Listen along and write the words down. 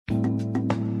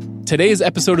Today's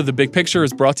episode of The Big Picture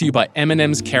is brought to you by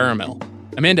M&M's Caramel.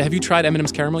 Amanda, have you tried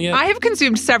M&M's Caramel yet? I have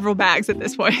consumed several bags at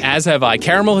this point. As have I.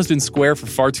 Caramel has been square for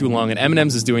far too long, and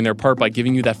M&M's is doing their part by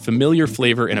giving you that familiar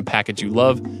flavor in a package you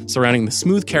love, surrounding the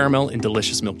smooth caramel and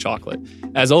delicious milk chocolate.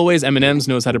 As always, M&M's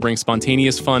knows how to bring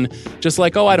spontaneous fun, just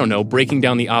like, breaking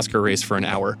down the Oscar race for an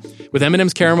hour. With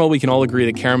M&M's Caramel, we can all agree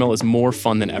that caramel is more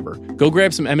fun than ever. Go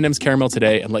grab some M&M's Caramel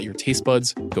today and let your taste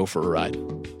buds go for a ride.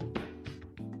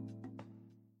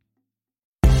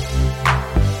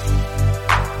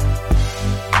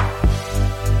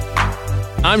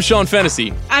 I'm Sean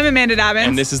Fennessy. I'm Amanda Dobbins.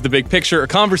 And this is The Big Picture, a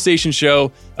conversation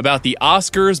show about the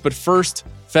Oscars. But first,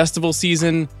 festival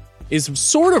season is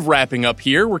sort of wrapping up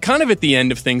here. We're kind of at the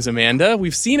end of things, Amanda.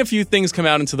 We've seen a few things come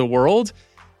out into the world.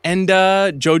 And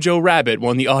Jojo Rabbit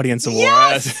won the audience award.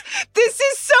 Yes! This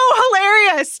is so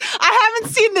hilarious. I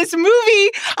haven't seen this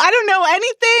movie. I don't know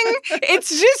anything.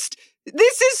 It's just...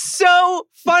 This is so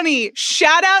funny.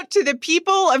 Shout out to the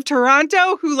people of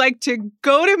Toronto who like to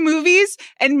go to movies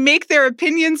and make their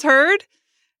opinions heard.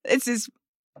 This is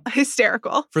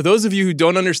hysterical. For those of you who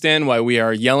don't understand why we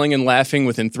are yelling and laughing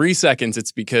within 3 seconds,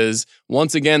 it's because,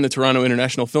 once again, the Toronto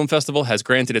International Film Festival has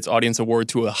granted its audience award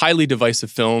to a highly divisive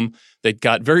film that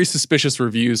got very suspicious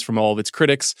reviews from all of its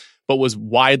critics, but was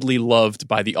widely loved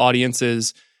by the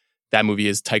audiences. That movie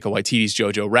is Taika Waititi's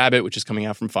Jojo Rabbit, which is coming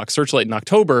out from Fox Searchlight in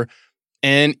October.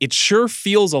 And it sure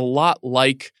feels a lot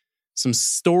like some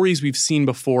stories we've seen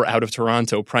before out of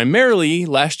Toronto. Primarily,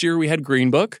 last year we had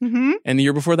Green Book, and the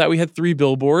year before that we had 3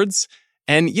 Billboards.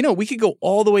 And, we could go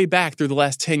all the way back through the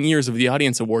last 10 years of the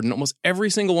Audience Award, and almost every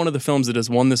single one of the films that has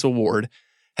won this award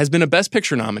has been a Best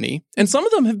Picture nominee. And some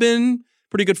of them have been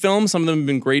pretty good films, some of them have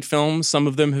been great films, some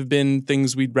of them have been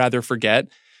things we'd rather forget.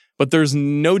 But there's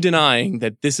no denying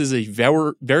that this is a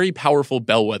very, very powerful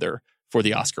bellwether for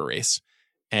the Oscar race.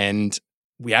 And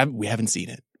we haven't seen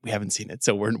it. We haven't seen it.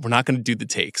 So we're not going to do the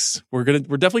takes. We're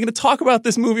definitely going to talk about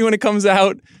this movie when it comes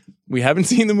out. We haven't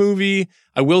seen the movie.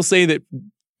 I will say that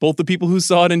both the people who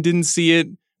saw it and didn't see it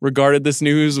regarded this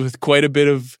news with quite a bit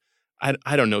of,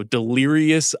 I don't know,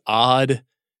 delirious, odd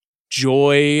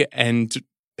joy and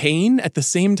pain at the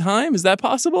same time. Is that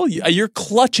possible? You're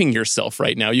clutching yourself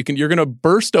right now. You're going to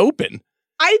burst open.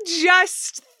 I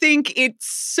just think it's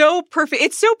so perfect.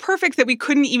 It's so perfect that we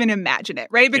couldn't even imagine it,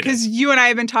 right? Because you and I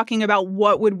have been talking about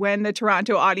what would win the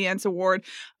Toronto Audience Award.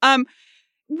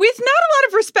 With not a lot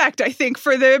of respect, I think,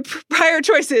 for the prior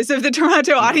choices of the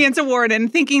Toronto Audience Award,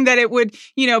 and thinking that it would,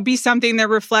 be something that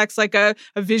reflects like a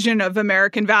vision of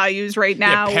American values right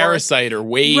now. Yeah, Parasite or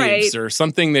Waves or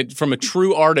something that from a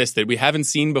true artist that we haven't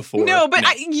seen before. No, but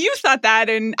you thought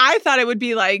that, and I thought it would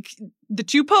be like The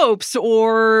Two Popes,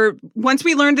 or once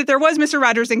we learned that there was Mr.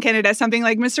 Rogers in Canada, something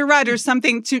like Mr. Rogers,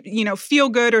 something to, feel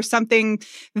good, or something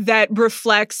that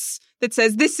reflects, that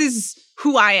says, this is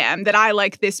who I am, that I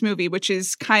like this movie, which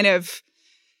is kind of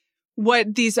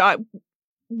what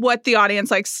the audience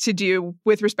likes to do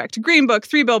with respect to Green Book,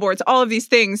 3 Billboards, all of these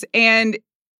things. And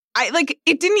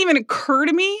it didn't even occur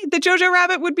to me that Jojo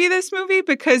Rabbit would be this movie,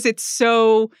 because it's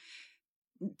so,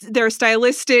 there are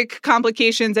stylistic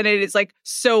complications, and it is like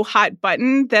so hot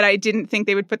button that I didn't think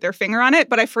they would put their finger on it.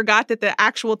 But I forgot that the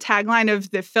actual tagline of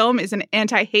the film is an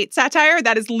anti-hate satire.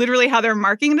 That is literally how they're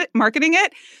marketing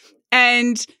it.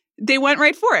 And they went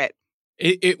right for it.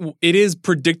 It is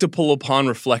predictable upon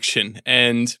reflection.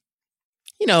 And,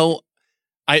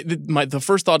 the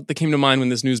first thought that came to mind when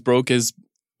this news broke is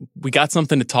we got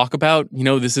something to talk about.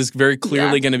 This is very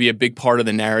clearly going to be a big part of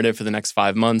the narrative for the next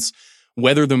 5 months.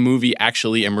 Whether the movie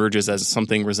actually emerges as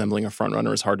something resembling a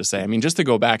frontrunner is hard to say. I mean, just to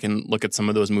go back and look at some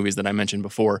of those movies that I mentioned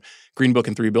before, Green Book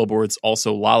and 3 Billboards,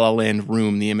 also La La Land,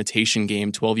 Room, The Imitation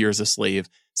Game, 12 Years a Slave,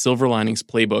 Silver Linings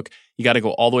Playbook. You got to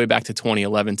go all the way back to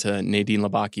 2011 to Nadine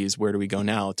Labaki's Where Do We Go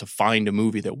Now to find a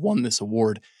movie that won this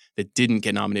award that didn't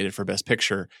get nominated for Best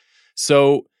Picture.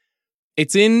 So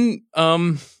it's in,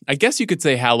 I guess you could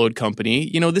say, hallowed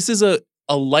company. This is a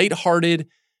lighthearted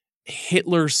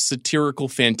Hitler satirical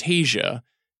fantasia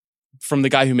from the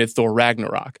guy who made Thor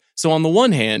Ragnarok. So on the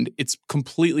one hand, it's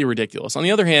completely ridiculous. On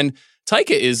the other hand, Taika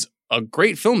is a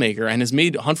great filmmaker and has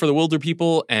made Hunt for the Wilder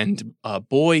People and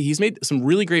he's made some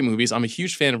really great movies. I'm a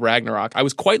huge fan of Ragnarok. I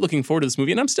was quite looking forward to this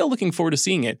movie, and I'm still looking forward to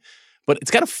seeing it. But it's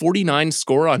got a 49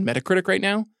 score on Metacritic right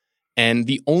now. And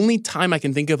the only time I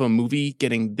can think of a movie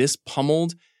getting this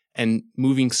pummeled and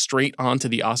moving straight onto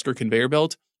the Oscar conveyor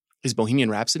belt is Bohemian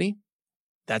Rhapsody.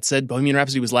 That said, Bohemian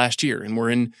Rhapsody was last year, and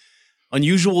we're in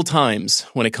unusual times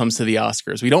when it comes to the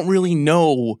Oscars. We don't really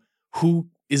know who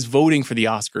is voting for the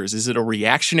Oscars? Is it a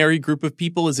reactionary group of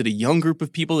people? Is it a young group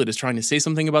of people that is trying to say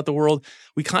something about the world?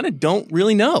 We kind of don't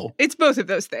really know. It's both of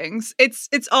those things. It's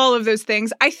all of those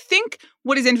things. I think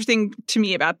what is interesting to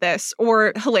me about this,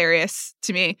 or hilarious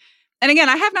to me, and again,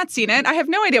 I have not seen it, I have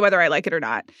no idea whether I like it or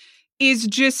not, is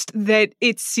just that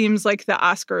it seems like the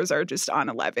Oscars are just on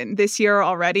 11 this year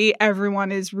already.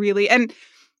 Everyone is really, and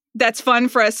that's fun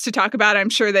for us to talk about. I'm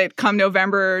sure that come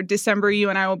November, December, you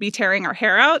and I will be tearing our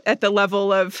hair out at the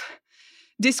level of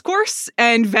discourse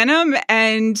and venom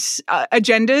and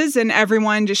agendas and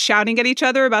everyone just shouting at each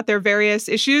other about their various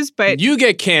issues. But you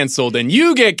get canceled and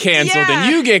you get canceled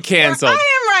and you get canceled. I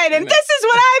am right. And this is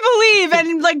what I believe.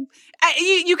 And like,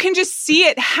 you can just see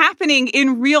it happening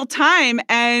in real time.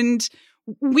 And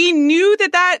we knew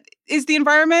that is the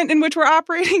environment in which we're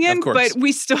operating in, but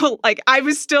we still, I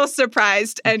was still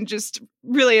surprised and just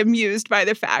really amused by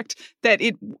the fact that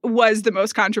it was the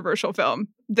most controversial film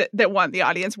that won the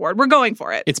audience award. We're going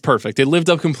for it. It's perfect. It lived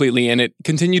up completely, and it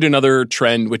continued another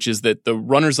trend, which is that the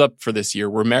runners-up for this year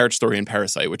were Marriage Story and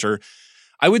Parasite, which are,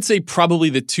 I would say, probably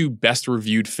the two best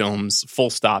reviewed films, full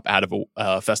stop, out of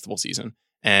a festival season.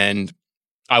 And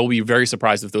I will be very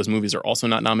surprised if those movies are also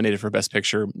not nominated for Best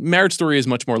Picture. Marriage Story is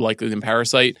much more likely than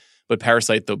Parasite, but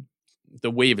Parasite,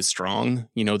 the wave is strong.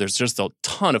 You know, there's just a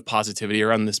ton of positivity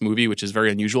around this movie, which is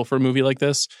very unusual for a movie like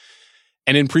this.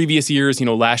 And in previous years, you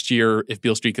know, last year, If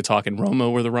Beale Street Could Talk and Roma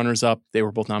were the runners-up. They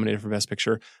were both nominated for Best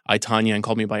Picture. I, Tonya and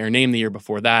Call Me By Your Name the year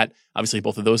before that. Obviously,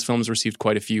 both of those films received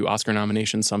quite a few Oscar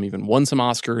nominations. Some even won some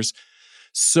Oscars.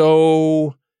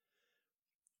 So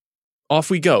off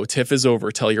we go. TIFF is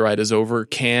over. Telluride is over.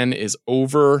 Cannes is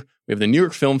over. We have the New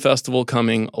York Film Festival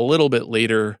coming a little bit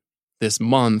later this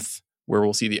month, where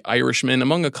we'll see The Irishman,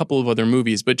 among a couple of other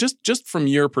movies. But just from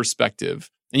your perspective,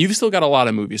 and you've still got a lot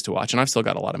of movies to watch, and I've still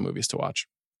got a lot of movies to watch.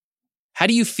 How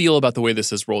do you feel about the way this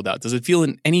has rolled out? Does it feel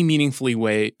in any meaningful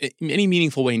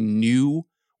way new,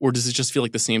 or does it just feel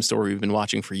like the same story we've been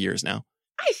watching for years now?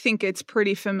 I think it's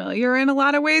pretty familiar in a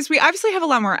lot of ways. We obviously have a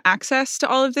lot more access to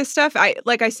all of this stuff.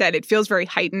 Like I said, it feels very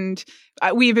heightened.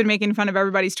 We've been making fun of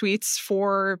everybody's tweets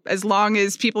for as long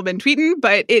as people have been tweeting,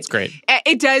 but it's great.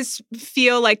 It does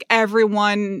feel like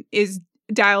everyone is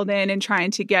dialed in and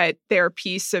trying to get their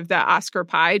piece of the Oscar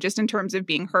pie, just in terms of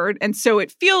being heard. And so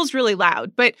it feels really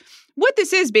loud. But what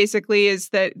this is basically is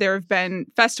that there have been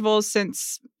festivals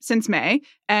since May,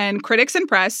 and critics and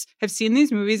press have seen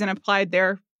these movies and applied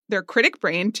their critic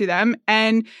brain to them.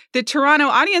 And the Toronto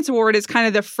Audience Award is kind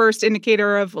of the first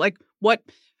indicator of like what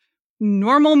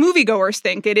normal moviegoers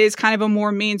think. It is kind of a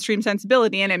more mainstream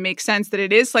sensibility, and it makes sense that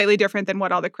it is slightly different than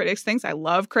what all the critics think. I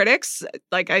love critics.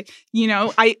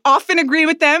 I often agree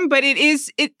with them, but it is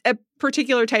a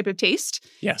particular type of taste.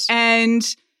 Yes. And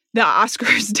the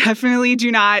Oscars definitely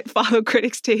do not follow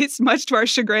critics' taste, much to our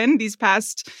chagrin, these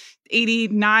past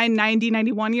 89, 90,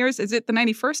 91 years. Is it the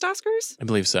 91st Oscars? I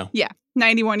believe so. Yeah,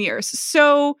 91 years.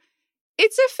 So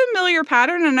it's a familiar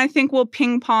pattern, and I think we'll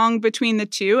ping pong between the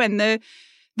two. And the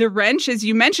wrench, as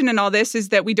you mentioned in all this, is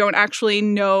that we don't actually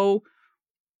know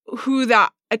who the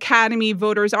Academy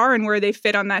voters are and where they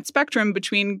fit on that spectrum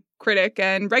between critic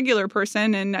and regular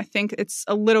person. And I think it's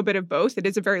a little bit of both. It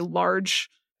is a very large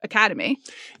Academy.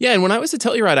 Yeah, and when I was at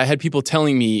Telluride, I had people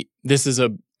telling me this is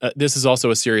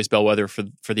also a serious bellwether for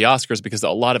the Oscars, because a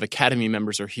lot of Academy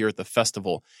members are here at the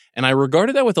festival. And I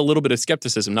regarded that with a little bit of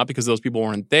skepticism, not because those people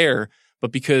weren't there,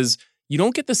 but because you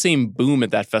don't get the same boom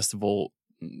at that festival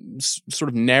sort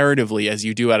of narratively as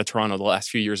you do out of Toronto the last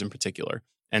few years in particular.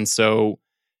 And so,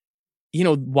 you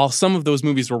know, while some of those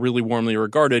movies were really warmly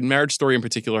regarded, Marriage Story in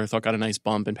particular I thought got a nice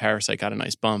bump, and Parasite got a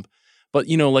nice bump. But,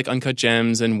 you know, like Uncut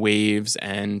Gems and Waves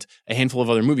and a handful of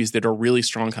other movies that are really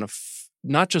strong kind of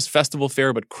not just festival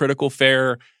fare, but critical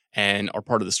fare, and are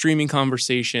part of the streaming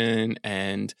conversation,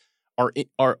 and are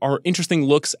interesting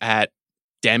looks at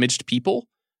damaged people.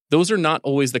 Those are not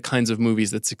always the kinds of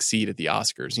movies that succeed at the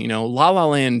Oscars. You know, La La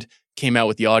Land came out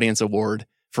with the Audience Award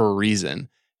for a reason.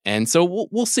 And so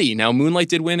we'll see. Now, Moonlight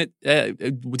did win it.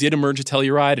 It did emerge at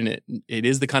Telluride, and it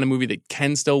is the kind of movie that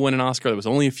can still win an Oscar. That was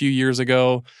only a few years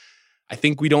ago. I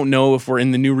think we don't know if we're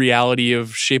in the new reality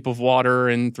of Shape of Water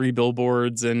and Three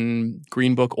Billboards and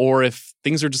Green Book, or if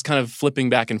things are just kind of flipping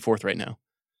back and forth right now.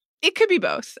 It could be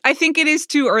both. I think it is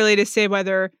too early to say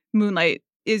whether Moonlight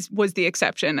was the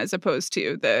exception as opposed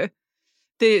to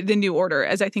the new order,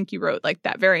 as I think you wrote like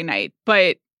that very night.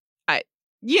 But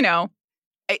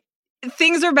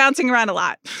things are bouncing around a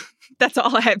lot. That's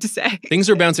all I have to say. Things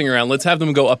are bouncing around. Let's have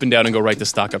them go up and down and go right to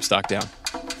stock up, stock down.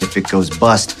 If it goes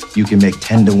bust, you can make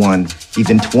 10-1,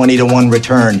 even 20-1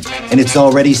 return, and it's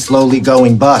already slowly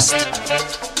going bust.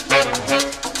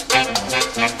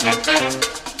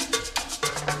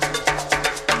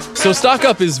 So stock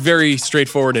up is very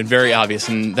straightforward and very obvious,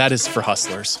 and that is for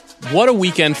Hustlers. What a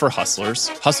weekend for Hustlers.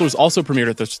 Hustlers also premiered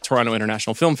at the Toronto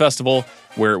International Film Festival,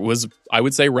 where it was, I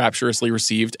would say, rapturously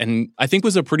received, and I think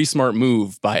was a pretty smart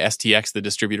move by STX, the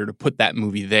distributor, to put that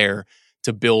movie there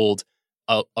to build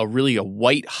a really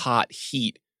white-hot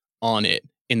heat on it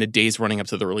in the days running up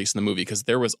to the release of the movie, because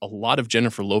there was a lot of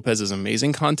Jennifer Lopez's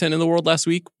amazing content in the world last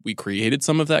week. We created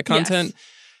some of that content. Yes.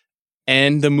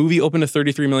 And the movie opened to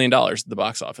 $33 million at the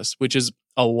box office, which is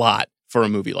a lot for a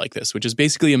movie like this, which is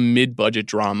basically a mid-budget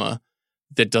drama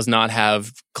that does not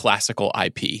have classical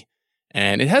IP.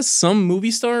 And it has some movie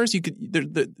stars.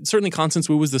 Certainly Constance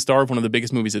Wu was the star of one of the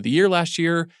biggest movies of the year last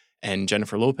year. And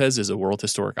Jennifer Lopez is a world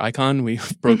historic icon.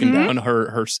 We've broken down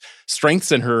her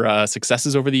strengths and her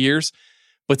successes over the years.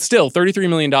 But still, $33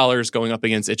 million going up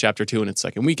against It Chapter 2 in its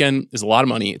second weekend is a lot of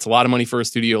money. It's a lot of money for a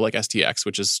studio like STX,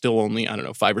 which is still only,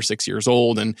 5 or 6 years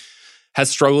old and has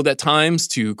struggled at times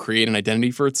to create an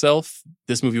identity for itself.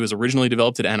 This movie was originally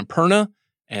developed at Annapurna,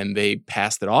 and they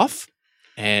passed it off.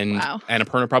 And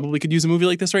Annapurna probably could use a movie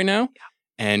like this right now. Yeah.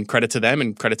 And credit to them,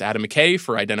 and credit to Adam McKay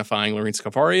for identifying Lorene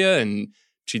Scafaria, and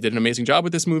she did an amazing job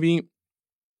with this movie.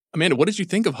 Amanda, what did you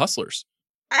think of Hustlers?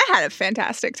 I had a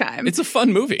fantastic time. It's a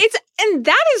fun movie. And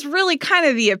that is really kind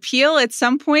of the appeal at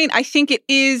some point. I think it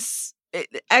is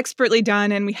expertly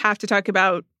done, and we have to talk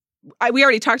about, we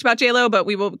already talked about J-Lo, but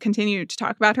we will continue to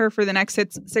talk about her for the next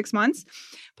 6 months.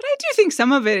 But I do think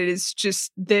some of it is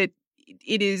just that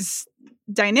it is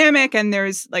dynamic, and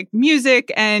there's like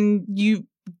music, and you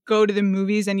go to the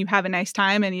movies and you have a nice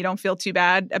time and you don't feel too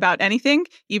bad about anything,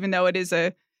 even though it is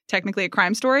technically a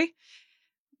crime story.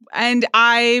 And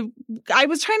I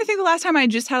was trying to think the last time I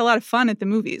just had a lot of fun at the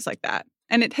movies like that.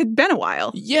 And it had been a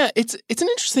while. Yeah, it's an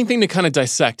interesting thing to kind of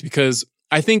dissect, because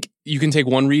I think you can take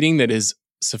one reading that is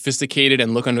sophisticated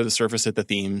and look under the surface at the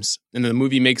themes. And the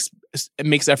movie makes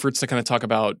efforts to kind of talk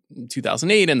about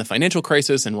 2008 and the financial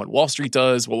crisis and what Wall Street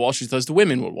does to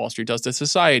women, what Wall Street does to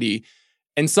society.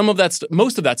 And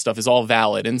most of that stuff is all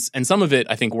valid. And some of it,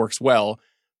 I think, works well.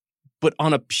 But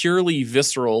on a purely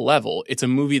visceral level, it's a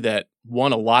movie that,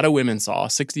 one, a lot of women saw.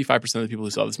 65% of the people who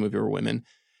saw this movie were women.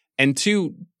 And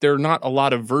two, there are not a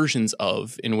lot of versions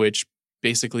of in which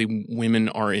basically women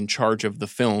are in charge of the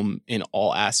film in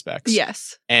all aspects.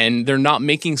 Yes. And they're not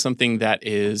making something that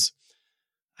is,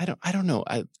 I don't know,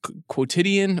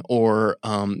 quotidian or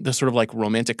the sort of like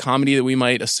romantic comedy that we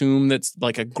might assume that's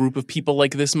like a group of people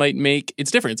like this might make. It's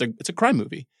different. It's a crime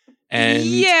movie. And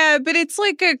yeah, but it's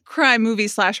like a crime movie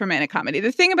 / romantic comedy.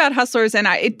 The thing about Hustlers, and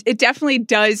it definitely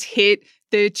does hit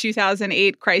the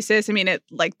 2008 crisis. I mean,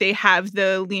 they have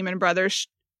the Lehman Brothers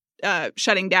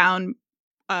shutting down.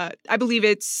 I believe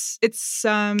it's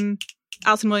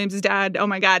Alison Williams' dad. Oh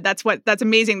my God, that's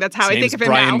amazing. That's how I think of him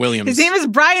Brian now. Williams. His name is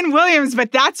Brian Williams,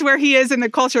 but that's where he is in the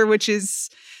culture, which is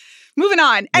moving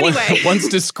on. Anyway. Once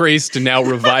disgraced and now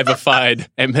revivified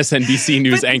MSNBC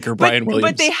News anchor Brian Williams.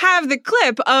 But they have the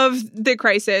clip of the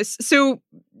crisis. So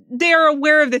they are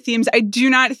aware of the themes. I do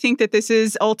not think that this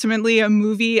is ultimately a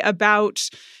movie about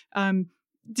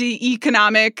the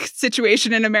economic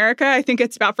situation in America. I think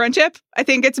it's about friendship. I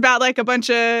think it's about like a bunch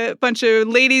of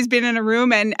ladies being in a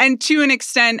room, and to an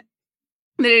extent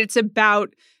that it's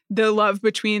about the love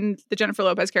between the Jennifer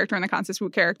Lopez character and the Constance Wu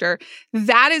character.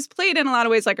 That is played in a lot of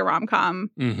ways like a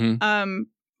rom-com,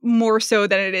 more so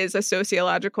than it is a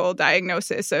sociological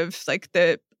diagnosis of like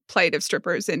the plight of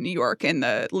strippers in New York in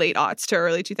the late aughts to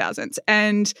early 2000s.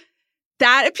 And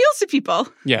that appeals to people.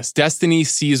 Yes, Destiny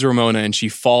sees Ramona and she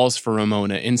falls for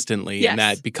Ramona instantly. Yes. And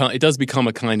that it does become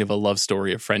a kind of a love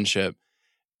story of friendship.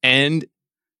 And,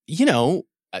 you know,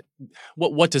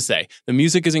 what to say? The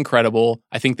music is incredible.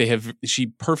 I think she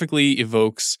perfectly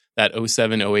evokes that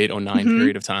 07, 08, 09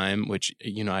 period of time, which,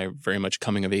 you know, I very much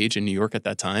coming of age in New York at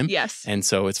that time. Yes. And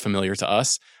so it's familiar to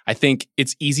us. I think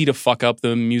it's easy to fuck up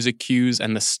the music cues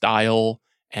and the style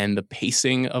and the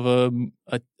pacing of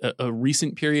a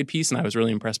recent period piece. And I was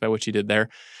really impressed by what she did there.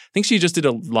 I think she just did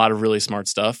a lot of really smart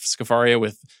stuff. Scafaria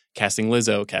with casting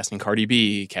Lizzo, casting Cardi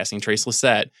B, casting Trace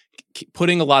Lysette,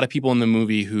 putting a lot of people in the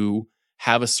movie who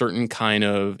have a certain kind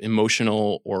of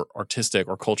emotional or artistic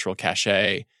or cultural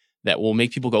cachet that will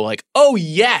make people go like, oh,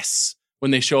 yes,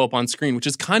 when they show up on screen, which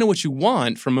is kind of what you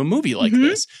want from a movie like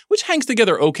this, which hangs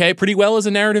together pretty well as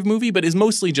a narrative movie, but is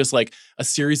mostly just like a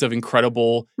series of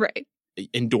incredible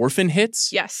endorphin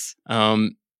hits. Yes.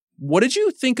 What did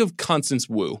you think of Constance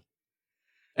Wu?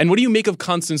 And what do you make of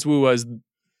Constance Wu as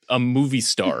a movie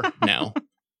star now?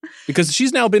 Because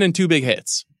she's now been in 2 big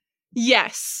hits.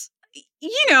 Yes.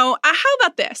 You know, how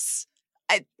about this?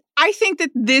 I think that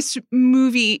this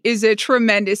movie is a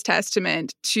tremendous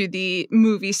testament to the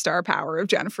movie star power of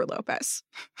Jennifer Lopez.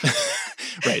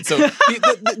 Right. So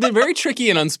the very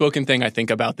tricky and unspoken thing I think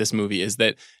about this movie is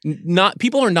that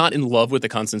people are not in love with the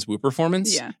Constance Wu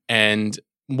performance. Yeah. And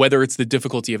whether it's the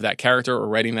difficulty of that character or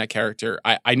writing that character,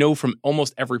 I know from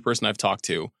almost every person I've talked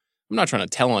to, I'm not trying to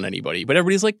tell on anybody, but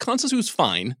everybody's like, Constance Wu's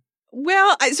fine.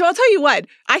 Well, so I'll tell you what.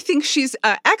 I think she's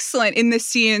excellent in the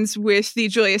scenes with the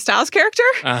Julia Stiles character.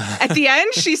 At the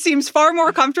end, she seems far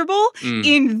more comfortable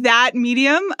in that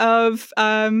medium of,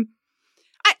 I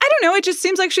don't know, it just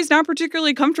seems like she's not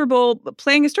particularly comfortable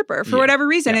playing a stripper for whatever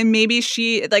reason. And maybe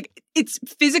it's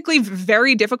physically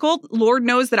very difficult. Lord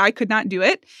knows that I could not do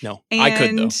it. No, I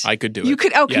could though. I could do it. You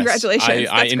could? Oh, congratulations.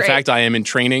 In fact, I am in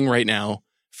training right now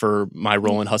for my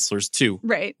role in Hustlers 2,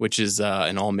 right? Which is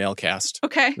an all-male cast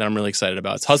that I'm really excited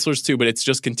about. It's Hustlers 2, but it's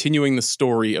just continuing the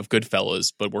story of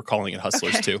Goodfellas, but we're calling it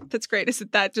Hustlers 2. That's great.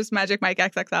 Isn't that just Magic Mike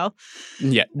XXL?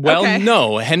 Yeah. Well,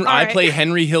 no. I play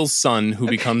Henry Hill's son who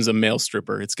becomes a male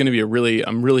stripper. It's going to be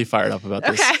I'm really fired up about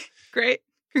this. Okay, great.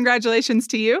 Congratulations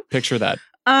to you. Picture that.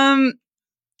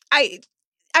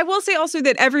 I will say also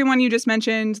that everyone you just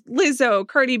mentioned, Lizzo,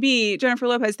 Cardi B, Jennifer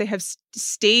Lopez, they have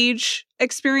stage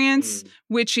experience,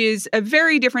 which is a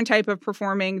very different type of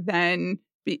performing than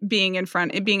being in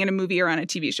a movie or on a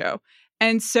TV show.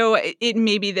 And so it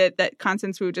may be that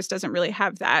Constance Wu just doesn't really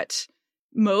have that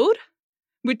mode,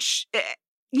 which,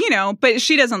 but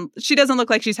she doesn't look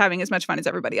like she's having as much fun as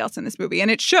everybody else in this movie. And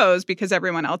it shows because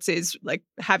everyone else is like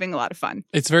having a lot of fun.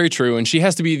 It's very true. And she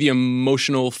has to be the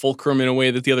emotional fulcrum in a way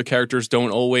that the other characters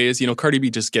don't always. Cardi B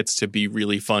just gets to be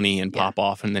really funny and pop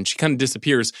off. And then she kind of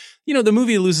disappears. The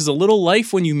movie loses a little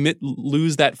life when you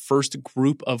lose that first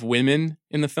group of women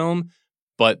in the film.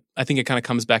 But I think it kind of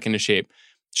comes back into shape.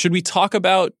 Should we talk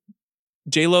about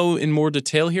J-Lo in more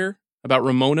detail here? About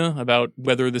Ramona, about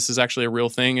whether this is actually a real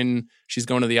thing and she's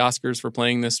going to the Oscars for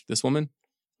playing this woman?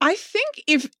 I think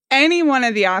if anyone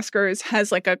at the Oscars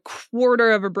has like a quarter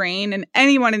of a brain and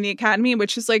anyone in the Academy,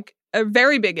 which is like a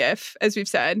very big if, as we've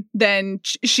said, then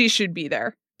she should be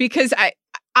there. Because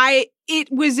it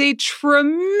was a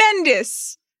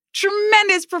tremendous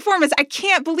performance. I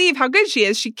can't believe how good she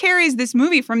is. She carries this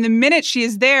movie from the minute she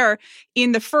is there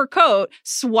in the fur coat,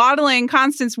 swaddling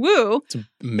Constance Wu. It's an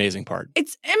amazing part.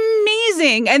 It's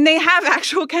amazing. And they have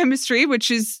actual chemistry, which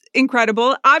is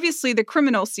incredible. Obviously, the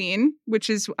criminal scene, which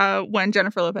is when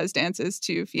Jennifer Lopez dances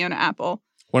to Fiona Apple.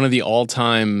 One of the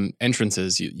all-time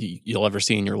entrances you'll ever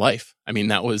see in your life. I mean,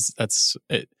 that's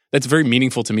it. That's very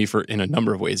meaningful to me in a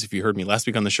number of ways. If you heard me last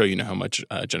week on the show, you know how much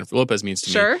Jennifer Lopez means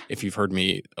to me. If you've heard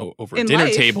me over a dinner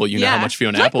table, you know how much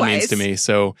Fiona Apple means to me.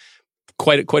 So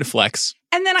quite a flex.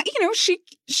 And then,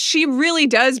 she really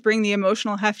does bring the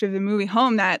emotional heft of the movie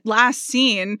home. That last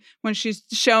scene when she's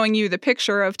showing you the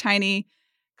picture of tiny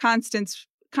Constance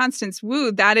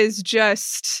Wu, that is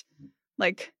just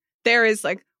like, there is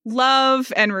like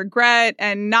love and regret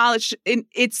and knowledge.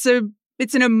 It's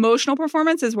an emotional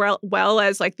performance as well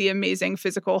as like the amazing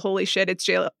physical, holy shit, it's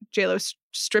J-Lo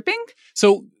stripping.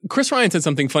 So Chris Ryan said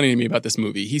something funny to me about this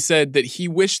movie. He said that he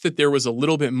wished that there was a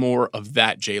little bit more of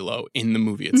that J-Lo in the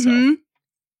movie itself. Mm-hmm.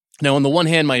 Now, on the one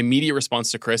hand, my immediate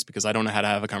response to Chris, because I don't know how to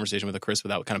have a conversation with a Chris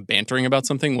without kind of bantering about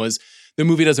something, was the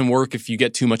movie doesn't work if you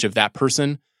get too much of that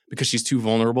person because she's too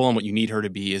vulnerable, and what you need her to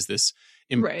be is this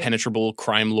impenetrable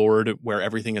crime lord where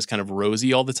everything is kind of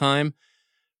rosy all the time.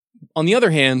 On the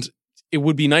other hand, it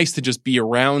would be nice to just be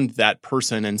around that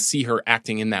person and see her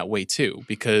acting in that way too,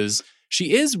 because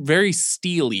she is very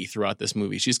steely throughout this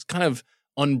movie. She's kind of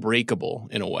unbreakable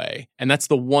in a way. And that's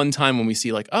the one time when we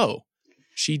see like, oh,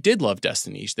 she did love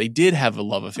Destiny. They did have a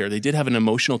love affair. They did have an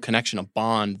emotional connection, a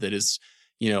bond that is,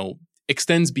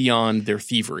 extends beyond their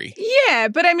thievery. Yeah,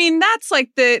 but I mean, that's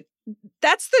the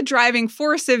driving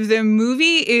force of the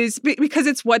movie is because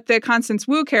it's what the Constance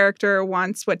Wu character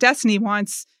wants, what Destiny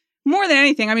wants. More than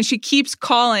anything, I mean, she keeps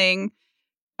calling.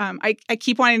 I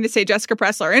keep wanting to say Jessica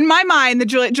Pressler. In my mind, the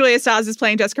Julia Stiles is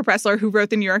playing Jessica Pressler, who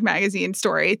wrote the New York Magazine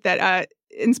story that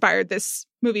inspired this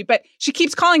movie. But she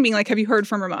keeps calling, being like, "Have you heard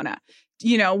from Ramona?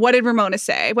 What did Ramona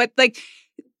say? What like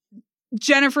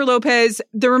Jennifer Lopez?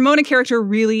 The Ramona character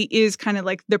really is kind of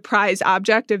like the prize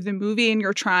object of the movie, and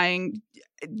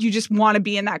you just want to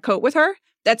be in that coat with her."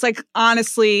 That's like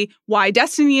honestly why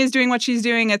Destiny is doing what she's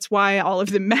doing. It's why all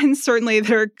of the men certainly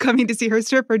that are coming to see her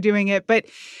strip are doing it. But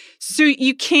so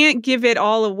you can't give it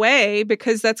all away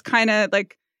because that's kind of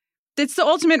like, that's the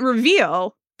ultimate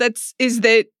reveal. Is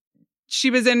that she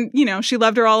was she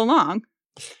loved her all along.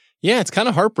 Yeah, it's kind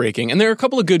of heartbreaking. And there are a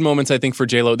couple of good moments, I think, for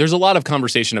J-Lo. There's a lot of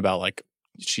conversation about like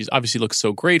she's obviously looks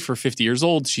so great for 50 years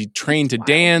old. She trained to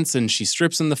dance and she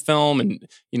strips in the film. And,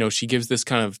 she gives this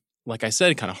kind of, like I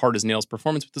said, kind of hard as nails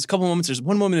performance. But there's a couple moments. There's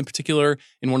one moment in particular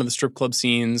in one of the strip club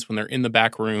scenes when they're in the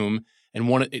back room. And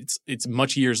it's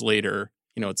much years later,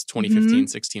 it's 2015,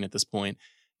 16 at this point.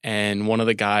 And one of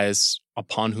the guys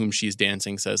upon whom she's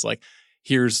dancing says, like,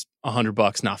 here's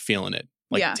 $100, not feeling it.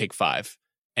 Like, take 5.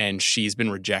 And she's been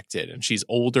rejected. And she's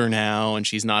older now, and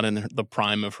she's not in the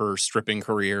prime of her stripping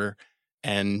career.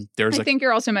 And I think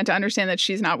you're also meant to understand that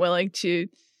she's not willing to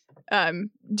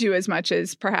do as much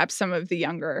as perhaps some of the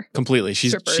younger completely.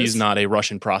 strippers. She's not a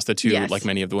Russian prostitute like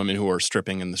many of the women who were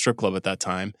stripping in the strip club at that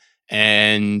time.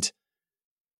 And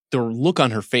the look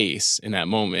on her face in that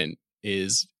moment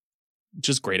is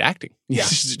just great acting. Yeah.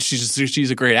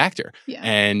 she's a great actor. Yeah.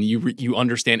 And you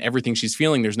understand everything she's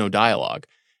feeling. There's no dialogue.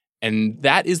 And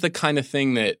that is the kind of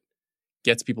thing that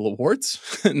gets people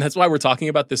awards. And that's why we're talking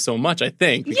about this so much, I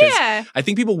think. Because I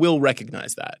think people will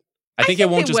recognize that. I think it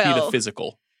won't just be the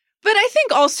physical. But I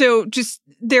think also just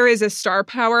there is a star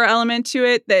power element to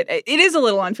it that it is a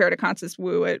little unfair to Constance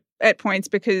Wu at points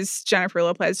because Jennifer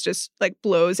Lopez just like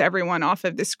blows everyone off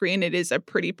of the screen. It is a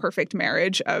pretty perfect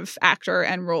marriage of actor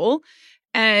and role.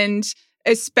 And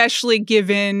especially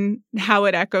given how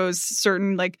it echoes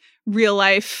certain like real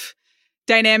life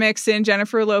dynamics in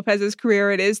Jennifer Lopez's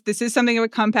career, this is something of a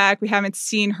comeback. We haven't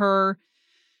seen her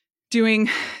doing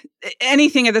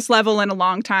anything at this level in a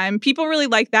long time. People really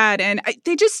like that. And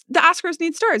the Oscars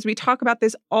need stars. We talk about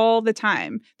this all the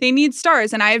time. They need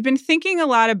stars. And I have been thinking a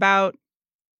lot about,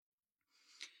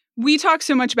 we talk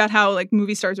so much about how like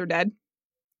movie stars are dead.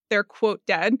 They're quote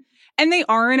dead. And they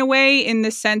are in a way in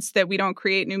the sense that we don't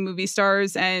create new movie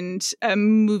stars and a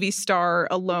movie star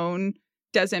alone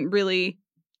doesn't really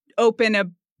open a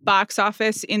box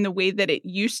office in the way that it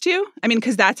used to. I mean,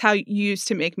 because that's how you used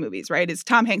to make movies, right? Is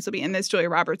Tom Hanks will be in this, Julia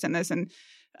Roberts in this, and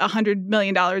 $100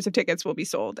 million of tickets will be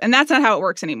sold. And that's not how it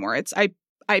works anymore. It's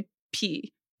IP.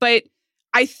 But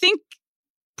I think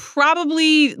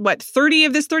probably, 30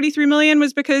 of this 33 million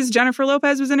was because Jennifer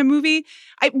Lopez was in a movie.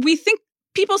 We think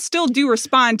people still do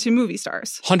respond to movie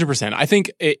stars. 100%. I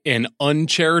think an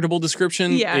uncharitable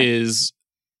description is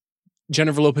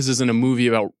Jennifer Lopez is in a movie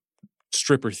about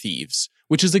stripper thieves,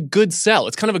 which is a good sell.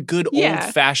 It's kind of a good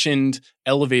old-fashioned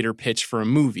elevator pitch for a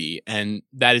movie, and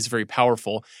that is very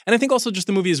powerful. And I think also just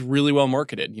the movie is really well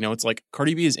marketed. It's like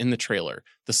Cardi B is in the trailer.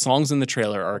 The songs in the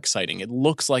trailer are exciting. It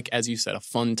looks like, as you said, a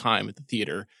fun time at the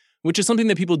theater, which is something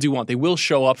that people do want. They will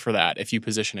show up for that if you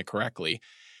position it correctly.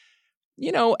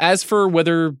 As for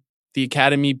whether the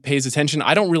Academy pays attention,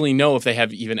 I don't really know if they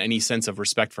have even any sense of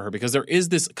respect for her, because there is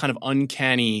this kind of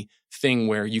uncanny thing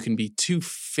where you can be too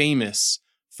famous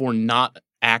for not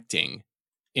acting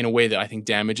in a way that I think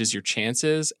damages your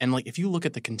chances. And like, if you look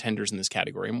at the contenders in this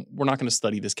category, and we're not going to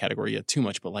study this category yet too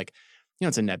much, but like,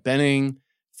 it's Annette Bening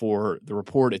for The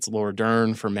Report. It's Laura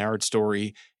Dern for Marriage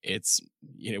Story. It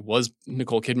was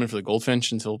Nicole Kidman for The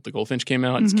Goldfinch until The Goldfinch came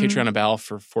out. It's Catriona Balfe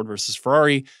for Ford versus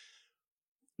Ferrari.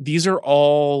 These are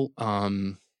all,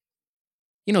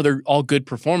 they're all good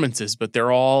performances, but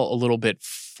they're all a little bit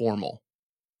formal.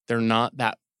 They're not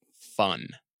that fun.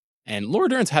 And Laura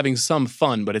Dern's having some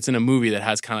fun, but it's in a movie that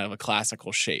has kind of a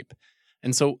classical shape.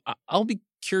 And so I'll be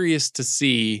curious to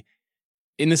see,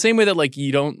 in the same way that like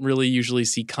you don't really usually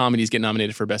see comedies get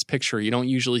nominated for Best Picture, you don't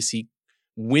usually see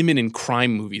women in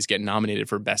crime movies get nominated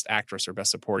for Best Actress or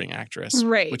Best Supporting Actress,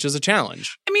 right? Which is a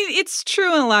challenge. I mean, it's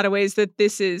true in a lot of ways that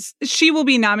she will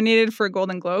be nominated for a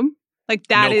Golden Globe. Like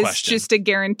that is just a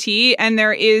guarantee. And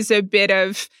there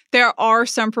are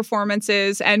some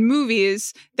performances and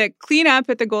movies that clean up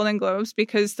at the Golden Globes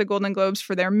because the Golden Globes,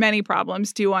 for their many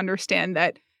problems, do understand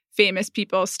that famous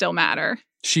people still matter.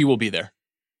 She will be there.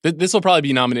 This will probably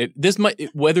be nominated.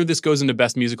 Whether this goes into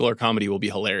Best Musical or Comedy will be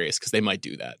hilarious because they might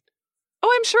do that.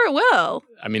 Oh, I'm sure it will.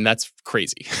 I mean, that's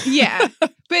crazy. Yeah.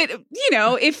 But,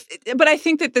 but I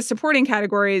think that the supporting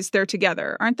categories, they're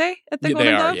together, aren't they? At the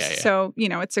Golden Globes? Yeah. So,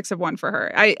 it's 6 of 1 for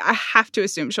her. I have to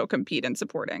assume she'll compete in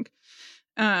supporting.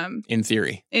 In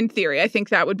theory. I think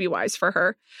that would be wise for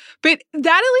her. But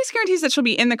that at least guarantees that she'll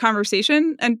be in the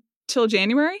conversation until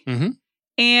January. Mm-hmm.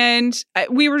 And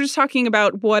we were just talking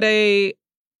about what a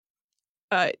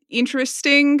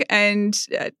interesting and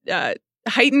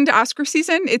heightened Oscar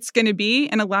season it's going to be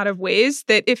in a lot of ways,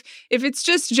 that if it's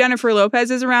just Jennifer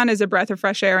Lopez is around as a breath of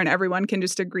fresh air and everyone can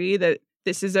just agree that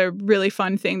this is a really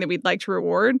fun thing that we'd like to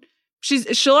reward,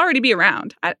 she'll already be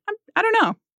around. I don't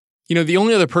know. The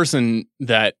only other person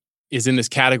that is in this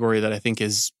category that I think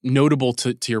is notable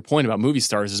to your point about movie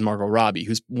stars is Margot Robbie,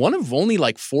 who's one of only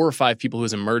like 4 or 5 people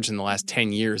who's emerged in the last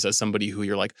 10 years as somebody who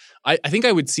you're like, I think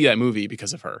I would see that movie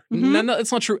because of her. Mm-hmm. No,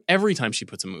 it's not true every time she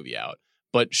puts a movie out,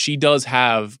 but she does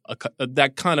have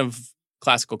that kind of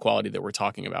classical quality that we're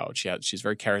talking about. She's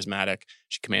very charismatic.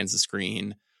 She commands the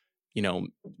screen. You know,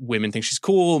 women think she's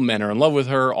cool. Men are in love with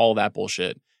her, all that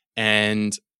bullshit.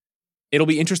 And it'll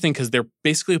be interesting because they're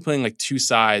basically playing like 2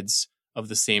 sides of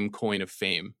the same coin of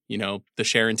fame. You know, the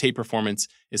Sharon Tate performance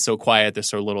is so quiet. There's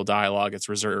so little dialogue. It's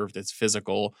reserved. It's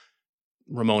physical.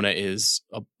 Ramona is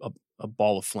a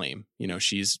ball of flame. You know,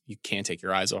 you can't take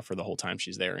your eyes off her the whole time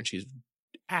she's there, and she's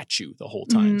at you the whole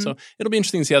time. So it'll be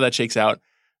interesting to see how that shakes out.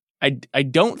 I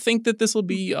don't think that this will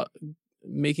be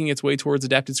making its way towards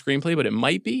adapted screenplay, but it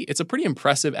might be. It's a pretty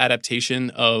impressive adaptation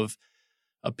of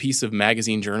a piece of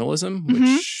magazine journalism,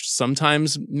 which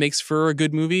sometimes makes for a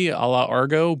good movie a la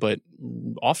Argo, but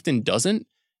often doesn't.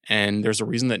 And there's a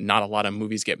reason that not a lot of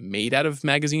movies get made out of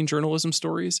magazine journalism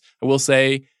stories. I will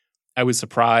say I was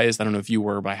surprised, I don't know if you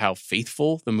were, by how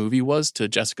faithful the movie was to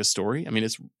Jessica's story. I mean,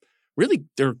 it's really,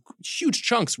 there are huge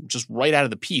chunks just right out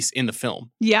of the piece in the film,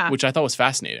 which I thought was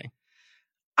fascinating.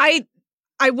 I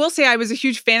will say I was a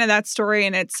huge fan of that story,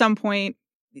 and at some point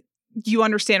you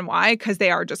understand why, because they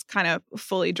are just kind of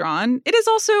fully drawn. It is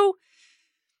also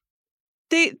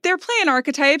they're playing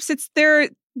archetypes.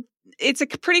 It's a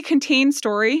pretty contained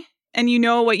story, and you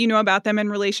know what you know about them in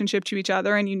relationship to each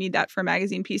other, and you need that for a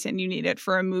magazine piece, and you need it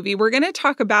for a movie. We're going to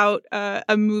talk about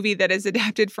a movie that is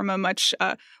adapted from a much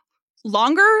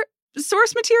longer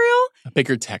source material, a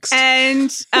bigger text,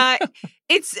 and I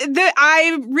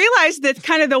realized that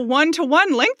kind of the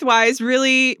 1-to-1 lengthwise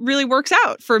really works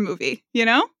out for a movie. You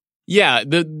know. Yeah,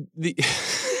 let's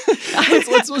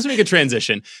make a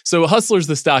transition. So Hustlers,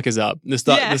 the stock is up. The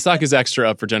stock is extra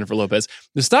up for Jennifer Lopez.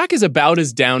 The stock is about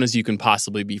as down as you can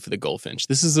possibly be for the Goldfinch.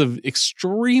 This is an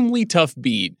extremely tough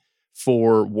beat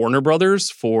for Warner Brothers,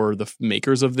 for the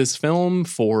makers of this film,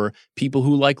 for people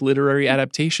who like literary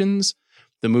adaptations.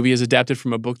 The movie is adapted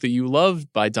from a book that you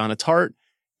love by Donna Tartt.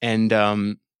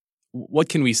 And what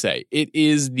can we say? It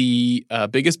is the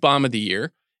biggest bomb of the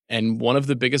year. And one of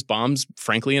the biggest bombs,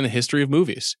 frankly, in the history of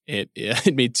movies. It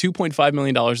made $2.5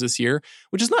 million this year,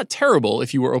 which is not terrible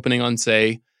if you were opening on,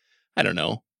 say, I don't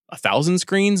know, 1,000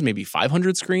 screens, maybe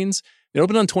 500 screens. It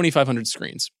opened on 2,500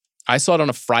 screens. I saw it on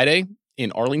a Friday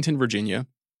in Arlington, Virginia,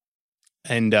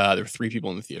 and there were 3 people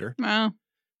in the theater. Wow.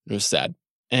 It was sad.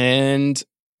 And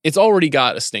it's already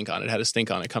got a stink on it. It had a stink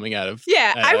on it coming out of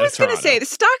I was going to say, the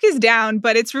stock is down,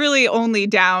 but it's really only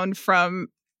down from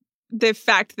the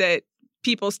fact that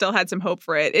people still had some hope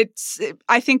for it.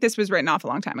 I think this was written off a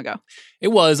long time ago. It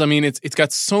was. I mean, it's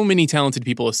got so many talented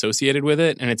people associated with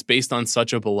it, and it's based on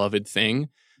such a beloved thing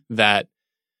that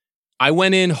I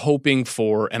went in hoping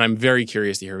for, and I'm very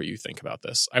curious to hear what you think about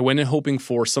this. I went in hoping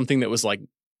for something that was like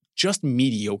just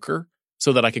mediocre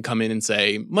so that I could come in and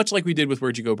say, much like we did with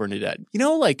Where'd You Go, Bernadette? You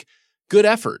know, like, good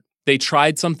effort. They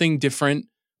tried something different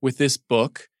with this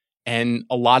book, and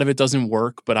a lot of it doesn't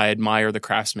work, but I admire the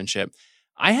craftsmanship.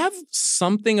 I have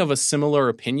something of a similar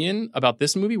opinion about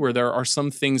this movie where there are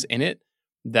some things in it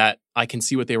that I can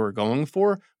see what they were going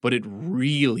for, but it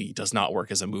really does not work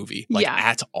as a movie,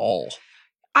 at all.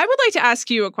 I would like to ask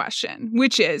you a question,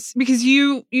 which is, because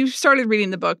you started reading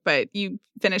the book, but you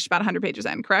finished about 100 pages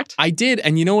in, correct? I did,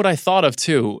 and you know what I thought of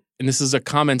too, and this is a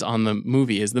comment on the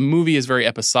movie, is the movie is very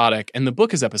episodic, and the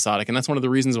book is episodic, and that's one of the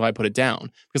reasons why I put it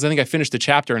down. Because I think I finished a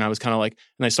chapter, and I was kind of like,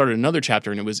 and I started another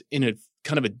chapter, and it was in a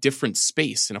kind of a different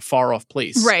space, in a far-off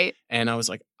place. Right. And I was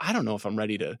like, I don't know if I'm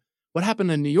ready to, what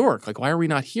happened in New York? Like, why are we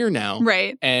not here now?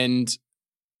 Right. And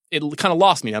it kind of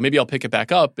lost me. Now, maybe I'll pick it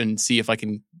back up and see if I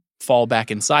can fall back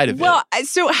inside of it. Well,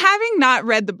 so having not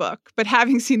read the book, but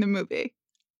having seen the movie,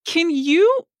 can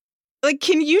you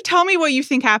tell me what you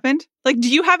think happened? Like, do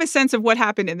you have a sense of what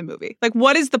happened in the movie? Like,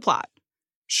 what is the plot?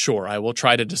 Sure, I will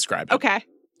try to describe it. Okay.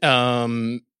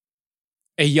 A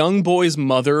young boy's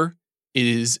mother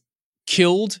is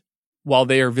killed while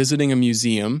they are visiting a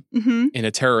museum in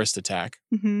a terrorist attack.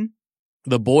 Mm-hmm.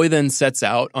 The boy then sets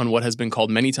out on what has been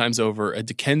called many times over a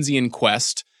Dickensian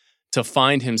quest to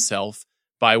find himself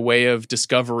by way of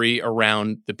discovery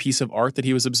around the piece of art that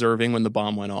he was observing when the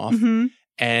bomb went off,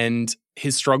 and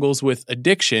his struggles with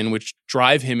addiction, which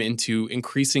drive him into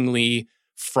increasingly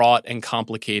fraught and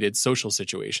complicated social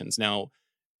situations. Now,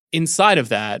 inside of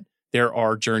that, there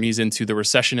are journeys into the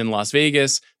recession in Las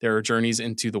Vegas. There are journeys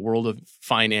into the world of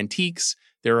fine antiques.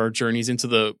 There are journeys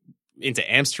into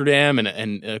Amsterdam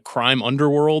and a crime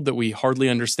underworld that we hardly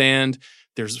understand.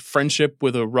 There's friendship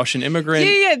with a Russian immigrant.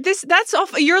 Yeah. That's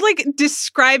awful. You're like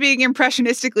describing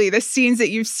impressionistically the scenes that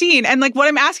you've seen. And like what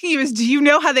I'm asking you is, do you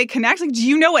know how they connect? Like, do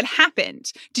you know what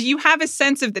happened? Do you have a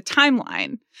sense of the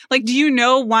timeline? Like, do you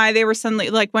know why they were suddenly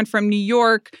like went from New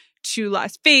York to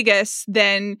Las Vegas,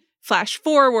 then flash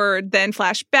forward, then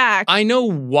flash back? I know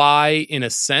why in a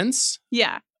sense.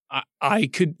 Yeah.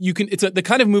 It's the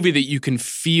kind of movie that you can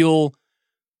feel.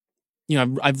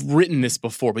 I've written this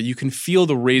before, but you can feel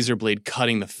the razor blade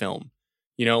cutting the film.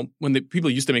 When the people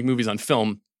used to make movies on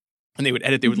film and they would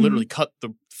edit, they would literally cut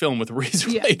the film with a razor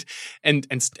blade and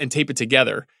tape it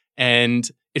together. And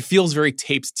it feels very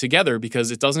taped together because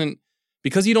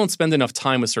you don't spend enough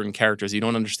time with certain characters. You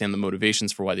don't understand the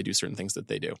motivations for why they do certain things that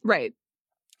they do. Right.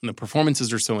 And the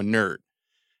performances are so inert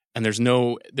and there's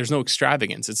no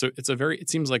extravagance. It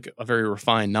seems like a very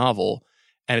refined novel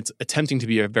and it's attempting to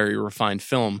be a very refined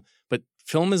film. But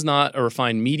film is not a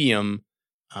refined medium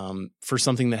for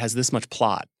something that has this much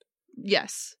plot.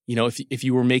 Yes. If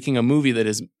you were making a movie that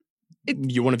is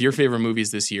one of your favorite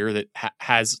movies this year that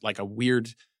has like a weird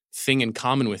thing in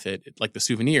common with it, like The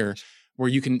Souvenir, where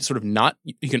you can sort of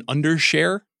you can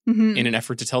undershare in an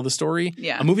effort to tell the story.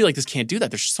 Yeah. A movie like this can't do that.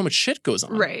 There's so much shit goes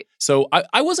on. Right. So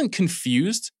I wasn't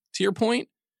confused to your point,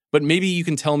 but maybe you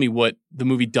can tell me what the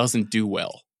movie doesn't do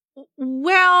well.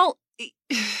 Well,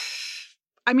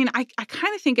 I mean, I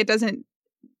kind of think it doesn't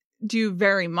do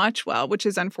very much well, which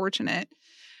is unfortunate.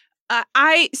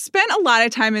 I spent a lot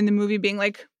of time in the movie being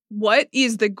like, what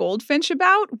is the Goldfinch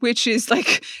about? Which is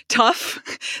like tough.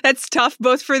 That's tough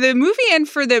both for the movie and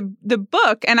for the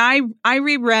book. And I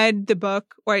reread the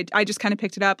book, or I just kind of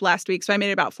picked it up last week. So I made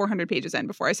it about 400 pages in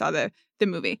before I saw the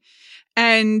movie.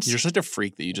 And you're such a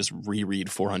freak that you just reread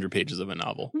 400 pages of a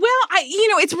novel. Well,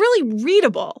 it's really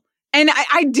readable. And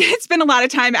I did spend a lot of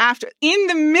time in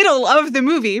the middle of the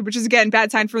movie, which is, again,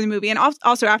 bad sign for the movie. And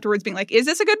also afterwards being like, is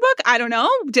this a good book? I don't know.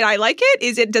 Did I like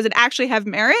it? Does it actually have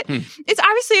merit? It's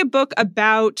obviously a book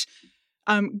about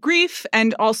grief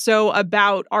and also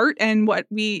about art and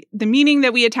the meaning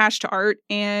that we attach to art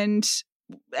and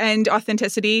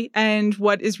authenticity and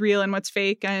what is real and what's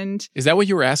fake. And is that what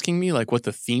you were asking me? Like what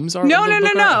the themes are? No.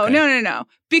 Okay. No.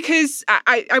 Because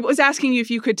I was asking you if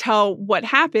you could tell what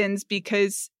happens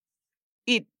because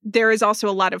there is also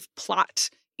a lot of plot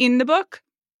in the book.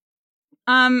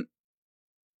 I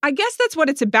guess that's what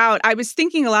it's about. I was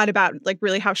thinking a lot about like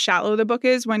really how shallow the book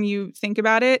is when you think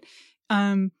about it.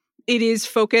 It is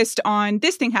focused on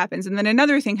this thing happens and then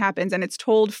another thing happens and it's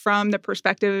told from the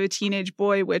perspective of a teenage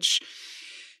boy, which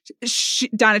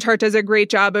Donna Tartt does a great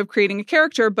job of creating a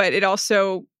character, but it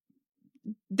also,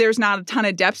 there's not a ton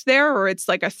of depth there, or it's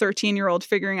like a 13-year-old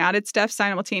figuring out its depth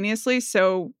simultaneously.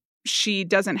 So she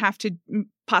doesn't have to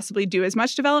possibly do as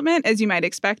much development as you might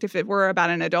expect if it were about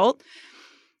an adult.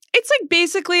 It's like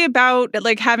basically about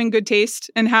like having good taste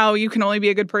and how you can only be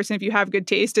a good person if you have good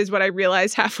taste is what I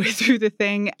realized halfway through the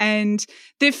thing. And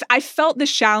I felt the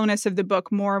shallowness of the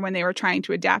book more when they were trying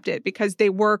to adapt it because they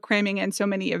were cramming in so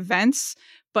many events,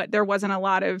 but there wasn't a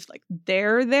lot of like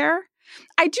there.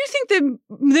 I do think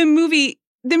the movie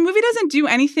doesn't do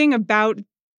anything about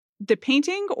the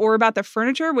painting or about the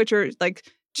furniture, which are like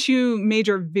two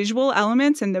major visual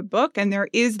elements in the book. And there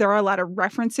are a lot of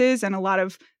references and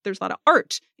there's a lot of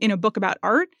art in a book about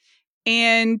art.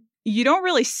 And you don't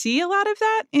really see a lot of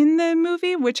that in the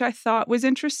movie, which I thought was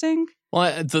interesting.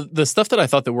 Well, the stuff that I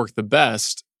thought that worked the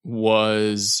best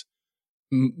was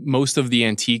most of the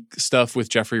antique stuff with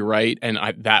Jeffrey Wright. And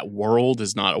that world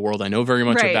is not a world I know very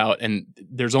much about. And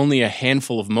there's only a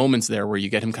handful of moments there where you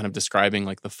get him kind of describing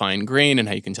like the fine grain and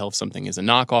how you can tell if something is a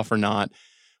knockoff or not,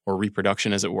 or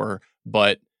reproduction, as it were.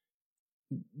 But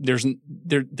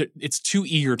it's too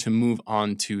eager to move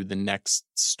on to the next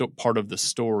part of the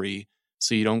story,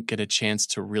 so you don't get a chance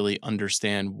to really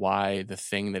understand why the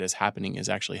thing that is happening is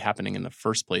actually happening in the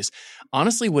first place.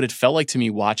 Honestly, what it felt like to me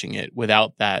watching it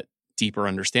without that deeper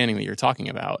understanding that you're talking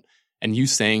about, and you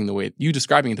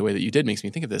describing it the way that you did makes me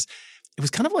think of this. It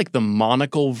was kind of like the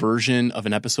monocle version of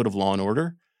an episode of Law &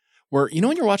 Order, where,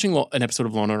 when you're watching an episode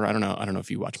of Law & Order, I don't know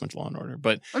if you watch much Law & Order,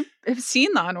 but I've seen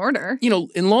Law & Order.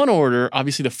 In Law & Order,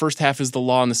 obviously the first half is the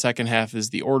law and the second half is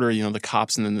the order, the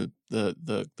cops and then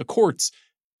the courts.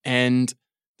 And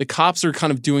the cops are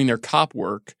kind of doing their cop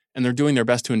work and they're doing their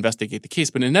best to investigate the case,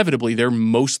 but inevitably they're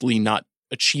mostly not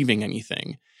achieving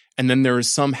anything. And then there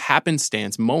is some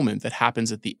happenstance moment that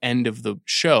happens at the end of the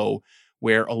show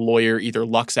where a lawyer either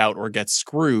lucks out or gets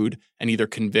screwed and either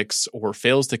convicts or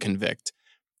fails to convict.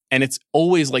 And it's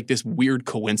always like this weird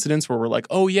coincidence where we're like,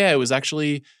 oh yeah, it was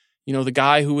actually, the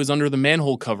guy who was under the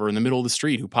manhole cover in the middle of the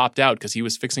street who popped out because he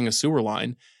was fixing a sewer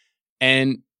line.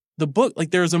 And the book,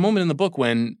 like there's a moment in the book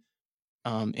when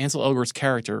Ansel Elgort's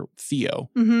character, Theo,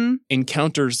 Mm-hmm.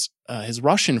 encounters his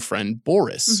Russian friend,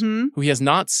 Boris, Mm-hmm. who he has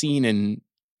not seen in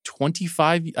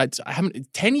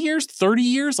 10 years, 30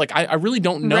 years. Like, I really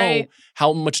don't know Right.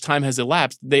 how much time has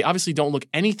elapsed. They obviously don't look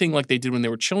anything like they did when they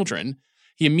were children.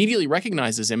 He immediately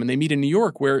recognizes him, and they meet in New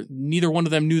York, where neither one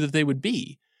of them knew that they would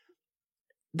be.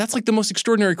 That's like the most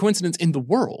extraordinary coincidence in the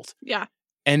world. Yeah.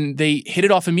 And they hit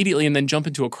it off immediately and then jump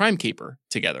into a crime caper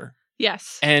together.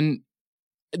 Yes. And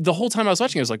the whole time I was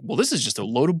watching, I was like, well, this is just a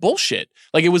load of bullshit.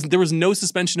 Like, there was no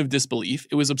suspension of disbelief.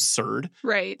 It was absurd.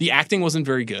 Right. The acting wasn't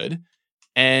very good.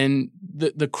 And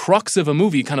the crux of a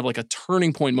movie, kind of like a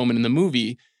turning point moment in the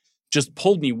movie, just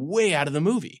pulled me way out of the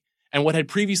movie. And what had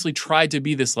previously tried to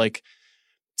be this like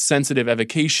sensitive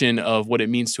evocation of what it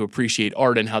means to appreciate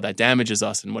art and how that damages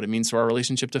us and what it means to our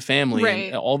relationship to family Right.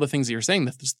 and all the things that you're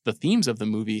saying, the themes of the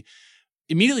movie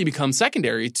immediately become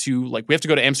secondary to, like, we have to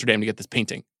go to Amsterdam to get this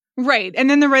painting. Right. And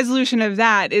then the resolution of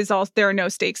that is all, there are no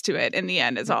stakes to it in the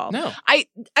end is all. No. I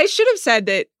should have said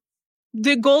that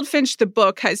the Goldfinch, the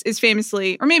book, is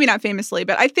famously, or maybe not famously,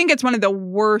 but I think it's one of the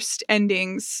worst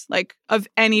endings like of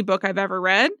any book I've ever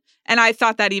read. And I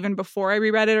thought that even before I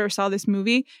reread it or saw this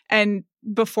movie and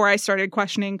before I started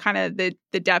questioning kind of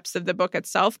the depths of the book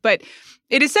itself. But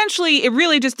it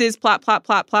really just is plot,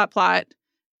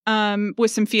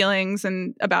 with some feelings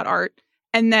and about art.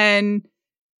 And then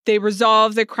they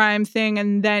resolve the crime thing,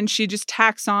 and then she just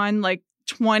tacks on like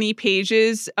 20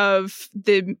 pages of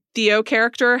the Theo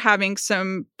character having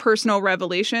some personal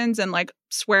revelations and like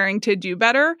swearing to do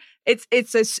better. It's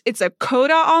a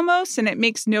coda almost, and it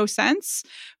makes no sense.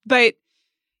 But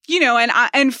you know,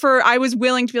 I was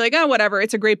willing to be like, oh, whatever,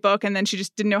 it's a great book, and then she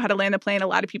just didn't know how to land the plane. A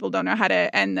lot of people don't know how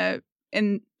to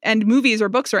end movies or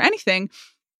books or anything.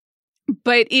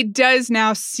 But it does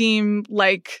now seem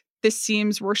like the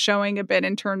seams were showing a bit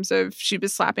in terms of she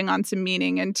was slapping on some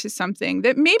meaning into something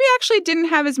that maybe actually didn't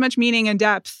have as much meaning and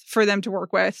depth for them to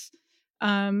work with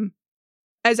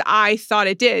as I thought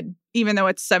it did, even though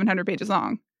it's 700 pages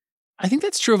long. I think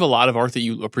that's true of a lot of art that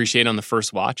you appreciate on the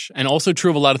first watch, and also true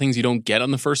of a lot of things you don't get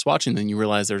on the first watch, and then you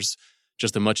realize there's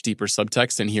just a much deeper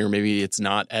subtext, and here maybe it's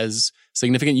not as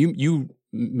significant. You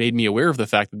made me aware of the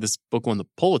fact that this book won the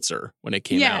Pulitzer when it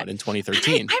came out in 2013.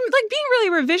 I'm like being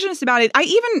really revisionist about it. I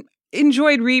even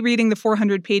enjoyed rereading the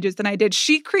 400 pages that I did.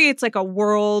 She creates like a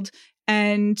world,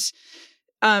 and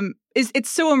it's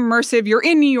so immersive. You're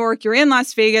in New York, you're in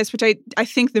Las Vegas, which I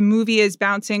think the movie is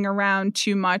bouncing around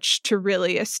too much to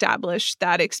really establish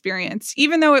that experience,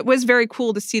 even though it was very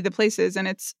cool to see the places, and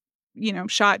it's, you know,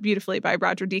 shot beautifully by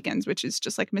Roger Deakins, which is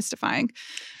just like mystifying.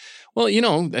 Well, you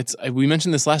know, we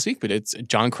mentioned this last week, but it's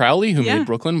John Crowley who made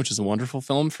Brooklyn, which is a wonderful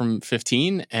film from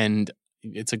 2015, and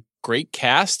it's a great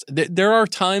cast. There are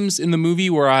times in the movie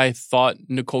where I thought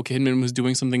Nicole Kidman was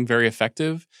doing something very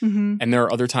effective, and there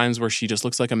are other times where she just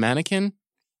looks like a mannequin,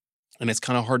 and it's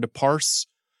kind of hard to parse.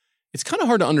 It's kind of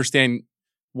hard to understand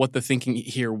what the thinking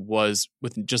here was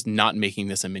with just not making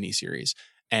this a miniseries.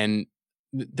 And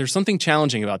there's something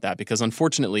challenging about that, because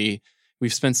unfortunately,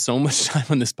 we've spent so much time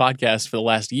on this podcast for the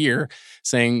last year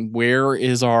saying, where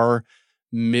is our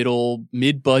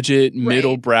mid-budget,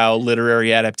 middle-brow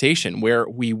literary adaptation where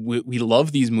we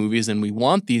love these movies and we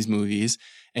want these movies,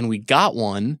 and we got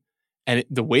one, and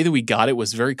the way that we got it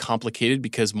was very complicated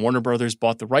because Warner Brothers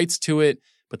bought the rights to it,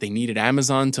 but they needed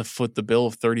Amazon to foot the bill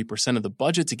of 30% of the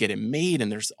budget to get it made,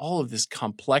 and there's all of this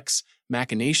complex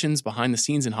machinations behind the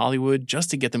scenes in Hollywood just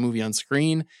to get the movie on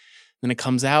screen. Then it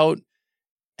comes out,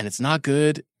 and it's not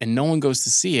good, and no one goes to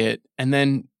see it. And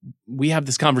then we have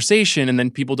this conversation, and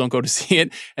then people don't go to see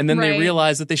it, and then they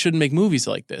realize that they shouldn't make movies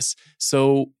like this.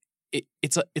 So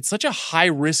it's such a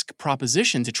high-risk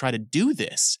proposition to try to do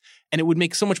this. And it would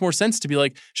make so much more sense to be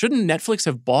like, shouldn't Netflix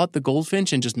have bought the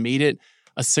Goldfinch and just made it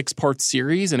a 6-part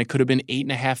series, and it could have been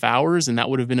 8.5 hours, and that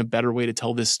would have been a better way to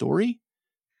tell this story?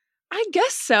 I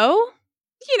guess so.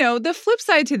 You know, the flip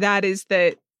side to that is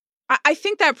that I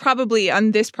think that probably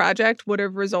on this project would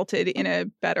have resulted in a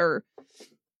better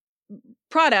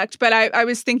product. But I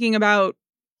was thinking about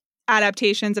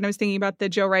adaptations, and I was thinking about the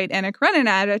Joe Wright Anna Karenina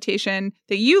adaptation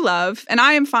that you love and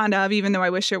I am fond of, even though I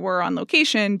wish it were on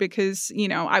location because, you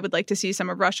know, I would like to see some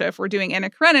of Russia if we're doing Anna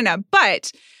Karenina.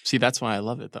 But see, that's why I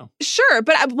love it, though. Sure.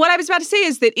 But what I was about to say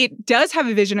is that it does have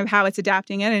a vision of how it's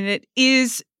adapting it, and it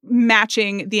is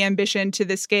matching the ambition to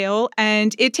the scale,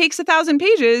 and it takes 1,000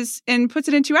 pages and puts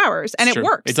it in 2 hours, and it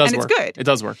works. It does work. It's good. It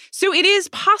does work. So it is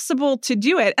possible to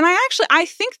do it. And I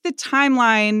think the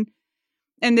timeline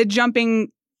and the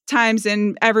jumping times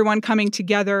and everyone coming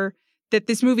together that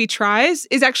this movie tries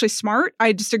is actually smart.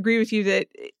 I just agree with you that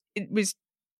it was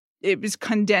it was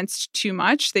condensed too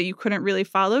much, that you couldn't really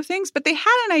follow things. But they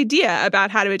had an idea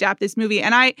about how to adapt this movie.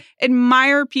 And I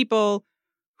admire people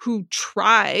who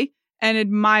try and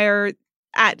admire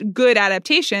at good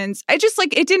adaptations. I just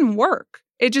it didn't work.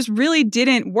 It just really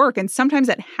didn't work. And sometimes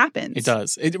that happens. It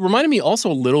does. It reminded me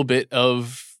also a little bit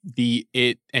of the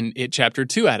It and It Chapter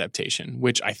 2 adaptation,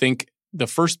 which I think the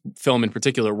first film in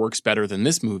particular works better than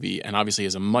this movie and obviously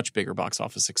is a much bigger box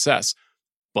office success.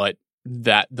 But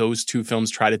that those two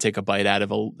films try to take a bite out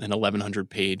of an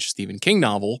 1,100-page Stephen King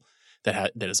novel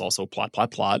that is also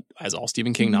plot, as all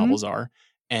Stephen King novels are.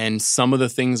 And some of the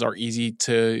things are easy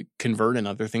to convert and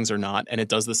other things are not. And it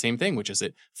does the same thing, which is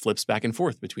it flips back and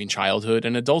forth between childhood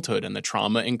and adulthood and the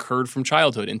trauma incurred from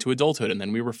childhood into adulthood. And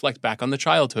then we reflect back on the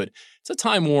childhood. It's a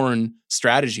time-worn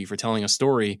strategy for telling a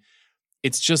story.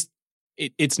 It's just,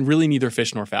 it's really neither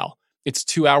fish nor fowl. It's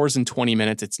 2 hours and 20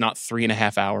 minutes. It's not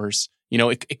 3.5 hours. You know,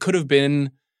 it could have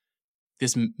been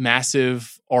this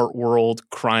massive art world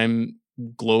crime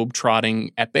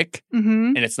globe-trotting epic,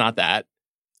 and it's not that.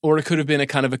 Or it could have been a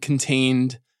kind of a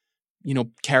contained,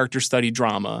 character study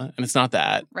drama, and it's not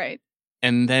that. Right.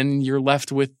 And then you're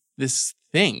left with this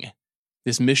thing,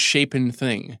 this misshapen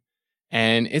thing.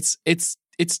 And it's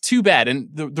too bad. And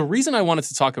the reason I wanted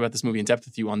to talk about this movie in depth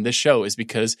with you on this show is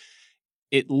because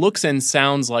it looks and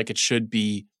sounds like it should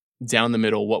be down the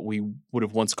middle, what we would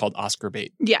have once called Oscar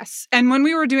bait. Yes. And when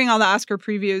we were doing all the Oscar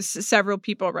previews, several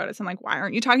people wrote us and why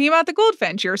aren't you talking about the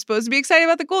Goldfinch? You're supposed to be excited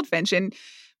about the Goldfinch. And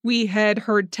we had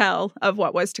heard tell of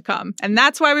what was to come. And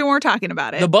that's why we weren't talking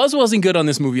about it. The buzz wasn't good on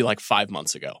this movie 5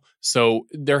 months ago. So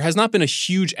there has not been a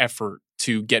huge effort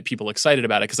to get people excited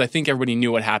about it, because I think everybody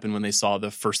knew what happened when they saw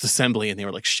the first assembly and they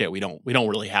were like, shit, we don't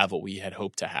really have what we had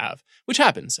hoped to have, which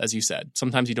happens, as you said.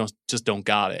 Sometimes you don't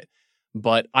got it.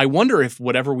 But I wonder if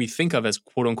whatever we think of as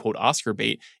quote unquote Oscar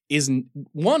bait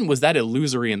was that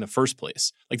illusory in the first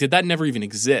place? Did that never even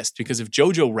exist? Because if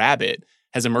Jojo Rabbit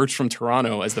has emerged from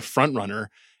Toronto as the front runner,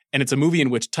 and it's a movie in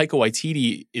which Taika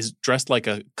Waititi is dressed like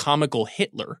a comical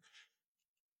Hitler,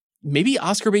 maybe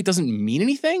Oscar bait doesn't mean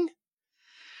anything?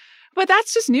 But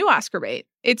that's just new Oscar bait.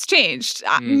 It's changed.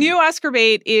 New Oscar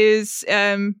bait is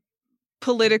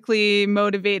politically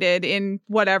motivated in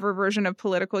whatever version of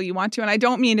political you want to. And I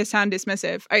don't mean to sound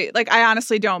dismissive. I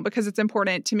honestly don't, because it's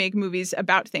important to make movies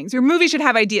about things. Your movie should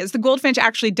have ideas. The Goldfinch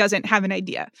actually doesn't have an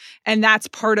idea. And that's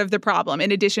part of the problem,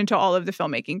 in addition to all of the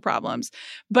filmmaking problems.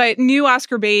 But new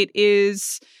Oscar bait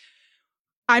is,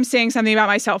 I'm saying something about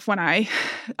myself when I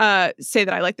say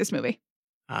that I like this movie.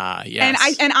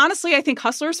 Yes. And honestly, I think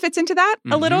Hustlers fits into that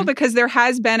a little, because there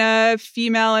has been a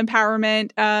female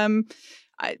empowerment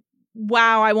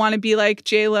wow, I want to be like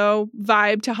J-Lo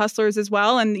vibe to Hustlers as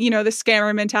well. And, the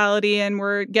scammer mentality, and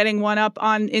we're getting one up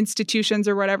on institutions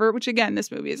or whatever, which again,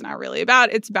 this movie is not really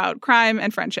about. It's about crime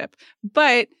and friendship,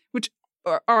 but which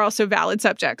are also valid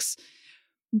subjects.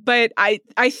 But I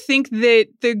think that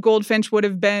the Goldfinch would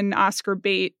have been Oscar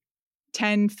bait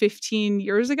 10, 15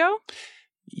 years ago.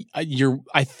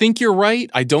 I think you're right.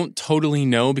 I don't totally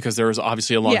know, because there is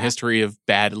obviously a long history of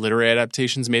bad literary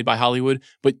adaptations made by Hollywood.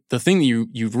 But the thing that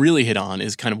you've really hit on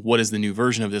is kind of what is the new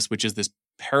version of this, which is this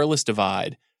perilous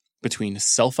divide between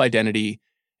self-identity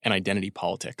and identity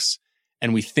politics.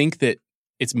 And we think that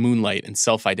it's moonlight and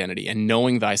self-identity and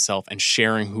knowing thyself and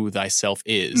sharing who thyself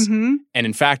is. And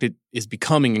in fact, it is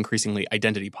becoming increasingly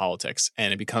identity politics.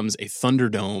 And it becomes a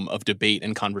thunderdome of debate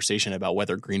and conversation about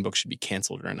whether Green Book should be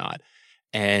canceled or not.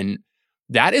 And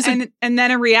that is and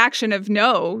then a reaction of,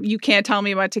 no, you can't tell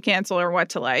me what to cancel or what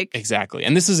to like. Exactly.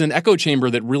 And this is an echo chamber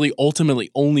that really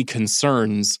ultimately only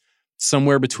concerns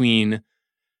somewhere between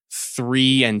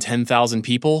 3,000 and 10,000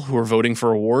 people who are voting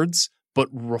for awards, but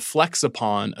reflects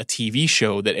upon a TV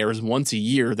show that airs once a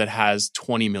year that has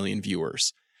 20 million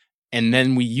viewers. And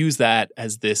then we use that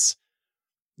as this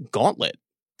gauntlet,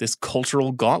 this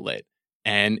cultural gauntlet.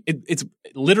 And it's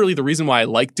literally the reason why I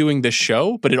like doing this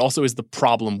show, but it also is the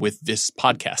problem with this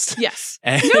podcast. Yes.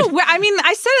 No, I mean,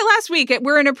 I said it last week.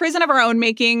 We're in a prison of our own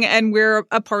making, and we're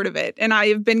a part of it. And I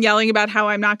have been yelling about how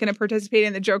I'm not going to participate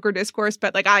in the Joker discourse,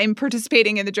 but I'm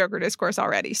participating in the Joker discourse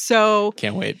already. So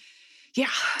can't wait. Yeah.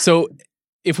 So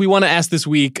if we want to ask this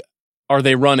week, are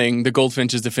they running? The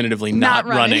Goldfinch is definitively not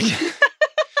running.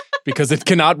 Because it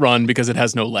cannot run, because it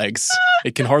has no legs.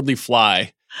 It can hardly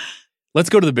fly. Let's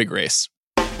go to the big race.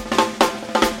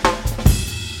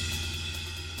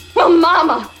 Well,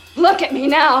 Mama, look at me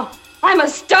now. I'm a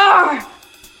star.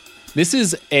 This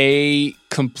is a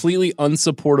completely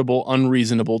unsupportable,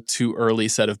 unreasonable, too early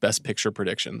set of Best Picture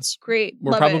predictions. Great.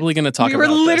 We're probably going to talk about this.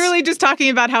 We were literally just talking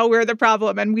about how we're the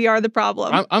problem, and we are the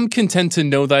problem. I'm content to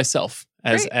know thyself,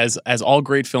 as all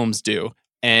great films do.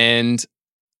 And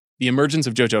the emergence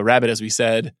of Jojo Rabbit, as we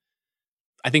said,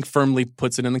 I think firmly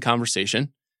puts it in the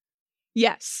conversation.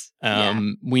 Yes.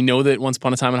 We know that Once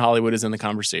Upon a Time in Hollywood is in the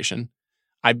conversation.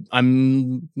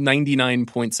 I'm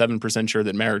 99.7% sure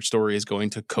that Marriage Story is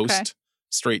going to coast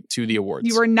straight to the awards.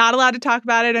 You were not allowed to talk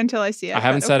about it until I see it. I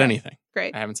haven't said anything.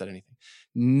 Great. I haven't said anything.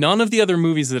 None of the other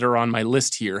movies that are on my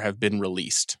list here have been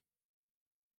released.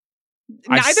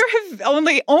 Neither have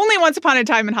only Once Upon a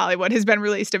Time in Hollywood has been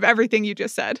released of everything you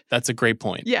just said. That's a great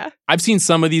point. Yeah. I've seen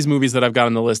some of these movies that I've got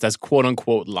on the list as quote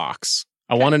unquote locks.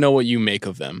 I want to know what you make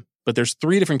of them. But there's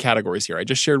 3 different categories here. I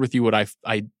just shared with you what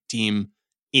I deem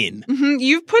in. Mm-hmm.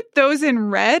 You've put those in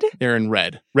red? They're in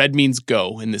red. Red means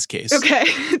go in this case. Okay.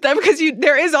 Because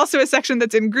there is also a section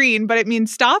that's in green, but it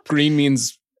means stop. Green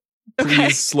means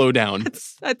please slow down.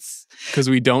 That's because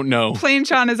we don't know. Plain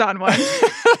Sean is on one.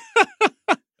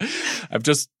 I've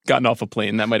just gotten off a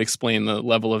plane. That might explain the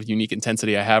level of unique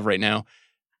intensity I have right now.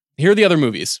 Here are the other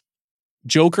movies.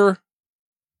 Joker,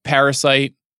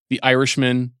 Parasite, The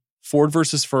Irishman, Ford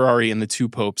versus Ferrari, and The Two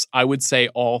Popes. I would say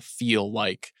all feel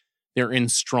like they're in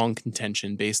strong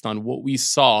contention based on what we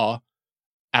saw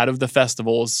out of the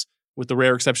festivals, with the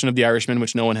rare exception of The Irishman,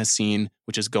 which no one has seen,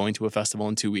 which is going to a festival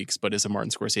in 2 weeks, but is a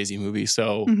Martin Scorsese movie.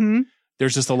 So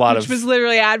there's just a lot which was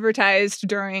literally advertised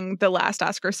during the last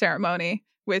Oscar ceremony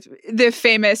with the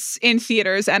famous in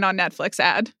theaters and on Netflix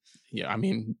ad. Yeah, I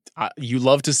mean, you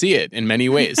love to see it in many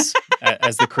ways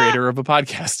as the creator of a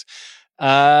podcast.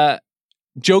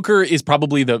 Joker is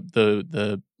probably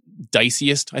the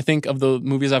diciest, I think, of the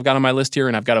movies I've got on my list here,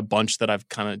 and I've got a bunch that I've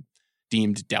kind of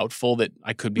deemed doubtful that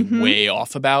I could be way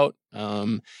off about.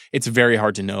 It's very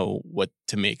hard to know what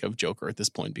to make of Joker at this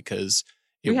point because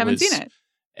we haven't seen it.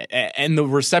 And the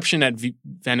reception at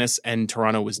Venice and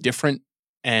Toronto was different,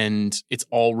 and it's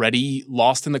already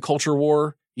lost in the culture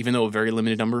war, even though a very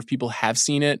limited number of people have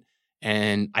seen it.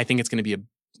 And I think it's going to be a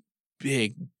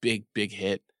big, big, big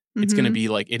hit. It's going to be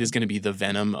like, it is going to be the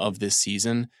Venom of this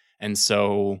season. And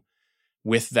so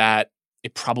with that,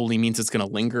 it probably means it's going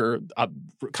to linger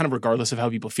kind of regardless of how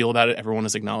people feel about it. Everyone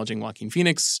is acknowledging Joaquin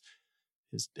Phoenix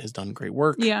has done great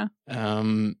work. Yeah.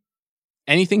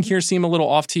 Anything here seem a little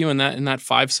off to you in that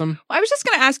fivesome? Well, I was just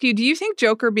going to ask you, do you think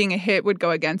Joker being a hit would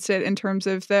go against it in terms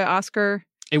of the Oscar?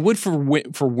 It would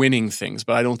for winning things,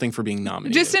 but I don't think for being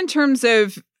nominated. Just in terms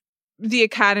of the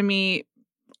Academy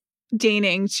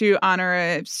deigning to honor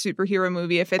a superhero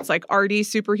movie, if it's like arty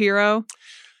superhero,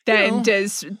 then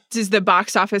does the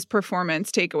box office performance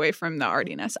take away from the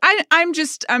artiness? I'm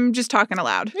just talking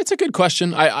aloud. It's a good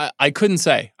question. I couldn't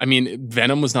say. I mean,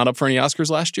 Venom was not up for any Oscars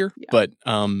last year, but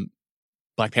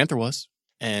Black Panther was.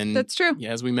 And that's true.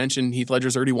 Yeah, as we mentioned, Heath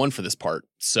Ledger's already won for this part.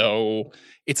 So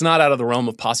it's not out of the realm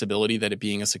of possibility that it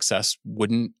being a success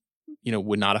would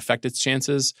not affect its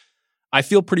chances. I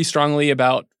feel pretty strongly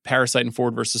about Parasite and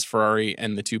Ford versus Ferrari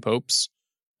and The Two Popes.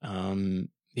 The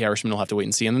Irishman will have to wait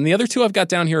and see. And then the other two I've got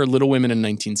down here are Little Women and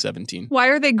 1917. Why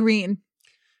are they green?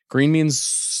 Green means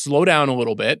slow down a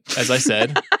little bit, as I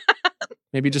said.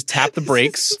 Maybe just tap the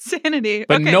brakes. Insanity.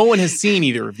 But no one has seen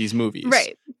either of these movies.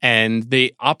 Right. And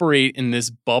they operate in this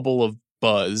bubble of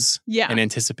buzz and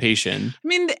anticipation. I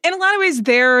mean, in a lot of ways,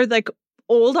 they're like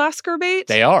old Oscar bait.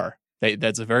 They are.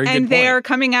 That's a very good point. And they are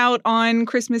coming out on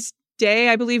Christmas Day,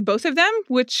 I believe, both of them,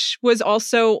 which was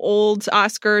also old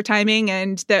Oscar timing.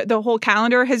 And the whole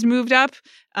calendar has moved up,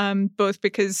 both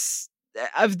because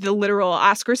of the literal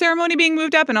Oscar ceremony being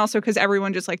moved up and also because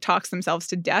everyone just like talks themselves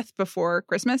to death before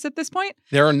Christmas at this point.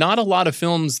 There are not a lot of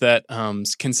films that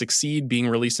can succeed being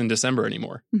released in December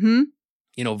anymore.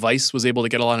 Vice was able to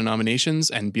get a lot of nominations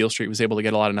and Beale Street was able to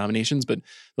get a lot of nominations, but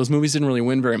those movies didn't really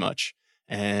win very much.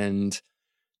 And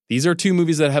these are two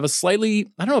movies that have a slightly,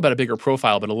 I don't know about a bigger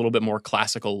profile, but a little bit more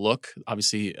classical look.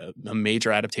 Obviously, a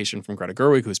major adaptation from Greta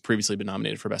Gerwig, who has previously been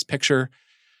nominated for Best Picture,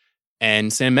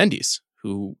 and Sam Mendes,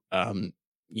 who,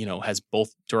 has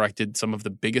both directed some of the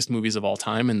biggest movies of all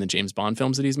time in the James Bond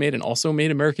films that he's made and also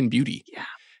made American Beauty. Yeah.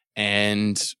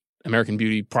 And American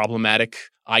Beauty, problematic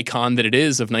icon that it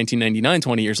is of 1999,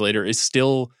 20 years later, is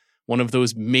still one of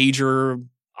those major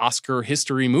Oscar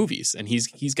history movies. And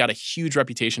he's got a huge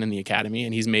reputation in the Academy,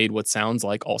 and he's made what sounds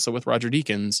like, also with Roger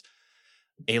Deakins,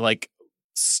 a like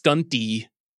stunty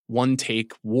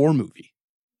one-take war movie.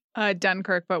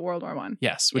 Dunkirk, but World War I.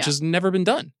 Yes, which has never been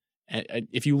done.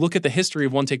 If you look at the history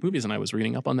of one-take movies, and I was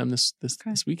reading up on them this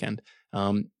weekend,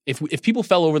 if people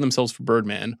fell over themselves for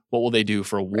Birdman, what will they do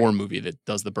for a war movie that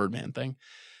does the Birdman thing?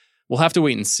 We'll have to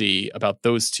wait and see about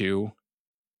those two.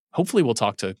 Hopefully we'll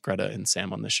talk to Greta and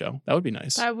Sam on this show. That would be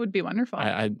nice. That would be wonderful.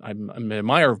 I'm an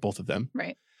admirer of both of them.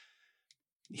 Right.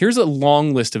 Here's a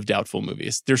long list of doubtful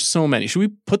movies. There's so many. Should we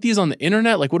put these on the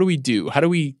internet? Like, what do we do? How do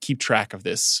we keep track of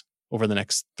this over the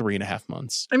next 3.5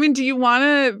 months. I mean, do you want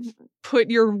to put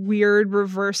your weird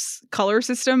reverse color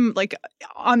system like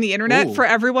on the internet Ooh. for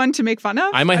everyone to make fun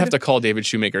of? I might have to call David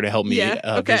Shoemaker to help me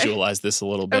okay. visualize this a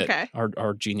little bit. Okay.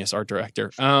 Our genius art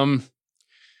director.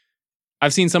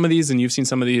 I've seen some of these and you've seen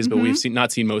some of these, but we've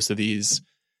not seen most of these.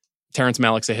 Terrence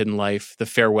Malick's A Hidden Life, The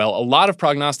Farewell. A lot of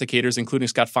prognosticators, including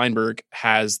Scott Feinberg,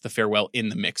 has The Farewell in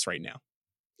the mix right now.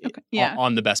 Okay. Yeah.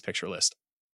 On the Best Picture list.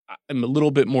 I'm a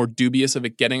little bit more dubious of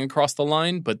it getting across the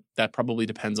line, but that probably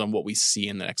depends on what we see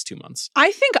in the next 2 months.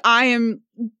 I think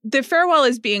The Farewell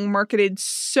is being marketed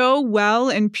so well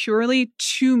and purely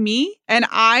to me. And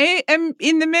I am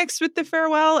in the mix with The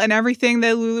Farewell and everything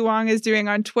that Lulu Wang is doing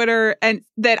on Twitter, and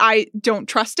that I don't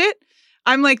trust it.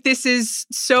 I'm like, this is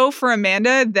so for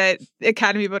Amanda that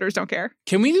Academy voters don't care.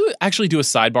 Can we actually do a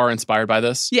sidebar inspired by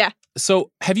this? Yeah.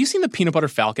 So have you seen The Peanut Butter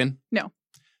Falcon? No.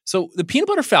 So The Peanut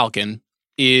Butter Falcon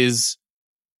is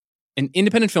an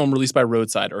independent film released by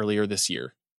Roadside earlier this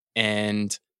year.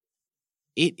 And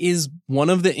it is one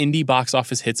of the indie box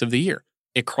office hits of the year.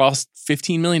 It crossed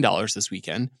 $15 million this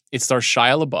weekend. It stars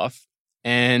Shia LaBeouf.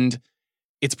 And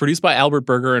it's produced by Albert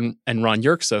Berger and Ron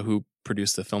Yerxa, who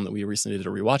produced the film that we recently did a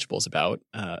Rewatchables about,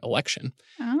 Election.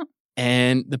 Oh.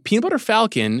 And The Peanut Butter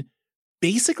Falcon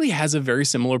basically has a very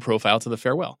similar profile to The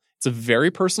Farewell. It's a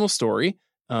very personal story.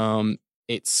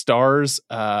 It stars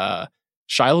Shia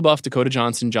LaBeouf, Dakota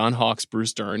Johnson, John Hawkes,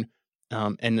 Bruce Dern,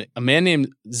 and a man named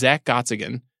Zach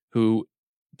Gottsagen, who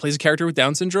plays a character with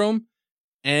Down syndrome.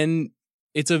 And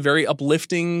it's a very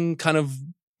uplifting kind of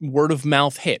word of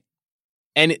mouth hit.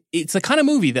 And it's the kind of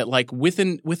movie that, like, with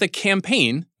a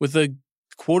campaign, with a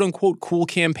quote unquote cool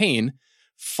campaign,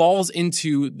 falls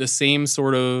into the same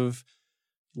sort of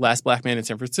Last Black Man in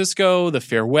San Francisco, The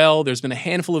Farewell. There's been a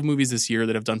handful of movies this year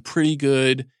that have done pretty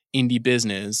good indie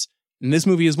business. And this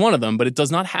movie is one of them, but it does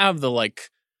not have the, like,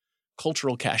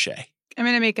 cultural cachet. I'm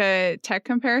going to make a tech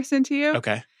comparison to you.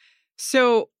 Okay.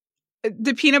 So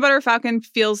The Peanut Butter Falcon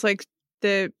feels like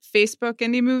the Facebook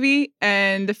indie movie,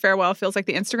 and The Farewell feels like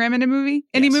the Instagram indie movie.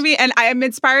 And I am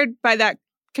inspired by that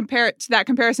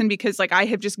comparison because, like, I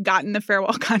have just gotten The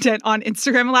Farewell content on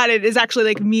Instagram a lot. It is actually,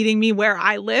 like, meeting me where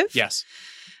I live. Yes.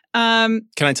 Can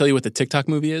I tell you what the TikTok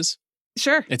movie is?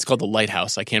 Sure. It's called The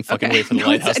Lighthouse. I can't fucking wait for The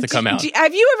Lighthouse to come out.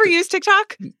 Have you ever used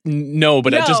TikTok? No,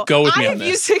 but just go with me on this. I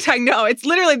have used TikTok. No, it's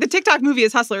literally the TikTok movie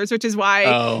is Hustlers, which is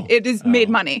why it is made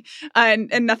money, and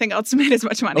nothing else made as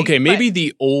much money. Okay, maybe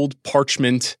the old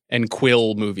Parchment and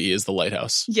Quill movie is The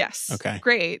Lighthouse. Yes. Okay.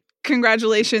 Great.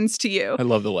 Congratulations to you. I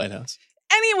love The Lighthouse.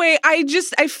 Anyway, I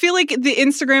feel like the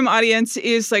Instagram audience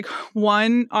is like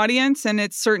one audience, and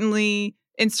it's certainly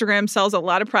Instagram sells a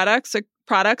lot of products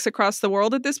across the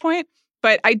world at this point.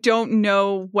 But I don't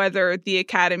know whether the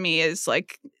Academy is,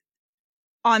 like,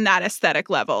 on that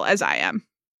aesthetic level as I am.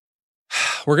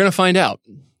 We're going to find out.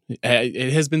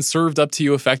 It has been served up to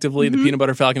you effectively. The Peanut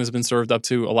Butter Falcon has been served up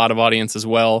to a lot of audience as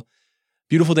well.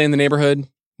 Beautiful Day in the Neighborhood.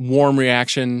 Warm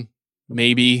reaction.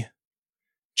 Maybe.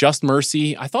 Just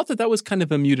Mercy. I thought that was kind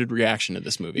of a muted reaction to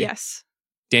this movie. Yes.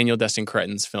 Daniel Destin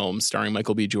Cretton's film starring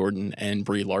Michael B. Jordan and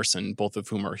Brie Larson, both of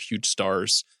whom are huge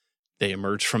stars. They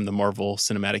emerged from the Marvel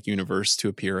Cinematic Universe to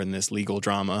appear in this legal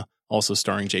drama, also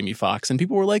starring Jamie Foxx. And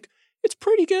people were like, it's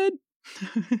pretty good.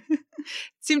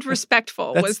 Seemed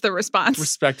respectful was the response.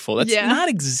 Respectful. That's not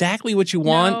exactly what you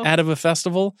want out of a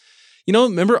festival. You know,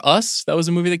 remember Us? That was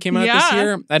a movie that came out this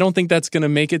year. I don't think that's going to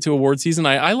make it to award season.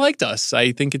 I liked Us.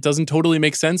 I think it doesn't totally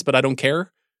make sense, but I don't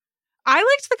care. I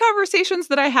liked the conversations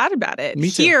that I had about it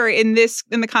here in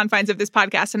the confines of this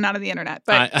podcast and not on the internet.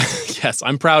 But yes,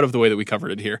 I'm proud of the way that we covered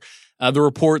it here. The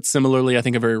Report, similarly, I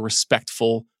think a very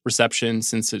respectful reception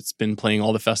since it's been playing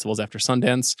all the festivals after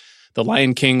Sundance. The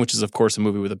Lion King, which is, of course, a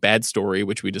movie with a bad story,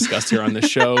 which we discussed here on this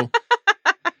show.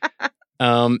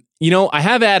 I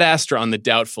have Ad Astra on the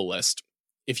doubtful list.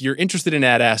 If you're interested in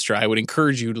Ad Astra, I would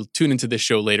encourage you to tune into this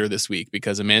show later this week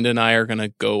because Amanda and I are going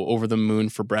to go over the moon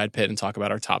for Brad Pitt and talk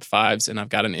about our top fives. And I've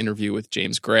got an interview with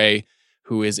James Gray,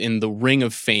 who is in the ring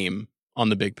of fame on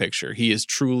The Big Picture. He is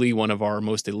truly one of our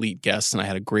most elite guests, and I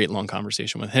had a great long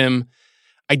conversation with him.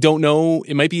 I don't know,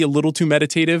 it might be a little too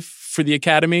meditative for the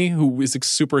Academy, who is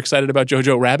super excited about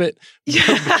Jojo Rabbit,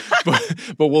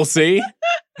 but we'll see.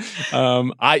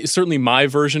 Certainly my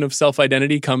version of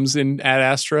self-identity comes in Ad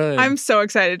Astra. I'm so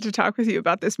excited to talk with you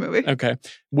about this movie. Okay.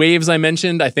 Waves, I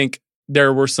mentioned, I think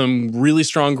there were some really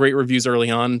strong, great reviews early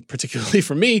on, particularly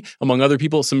from me, among other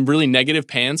people, some really negative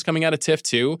pans coming out of TIFF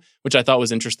too, which I thought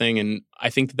was interesting. And I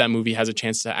think that movie has a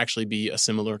chance to actually be a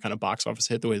similar kind of box office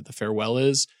hit the way that The Farewell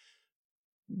is.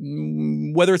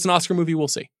 Whether it's an Oscar movie, we'll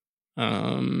see.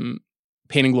 Pain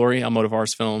and Glory,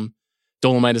 Almodovar's film.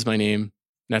 Dolomite Is My Name,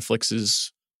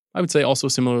 Netflix's I would say also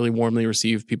similarly warmly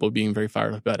received, people being very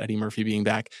fired up about Eddie Murphy being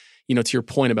back. You know, to your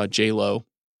point about J-Lo,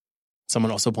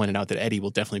 someone also pointed out that Eddie will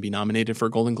definitely be nominated for a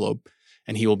Golden Globe,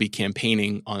 and he will be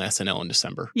campaigning on SNL in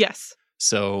December. Yes.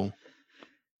 So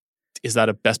is that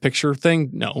a Best Picture thing?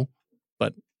 No,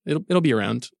 but it'll be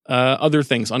around. Other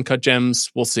things, Uncut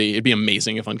Gems, we'll see. It'd be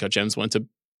amazing if Uncut Gems went to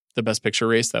the Best Picture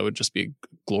race. That would just be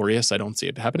glorious. I don't see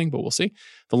it happening, but we'll see.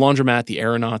 The Laundromat, The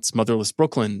Aeronauts, Motherless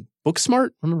Brooklyn,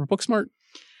 Booksmart. Remember Booksmart?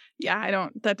 Yeah,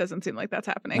 that doesn't seem like that's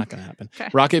happening. Not going to happen. Okay.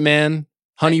 Rocket Man,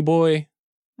 Honey Boy.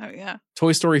 Oh, yeah.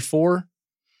 Toy Story 4,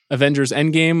 Avengers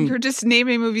Endgame. You're just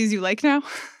naming movies you like now?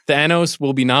 Thanos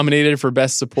will be nominated for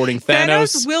Best Supporting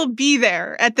Thanos. Thanos will be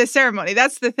there at the ceremony.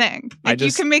 That's the thing.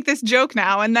 You can make this joke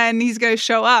now, and then he's going to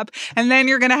show up, and then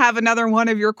you're going to have another one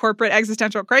of your corporate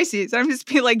existential crises. I'm just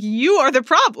being like, you are the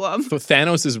problem. So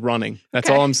Thanos is running. That's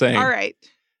all I'm saying. All right.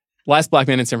 Last Black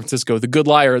Man in San Francisco, The Good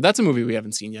Liar. That's a movie we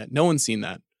haven't seen yet. No one's seen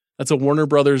that. That's a Warner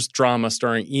Brothers drama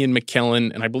starring Ian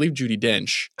McKellen and I believe Judi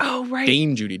Dench. Oh, right.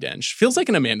 Dame Judi Dench. Feels like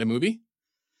an Amanda movie.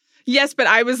 Yes, but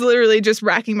I was literally just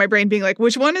racking my brain being like,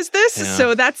 which one is this? Yeah.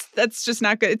 So that's just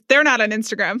not good. They're not on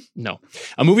Instagram. No.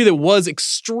 A movie that was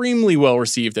extremely well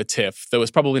received at TIFF, that was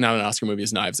probably not an Oscar movie,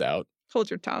 is Knives Out. Hold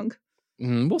your tongue.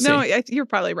 We'll see. No, you're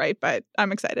probably right, but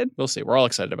I'm excited. We'll see. We're all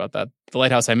excited about that. The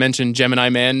Lighthouse I mentioned, Gemini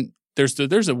Man. There's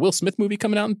a Will Smith movie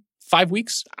coming out in 5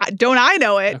 weeks. Don't I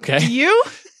know it? Okay. Do you?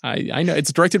 I know.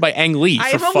 It's directed by Ang Lee,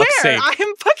 for fuck's sake. I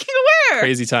am fucking aware.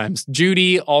 Crazy times.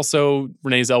 Judy, also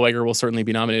Renee Zellweger will certainly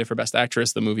be nominated for Best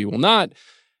Actress. The movie will not.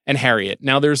 And Harriet.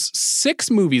 Now, there's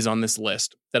 6 movies on this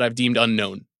list that I've deemed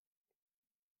unknown.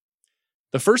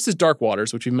 The first is Dark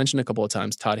Waters, which we've mentioned a couple of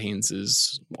times. Todd Haynes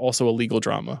is also a legal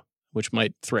drama, which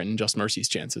might threaten Just Mercy's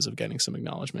chances of getting some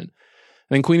acknowledgement.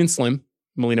 And then Queen and Slim,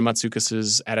 Melina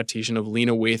Matsoukas' adaptation of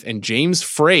Lena Waithe and James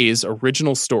Frey's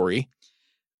original story.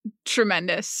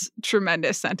 Tremendous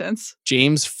sentence.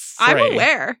 James Frey. I'm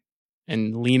aware.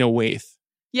 And Lena Waithe.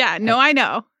 Yeah, no, I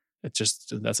know.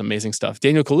 That's amazing stuff.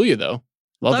 Daniel Kaluuya, though.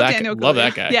 Love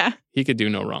that guy. Yeah. He could do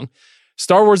no wrong.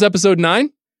 Star Wars Episode 9.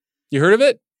 You heard of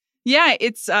it? Yeah,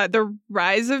 it's The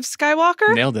Rise of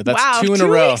Skywalker. Nailed it. That's wow, 2 in a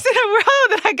 2 row. weeks in a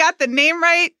row that I got the name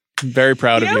right. Very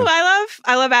proud of you. Who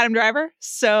I love Adam Driver,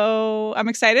 so I'm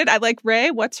excited. I like Rey.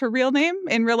 What's her real name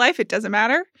in real life? It doesn't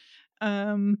matter.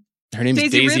 Her name's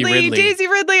Daisy Ridley. Daisy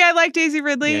Ridley. I like Daisy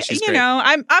Ridley. Yeah, she's great.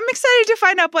 I'm excited to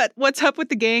find out what's up with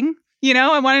the gang.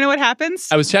 I want to know what happens.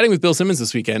 I was chatting with Bill Simmons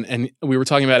this weekend, and we were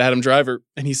talking about Adam Driver,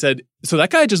 and he said, so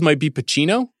that guy just might be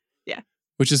Pacino? Yeah.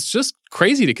 Which is just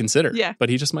crazy to consider. Yeah. But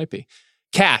he just might be.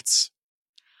 Cats.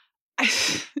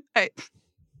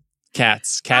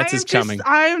 Cats is coming.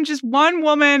 I am just one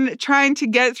woman trying to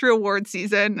get through award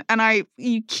season, and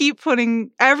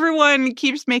everyone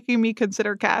keeps making me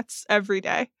consider Cats every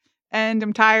day, and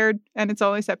I'm tired, and it's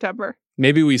only September.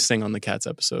 Maybe we sing on the Cats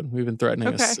episode. We've been threatening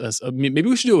us. Maybe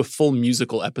we should do a full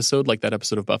musical episode like that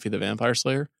episode of Buffy the Vampire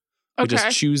Slayer. We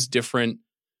just choose different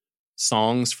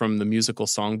songs from the musical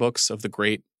songbooks of the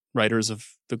great writers of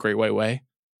The Great White Way.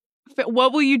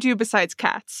 What will you do besides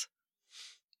Cats?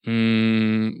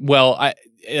 Well,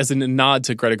 as a nod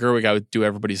to Greta Gerwig, I would do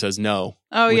Everybody Says No.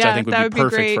 Oh, which yeah, I think would that be would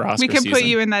perfect be great. for Oscar We can season. put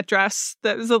you in that dress.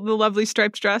 That was the lovely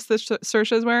striped dress that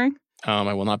Saoirse's wearing.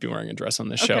 I will not be wearing a dress on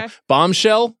this Okay. show.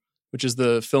 Bombshell, which is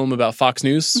the film about Fox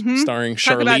News, starring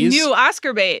Talk Charlize. about new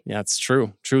Oscar bait. Yeah, it's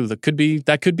true. That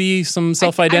could be some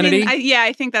self-identity.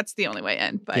 I think that's the only way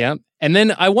in. But yeah. And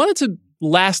then I wanted to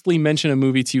lastly mention a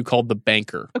movie to you called The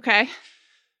Banker. Okay.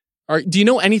 Do you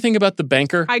know anything about The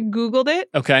Banker? I Googled it.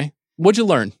 Okay. What'd you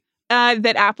learn?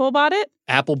 That Apple bought it.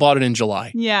 Apple bought it in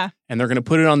July. Yeah. And they're going to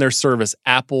put it on their service,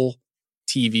 Apple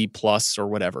TV Plus or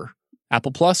whatever.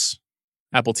 Apple Plus?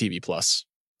 Apple TV Plus.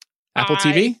 Apple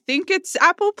TV? I think it's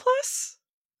Apple Plus.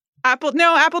 Apple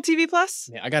TV Plus.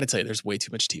 Yeah, I got to tell you, there's way too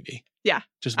much TV. Yeah.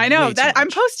 Just I know way that too I'm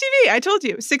much. post TV. I told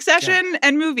you. Succession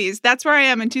and movies. That's where I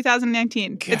am in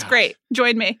 2019. It's God. great.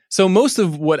 Join me. So most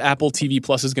of what Apple TV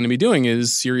Plus is going to be doing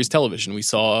is series television. We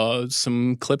saw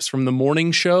some clips from The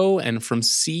Morning Show and from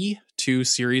C, 2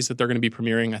 series that they're going to be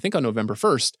premiering, I think, on November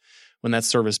 1st when that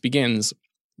service begins.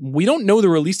 We don't know the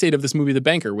release date of this movie, The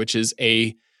Banker, which is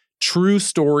a true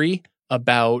story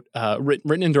about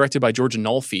written and directed by George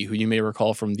Nolfi, who you may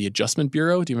recall from The Adjustment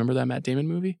Bureau. Do you remember that Matt Damon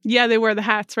movie? Yeah, they wear the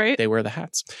hats, right? They wear the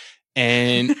hats.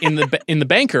 And in the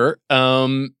Banker,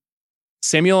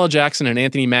 Samuel L. Jackson and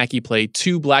Anthony Mackie play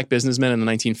 2 black businessmen in the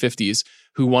 1950s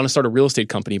who want to start a real estate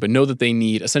company, but know that they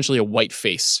need essentially a white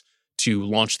face to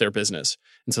launch their business.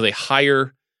 And so they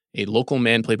hire a local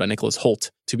man played by Nicholas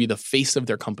Hoult to be the face of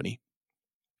their company.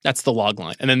 That's the log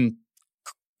line. And then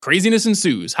craziness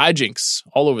ensues, hijinks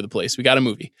all over the place. We got a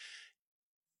movie.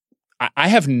 I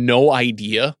have no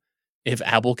idea if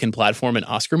Apple can platform an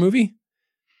Oscar movie.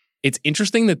 It's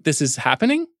interesting that this is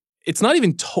happening. It's not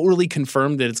even totally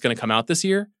confirmed that it's going to come out this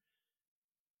year.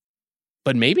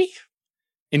 But maybe.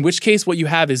 In which case, what you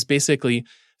have is basically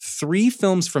 3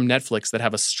 films from Netflix that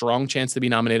have a strong chance to be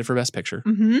nominated for Best Picture.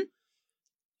 Mm-hmm.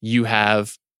 You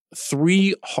have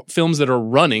 3 films that are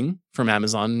running from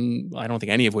Amazon, I don't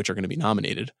think any of which are going to be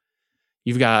nominated.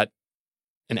 You've got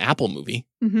an Apple movie.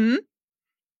 Mm-hmm.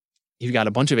 You've got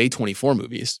a bunch of A24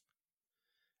 movies.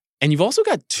 And you've also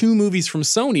got 2 movies from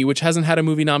Sony, which hasn't had a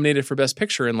movie nominated for Best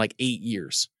Picture in like 8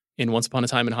 years. In Once Upon a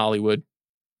Time in Hollywood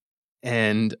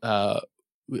and A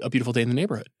Beautiful Day in the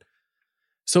Neighborhood.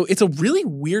 So it's a really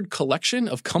weird collection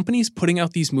of companies putting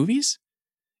out these movies.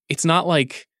 It's not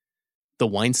like the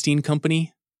Weinstein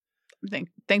Company.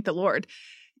 Thank the Lord.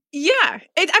 Yeah.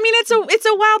 It's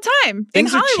a wild time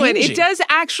Things in Hollywood. are changing. It does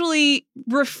actually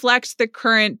reflect the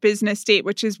current business state,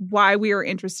 which is why we are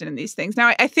interested in these things.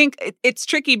 Now, I think it's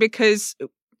tricky because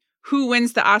who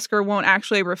wins the Oscar won't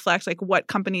actually reflect like what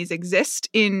companies exist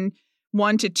in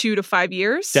 1 to 2 to 5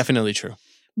 years. Definitely true.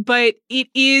 But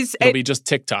it'll be just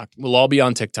TikTok. We'll all be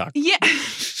on TikTok. Yeah.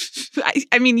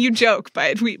 I mean, you joke,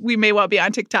 but we may well be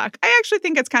on TikTok. I actually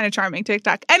think it's kind of charming,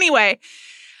 TikTok. Anyway,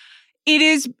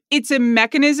 it's a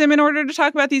mechanism in order to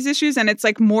talk about these issues, and it's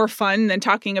like more fun than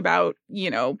talking about,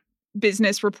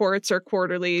 business reports or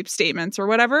quarterly statements or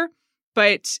whatever.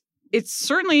 But it's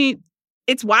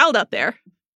wild out there.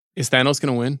 Is Thanos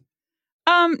going to win?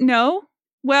 No.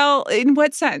 Well, in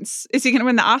what sense? Is he going to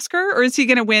win the Oscar, or is he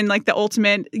going to win like the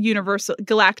ultimate universal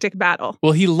galactic battle?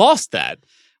 Well, he lost that.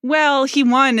 Well, he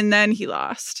won and then he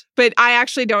lost. But I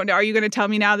actually don't know. Are you going to tell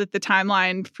me now that the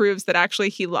timeline proves that actually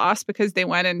he lost because they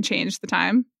went and changed the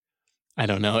time? I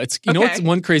don't know. You know what's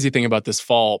one crazy thing about this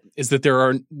fall is that there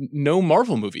are no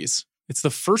Marvel movies. It's the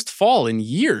first fall in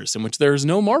years in which there's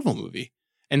no Marvel movie.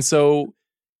 And so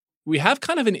we have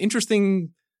kind of an interesting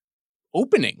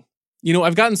opening.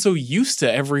 I've gotten so used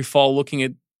to every fall looking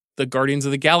at the Guardians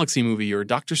of the Galaxy movie or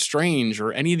Doctor Strange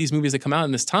or any of these movies that come out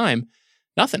in this time.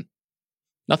 Nothing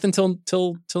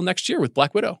till next year with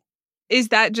Black Widow. Is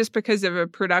that just because of a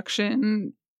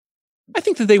production? I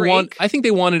think that they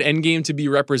wanted Endgame to be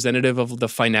representative of the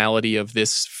finality of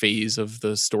this phase of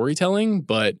the storytelling,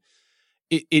 but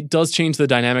it does change the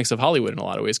dynamics of Hollywood in a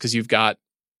lot of ways because you've got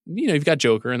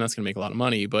Joker and that's going to make a lot of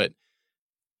money, but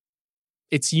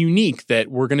it's unique that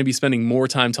we're going to be spending more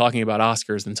time talking about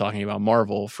Oscars than talking about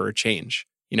Marvel for a change.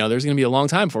 There's going to be a long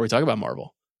time before we talk about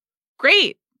Marvel.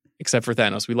 Great. Except for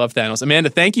Thanos. We love Thanos. Amanda,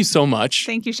 thank you so much.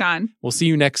 Thank you, Sean. We'll see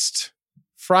you next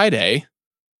Friday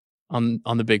on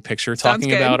The Big Picture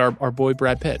talking about our boy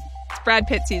Brad Pitt. It's Brad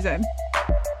Pitt season.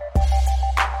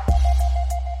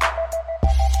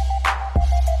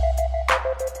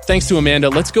 Thanks to Amanda.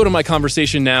 Let's go to my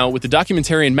conversation now with the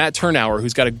documentarian Matt Turnauer,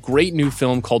 who's got a great new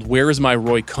film called Where Is My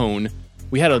Roy Cohn?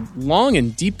 We had a long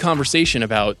and deep conversation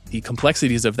about the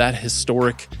complexities of that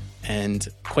historic and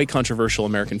quite controversial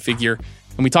American figure.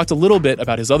 And we talked a little bit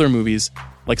about his other movies,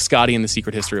 like Scotty and the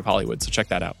Secret History of Hollywood. So check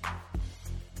that out.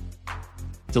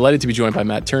 Delighted to be joined by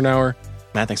Matt Turnauer.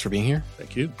 Matt, thanks for being here.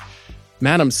 Thank you.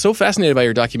 Matt, I'm so fascinated by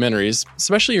your documentaries,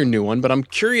 especially your new one, but I'm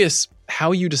curious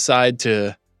how you decide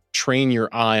to train your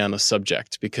eye on a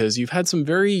subject, because you've had some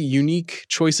very unique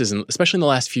choices, especially in the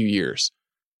last few years.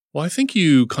 Well, I think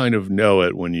you kind of know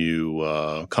it when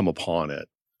you come upon it.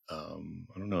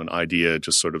 I don't know, an idea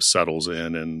just sort of settles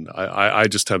in, and I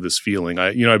just have this feeling.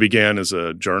 I began as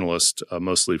a journalist,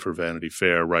 mostly for Vanity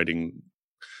Fair, writing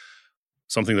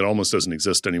something that almost doesn't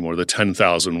exist anymore, the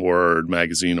 10,000-word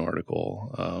magazine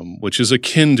article, which is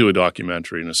akin to a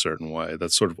documentary in a certain way.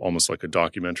 That's sort of almost like a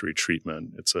documentary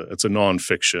treatment. It's a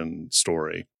nonfiction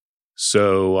story.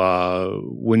 So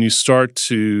when you start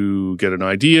to get an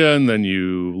idea and then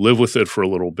you live with it for a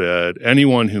little bit,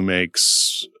 anyone who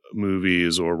makes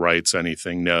movies or writes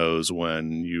anything knows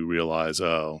when you realize,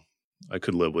 oh, I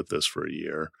could live with this for a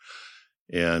year.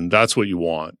 And that's what you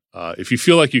want. If you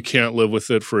feel like you can't live with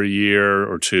it for a year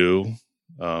or two,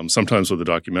 sometimes with a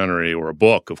documentary or a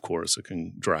book, of course, it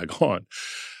can drag on,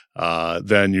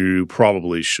 then you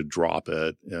probably should drop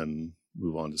it and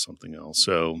move on to something else.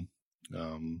 So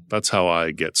that's how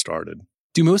I get started.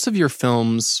 Do most of your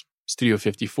films, Studio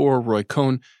 54, Roy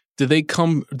Cohn, do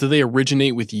they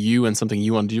originate with you and something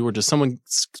you want to do, or does someone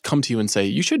come to you and say,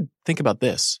 you should think about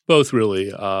this? Both,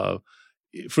 really.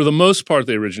 For the most part,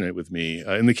 they originate with me.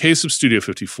 In the case of Studio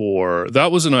 54,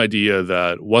 that was an idea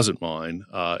that wasn't mine.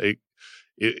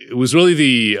 It was really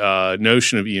the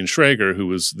notion of Ian Schrager, who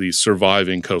was the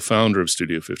surviving co-founder of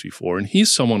Studio 54, and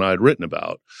he's someone I'd written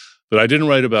about. But I didn't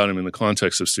write about him in the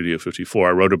context of Studio 54.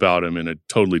 I wrote about him in a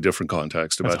totally different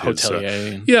context about his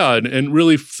hotelier. And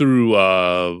really through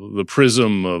the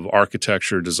prism of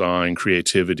architecture, design,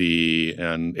 creativity,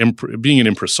 and being an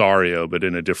impresario, but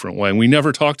in a different way. And we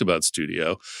never talked about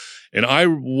studio. And I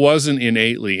wasn't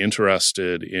innately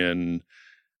interested in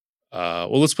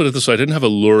let's put it this way. I didn't have a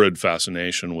lurid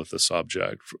fascination with the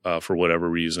subject for whatever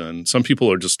reason. Some people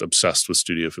are just obsessed with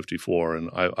Studio 54, and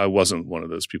I wasn't one of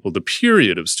those people. The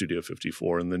period of Studio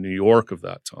 54 and the New York of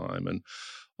that time and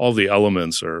all the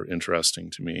elements are interesting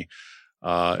to me.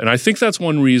 And I think that's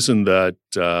one reason that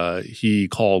he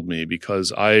called me,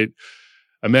 because I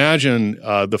imagine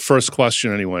the first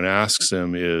question anyone asks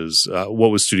him is,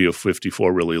 what was Studio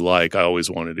 54 really like? I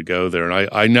always wanted to go there, and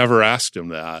I never asked him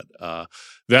that.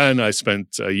 Then I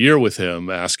spent a year with him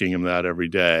asking him that every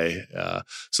day.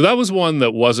 So that was one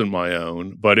that wasn't my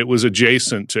own, but it was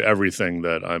adjacent to everything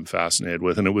that I'm fascinated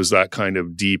with. And it was that kind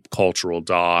of deep cultural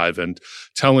dive and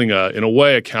telling, in a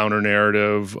way, a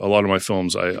counter-narrative. A lot of my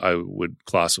films I would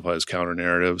classify as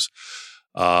counter-narratives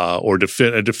or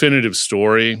a definitive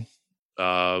story.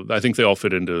 I think they all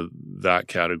fit into that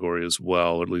category as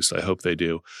well, or at least I hope they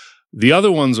do. The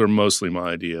other ones are mostly my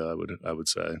idea, I would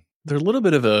say. They're a little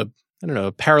bit of a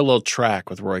parallel track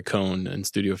with Roy Cohn and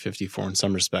Studio 54 in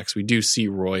some respects. We do see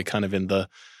Roy kind of in the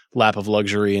lap of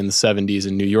luxury in the 70s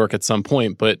in New York at some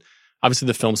point, but obviously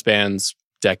the film spans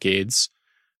decades.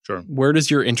 Sure. Where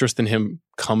does your interest in him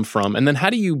come from? And then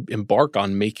how do you embark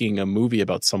on making a movie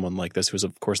about someone like this who's,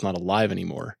 of course, not alive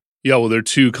anymore? Yeah, well, there are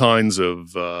two kinds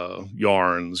of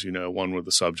yarns, one where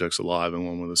the subject's alive and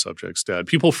one where the subject's dead.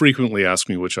 People frequently ask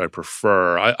me which I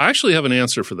prefer. I actually have an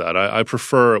answer for that. I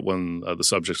prefer it when the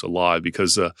subject's alive,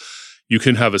 because you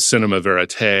can have a cinema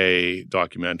verite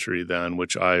documentary then,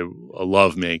 which I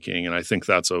love making, and I think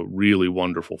that's a really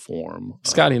wonderful form.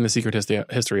 Scotty in The Secret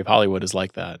History of Hollywood is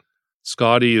like that.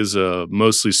 Scotty is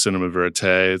mostly cinema verite.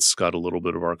 It's got a little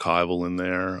bit of archival in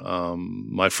there.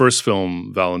 My first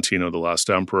film, Valentino, the Last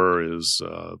Emperor, is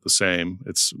the same.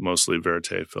 It's mostly a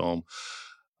verite film.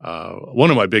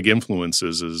 One of my big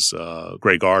influences is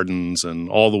Grey Gardens and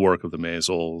all the work of the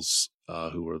Maisels,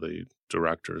 who were the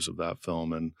directors of that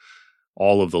film, and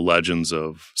all of the legends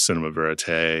of cinema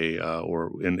verite,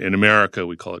 or in America,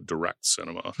 we call it direct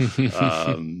cinema.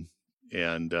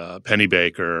 And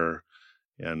Pennebaker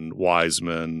and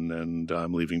Wiseman, and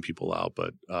I'm leaving people out,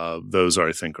 but those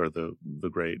I think are the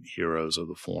great heroes of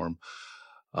the form.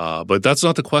 But that's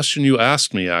not the question you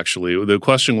asked me, actually. The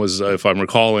question was, if I'm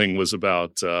recalling, was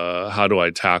about how do I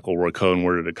tackle Roy Cohn?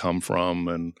 Where did it come from?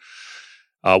 And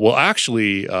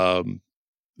actually,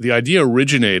 the idea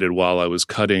originated while I was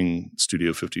cutting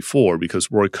Studio 54,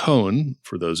 because Roy Cohn,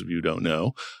 for those of you who don't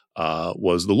know,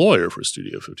 was the lawyer for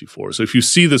Studio 54. So if you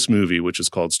see this movie, which is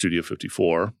called Studio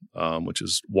 54, which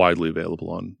is widely available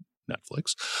on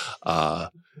Netflix,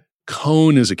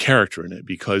 Cohn is a character in it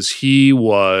because he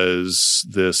was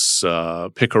this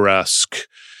picaresque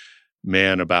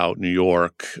man about New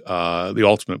York, the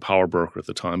ultimate power broker at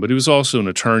the time. But he was also an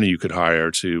attorney you could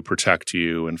hire to protect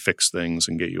you and fix things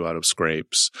and get you out of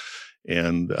scrapes.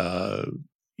 And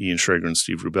Ian Schrager and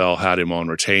Steve Rubell had him on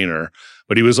retainer.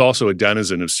 But he was also a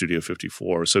denizen of Studio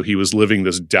 54. So he was living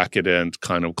this decadent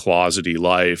kind of closety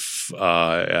life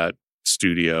at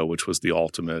Studio, which was the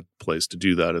ultimate place to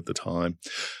do that at the time.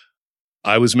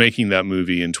 I was making that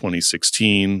movie in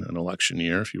 2016, an election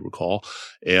year, if you recall.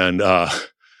 And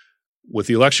with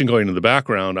the election going in the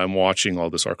background, I'm watching all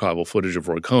this archival footage of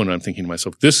Roy Cohn. I'm thinking to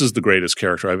myself, this is the greatest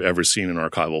character I've ever seen in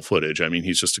archival footage. I mean,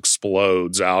 he just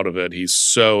explodes out of it. He's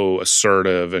so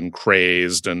assertive and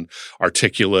crazed and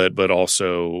articulate, but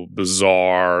also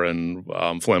bizarre and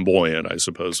flamboyant, I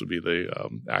suppose would be the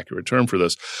accurate term for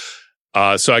this.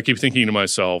 So I keep thinking to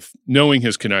myself, knowing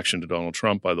his connection to Donald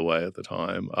Trump, by the way, at the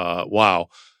time, wow,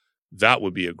 that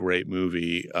would be a great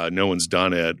movie. No one's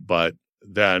done it, but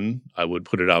then I would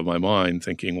put it out of my mind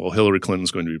thinking, well, Hillary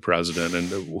Clinton's going to be president,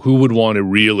 and who would want to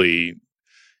really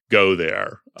go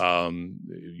there?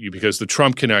 Because the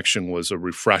Trump connection was a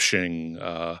refreshing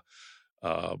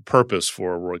purpose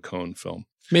for a Roy Cohn film.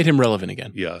 Made him relevant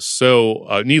again. Yes.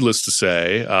 So needless to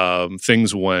say,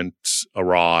 things went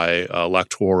awry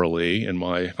electorally, in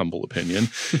my humble opinion.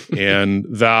 And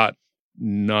that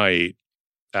night,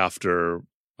 after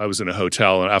I was in a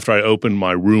hotel, and after I opened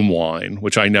my room wine,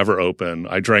 which I never open,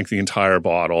 I drank the entire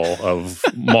bottle of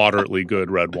moderately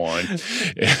good red wine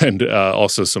and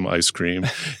also some ice cream.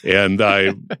 And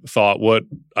I thought,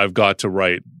 I've got to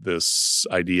write this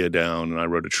idea down. And I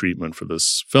wrote a treatment for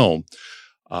this film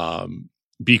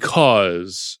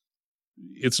because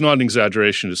it's not an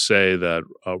exaggeration to say that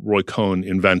Roy Cohn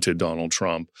invented Donald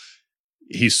Trump.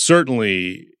 he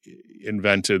certainly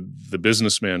invented the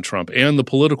businessman Trump and the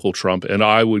political Trump. And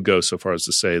I would go so far as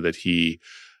to say that he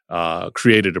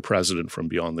created a president from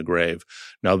beyond the grave.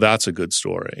 Now, that's a good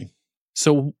story.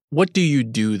 So what do you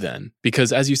do then?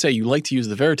 Because as you say, you like to use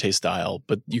the verite style,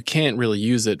 but you can't really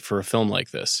use it for a film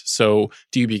like this. So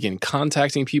do you begin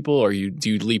contacting people, or do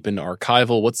you leap into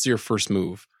archival? What's your first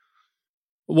move?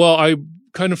 Well, I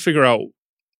kind of figure out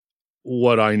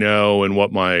what I know and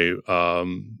what my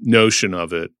notion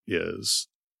of it is.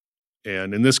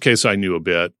 And in this case, I knew a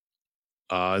bit.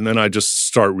 And then I just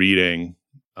start reading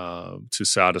to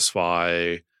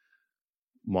satisfy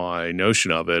my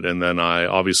notion of it. And then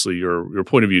obviously your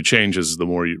point of view changes the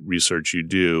more research you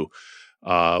do.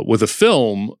 With a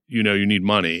film, you need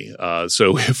money.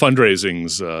 So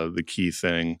fundraising's the key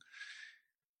thing.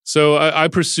 So I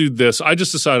pursued this. I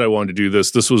just decided I wanted to do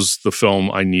this. This was the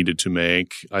film I needed to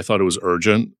make. I thought it was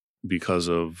urgent because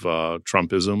of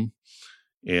Trumpism.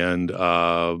 And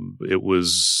it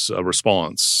was a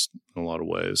response in a lot of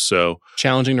ways. So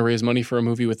challenging to raise money for a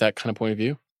movie with that kind of point of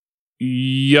view?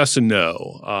 Yes and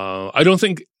no. I don't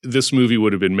think this movie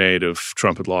would have been made if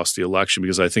Trump had lost the election,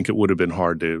 because I think it would have been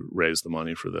hard to raise the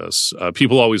money for this.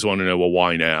 People always want to know, well,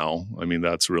 why now? I mean,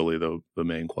 that's really the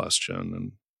main question,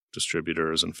 and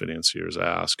distributors and financiers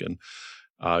ask. And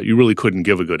you really couldn't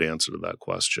give a good answer to that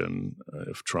question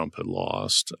if Trump had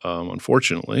lost.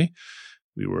 Unfortunately,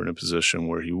 we were in a position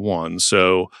where he won.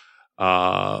 So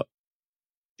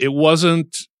it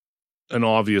wasn't an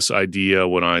obvious idea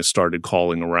when I started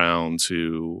calling around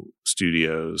to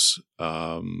studios.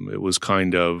 It was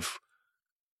kind of,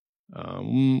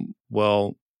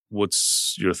 well,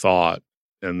 what's your thought?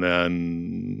 And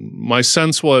then my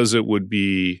sense was it would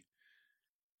be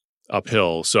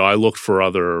uphill. So I looked for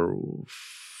other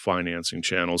financing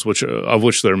channels, of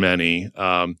which there are many,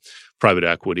 private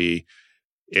equity.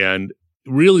 And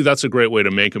really, that's a great way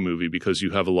to make a movie because you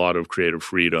have a lot of creative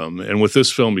freedom. And with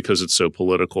this film, because it's so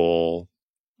political,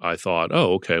 I thought,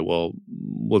 oh, okay, well,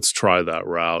 let's try that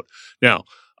route. Now,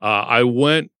 I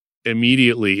went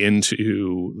immediately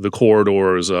into the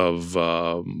corridors of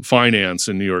finance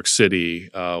in New York City,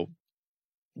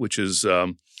 which is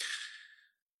a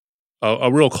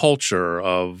real culture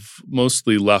of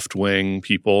mostly left-wing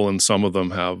people, and some of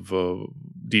them have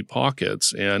deep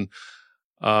pockets, and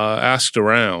asked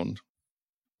around.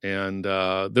 And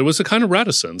there was a kind of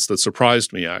reticence that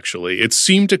surprised me, actually. It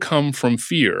seemed to come from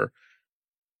fear,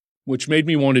 which made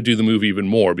me want to do the movie even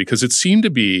more, because it seemed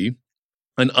to be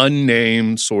an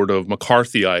unnamed sort of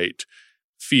McCarthyite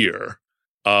fear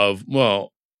of,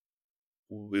 well,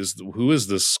 who is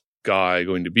this guy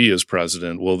going to be as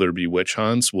president? Will there be witch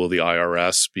hunts? Will the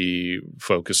IRS be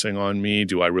focusing on me?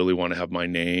 Do I really want to have my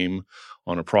name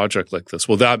on a project like this?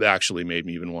 Well, that actually made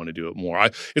me even want to do it more.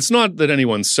 It's not that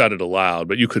anyone said it aloud,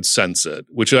 but you could sense it,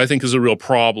 which I think is a real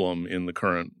problem in the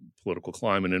current political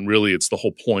climate. And really, it's the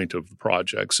whole point of the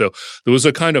project. So there was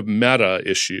a kind of meta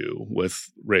issue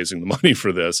with raising the money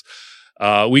for this.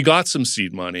 We got some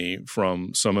seed money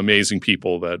from some amazing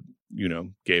people that,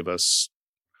 gave us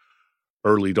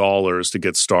early dollars to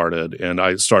get started. And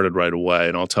I started right away,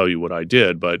 and I'll tell you what I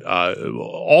did. But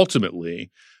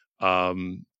ultimately,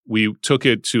 we took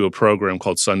it to a program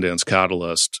called Sundance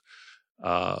Catalyst,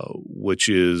 which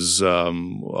is a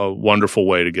wonderful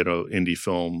way to get an indie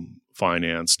film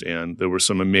financed. And there were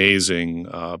some amazing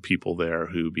people there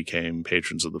who became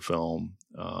patrons of the film.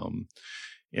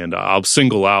 And I'll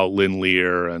single out Lynn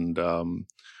Lear and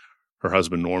her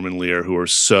husband Norman Lear, who are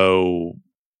so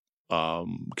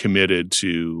committed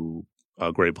to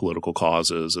great political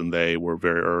causes, and they were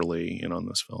very early in on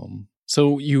this film.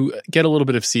 So you get a little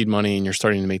bit of seed money and you're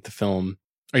starting to make the film.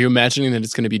 Are you imagining that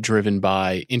it's going to be driven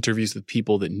by interviews with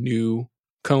people that knew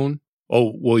Cohn?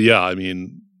 Oh, well, yeah. I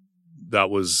mean, that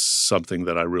was something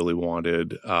that I really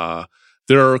wanted.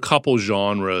 There are a couple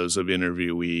genres of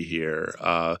interviewee here.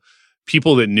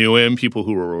 People that knew him, people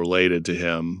who were related to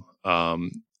him.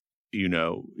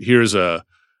 Here's a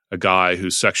guy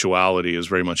whose sexuality is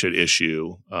very much at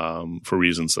issue for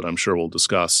reasons that I'm sure we'll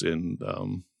discuss in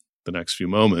the next few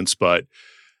moments. But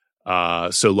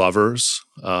so Lovers,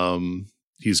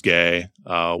 he's gay.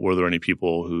 Were there any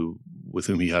people with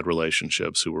whom he had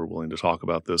relationships who were willing to talk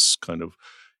about this kind of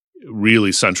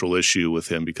really central issue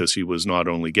with him, because he was not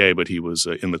only gay, but he was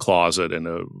in the closet and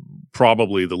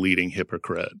probably the leading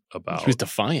hypocrite about he was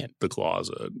defiant. The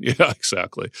closet. Yeah,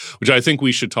 exactly. Which I think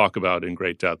we should talk about in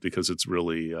great depth, because it's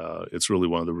really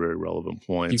one of the very relevant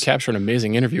points. You capture an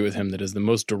amazing interview with him that is the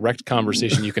most direct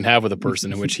conversation you can have with a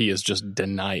person in which he is just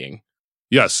denying.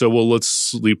 Yeah. So,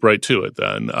 let's leap right to it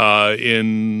then.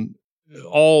 In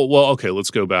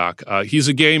let's go back. He's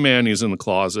a gay man. He's in the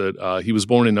closet. He was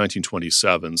born in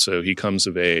 1927, so he comes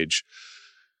of age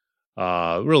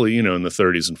really, in the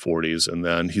 30s and 40s. And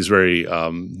then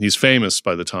he's famous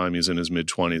by the time he's in his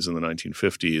mid-20s in the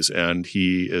 1950s. And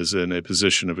he is in a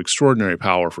position of extraordinary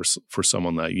power for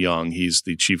someone that young. He's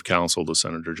the chief counsel to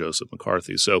Senator Joseph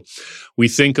McCarthy. So we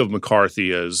think of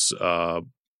McCarthy as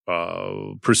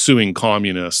pursuing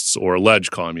communists or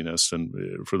alleged communists.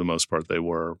 And for the most part, they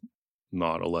were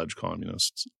not alleged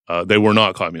communists. They were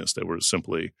not communists. They were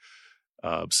simply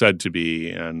said to be,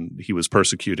 and he was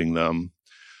persecuting them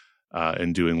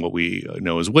and doing what we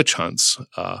know as witch hunts.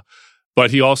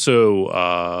 But he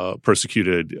also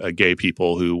persecuted gay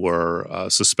people who were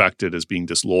suspected as being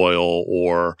disloyal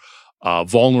or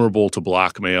vulnerable to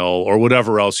blackmail or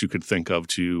whatever else you could think of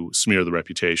to smear the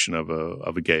reputation of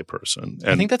a gay person.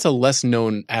 And I think that's a less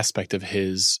known aspect of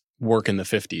his work in the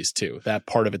 50s too, that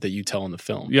part of it that you tell in the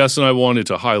film. Yes, and I wanted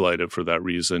to highlight it for that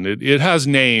reason. It has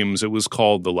names. It was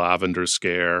called the Lavender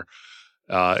Scare.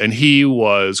 And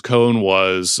Cohn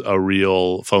was a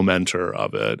real fomenter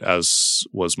of it, as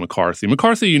was McCarthy.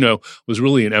 McCarthy, was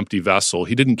really an empty vessel.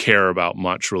 He didn't care about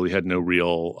much, really had no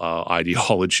real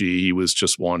ideology. He was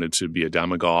just wanted to be a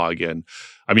demagogue. And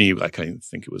I kind of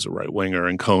think he was a right winger,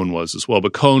 and Cohn was as well.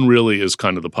 But Cohn really is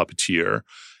kind of the puppeteer.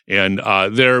 And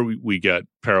there we get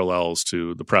parallels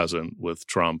to the present with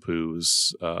Trump,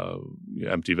 who's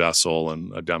empty vessel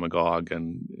and a demagogue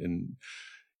and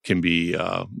can be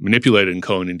manipulated. And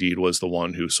Cohn, indeed, was the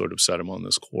one who sort of set him on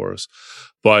this course.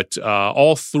 But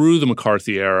all through the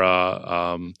McCarthy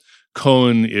era,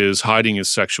 Cohn is hiding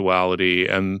his sexuality.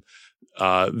 And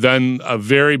then a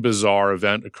very bizarre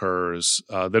event occurs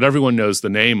that everyone knows the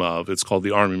name of. It's called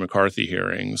the Army McCarthy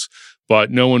hearings.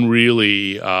 But no one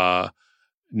really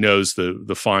knows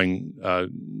the fine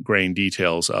grained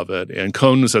details of it. And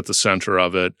Cohn is at the center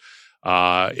of it.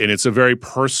 And it's a very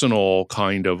personal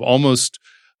kind of almost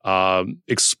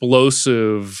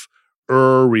explosive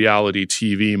reality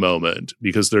TV moment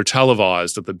because they're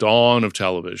televised at the dawn of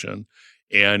television.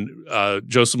 And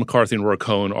Joseph McCarthy and Roy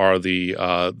Cohn are the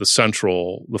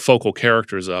focal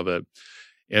characters of it.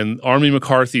 And Army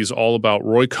McCarthy is all about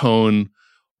Roy Cohn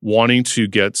wanting to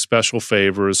get special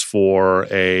favors for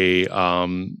a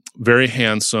very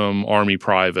handsome Army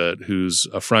private who's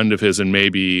a friend of his and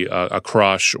maybe a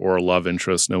crush or a love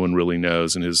interest. No one really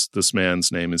knows. And this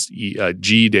man's name is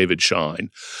G. David Shine.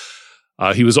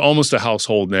 He was almost a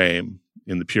household name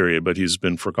in the period, but he's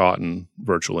been forgotten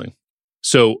virtually.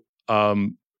 So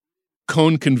Cohn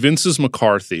convinces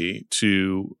McCarthy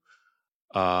to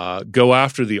go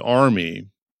after the Army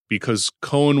because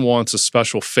Cohn wants a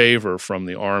special favor from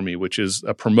the Army, which is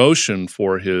a promotion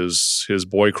for his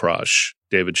boy crush,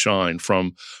 David Shine,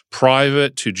 from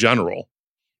private to general.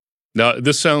 Now,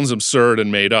 this sounds absurd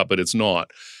and made up, but it's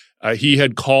not. He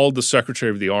had called the Secretary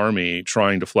of the Army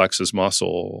trying to flex his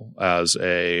muscle as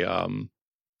a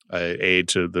aide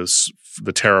to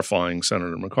the terrifying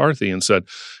Senator McCarthy and said,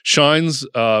 Shine's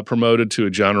promoted to a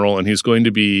general and he's going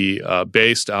to be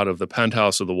based out of the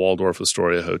penthouse of the Waldorf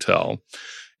Astoria Hotel.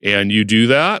 And you do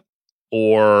that,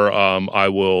 or I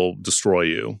will destroy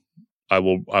you. I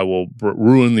will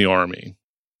ruin the Army.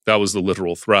 That was the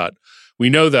literal threat.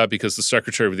 We know that because the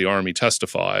Secretary of the Army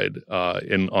testified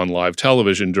on live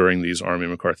television during these Army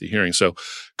McCarthy hearings. So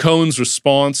Cohn's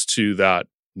response to that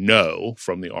no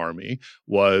from the Army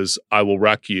was, I will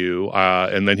wreck you.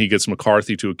 And then he gets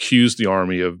McCarthy to accuse the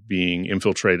Army of being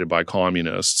infiltrated by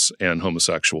communists and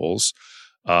homosexuals.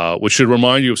 Which should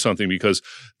remind you of something, because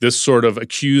this sort of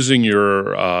accusing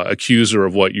your accuser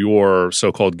of what you're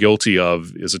so-called guilty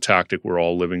of is a tactic we're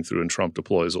all living through, and Trump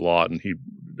deploys a lot, and he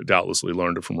doubtlessly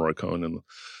learned it from Roy Cohn, and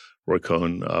Roy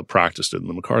Cohn practiced it in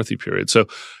the McCarthy period. So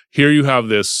here you have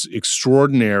this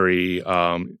extraordinary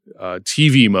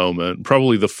TV moment,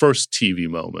 probably the first TV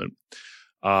moment,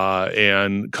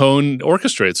 and Cohn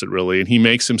orchestrates it really, and he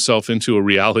makes himself into a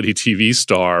reality TV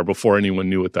star before anyone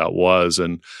knew what that was,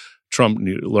 and Trump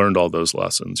learned all those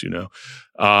lessons,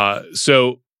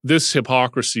 So this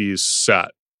hypocrisy is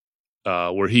set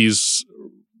where he's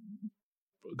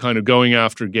kind of going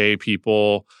after gay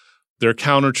people. There are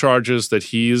countercharges that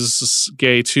he's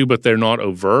gay too, but they're not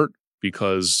overt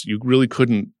because you really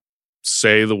couldn't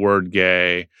say the word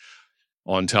gay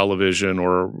on television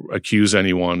or accuse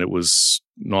anyone. It was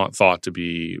not thought to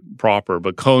be proper.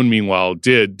 But Cohn, meanwhile,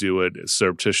 did do it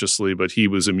surreptitiously, but he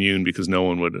was immune because no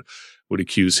one would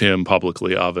accuse him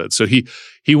publicly of it. So he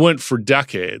went for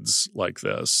decades like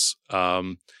this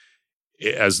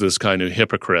as this kind of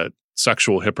hypocrite,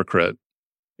 sexual hypocrite.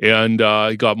 And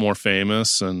he got more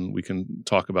famous, and we can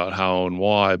talk about how and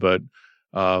why. But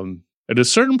At a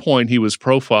certain point, he was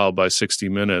profiled by 60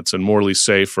 Minutes, and Morley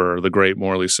Safer, the great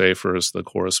Morley Safer, is the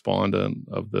correspondent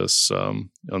of this on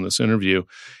this interview,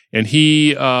 and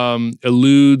he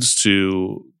alludes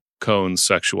to Cohen's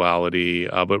sexuality,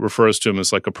 but refers to him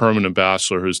as like a permanent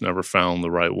bachelor who's never found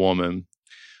the right woman.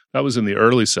 That was in the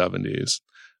early 70s,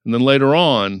 and then later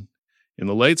on, in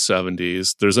the late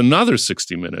 70s, there's another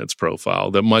 60 Minutes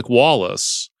profile that Mike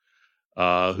Wallace,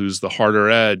 who's the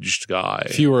harder-edged guy.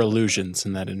 Fewer allusions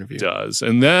in that interview. Does.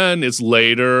 And then it's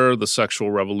later, the sexual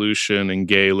revolution and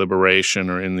gay liberation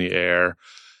are in the air,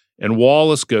 and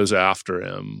Wallace goes after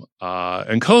him.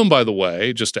 And Cohen, by the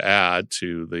way, just to add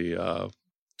to the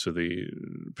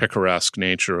picaresque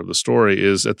nature of the story,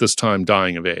 is at this time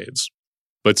dying of AIDS,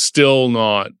 but still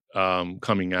not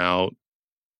coming out.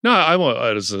 No, I want,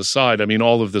 as an aside, I mean,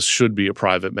 all of this should be a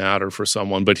private matter for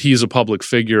someone, but he's a public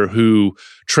figure who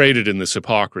traded in this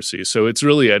hypocrisy. So it's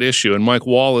really at issue. And Mike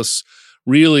Wallace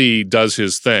really does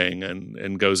his thing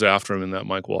and goes after him in that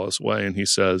Mike Wallace way. And he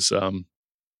says,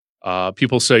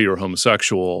 people say you're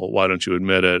homosexual. Why don't you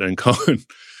admit it? And Cohen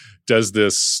does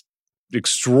this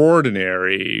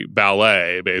extraordinary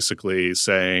ballet, basically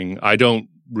saying, I don't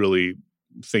really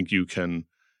think you can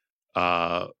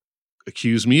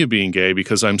accuse me of being gay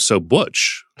because I'm so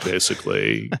butch,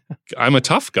 basically. I'm a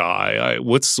tough guy.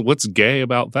 What's gay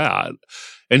about that?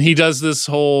 And he does this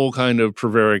whole kind of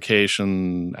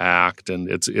prevarication act, and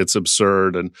it's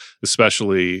absurd, and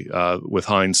especially with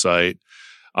hindsight.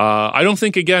 I don't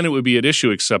think, again, it would be at issue,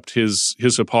 except his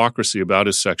hypocrisy about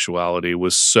his sexuality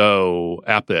was so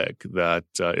epic that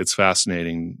it's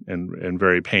fascinating and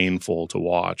very painful to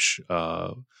watch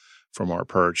from our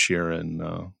perch here in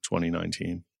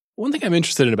 2019. One thing I'm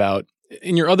interested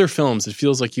in your other films, it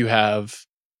feels like you have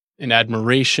an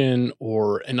admiration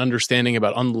or an understanding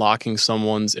about unlocking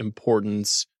someone's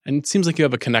importance, and it seems like you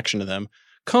have a connection to them.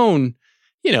 Cohen,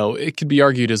 it could be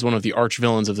argued as one of the arch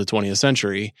villains of the 20th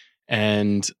century,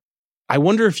 and I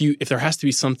wonder if there has to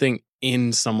be something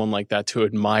in someone like that to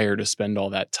admire, to spend all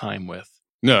that time with.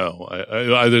 No,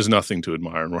 there's nothing to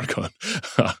admire and work on.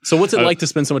 So what's it like to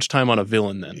spend so much time on a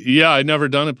villain then? Yeah, I'd never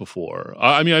done it before.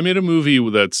 I mean, I made a movie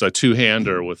that's a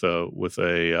two-hander with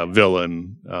a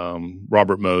villain.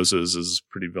 Robert Moses is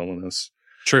pretty villainous.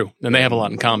 True. And they have a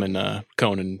lot in common,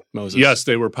 Cohen and Moses. Yes,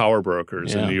 they were power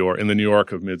brokers in New York, in the New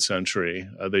York of mid-century.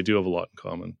 They do have a lot in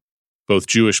common. Both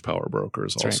Jewish power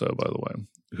brokers also, by the way,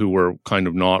 who were kind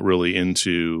of not really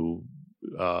into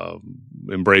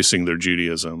embracing their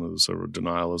Judaism. There was sort of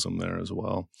denialism there as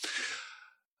well.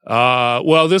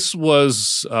 Well, this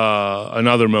was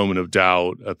another moment of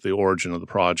doubt at the origin of the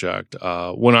project.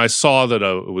 When I saw that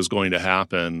it was going to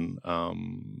happen,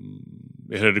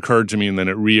 it had occurred to me, and then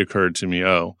it reoccurred to me,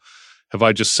 have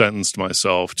I just sentenced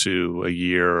myself to a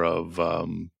year of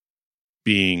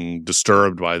being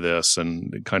disturbed by this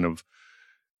and kind of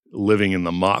living in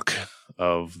the muck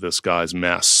of this guy's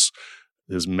mess,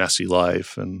 his messy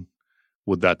life, and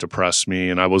would that depress me?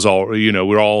 And I was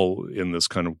we're all in this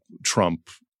kind of Trump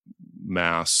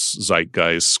mass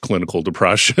zeitgeist clinical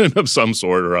depression of some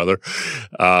sort or other.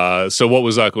 So what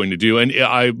was that going to do? And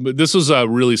this was a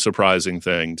really surprising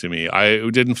thing to me. I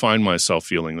didn't find myself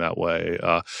feeling that way.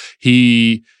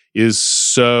 He is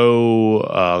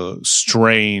so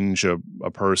strange a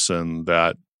person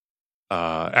that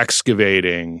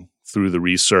excavating through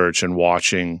through and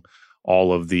watching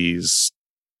all of these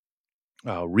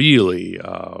really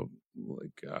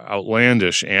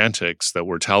outlandish antics that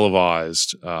were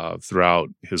televised throughout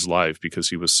his life, because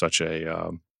he was such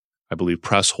a, I believe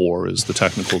press whore is the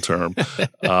technical term,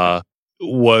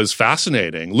 was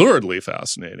fascinating, luridly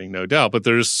fascinating, no doubt. But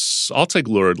I'll take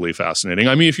luridly fascinating.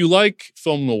 I mean, if you like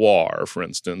film noir, for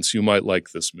instance, you might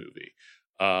like this movie.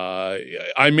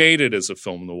 I made it as a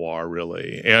film noir,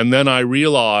 really, and then I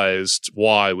realized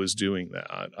why I was doing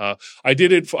that. I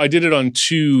did it on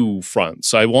two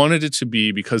fronts. I wanted it to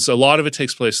be, because a lot of it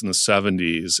takes place in the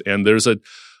 70s, and there's a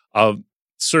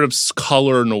sort of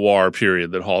color noir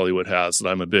period that Hollywood has that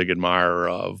I'm a big admirer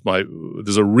of.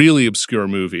 There's a really obscure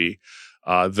movie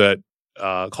that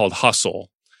called Hustle.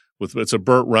 It's a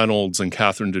Burt Reynolds and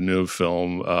Catherine Deneuve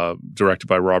film directed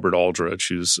by Robert Aldrich,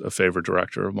 who's a favorite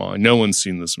director of mine. No one's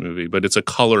seen this movie, but it's a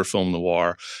color film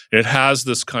noir. It has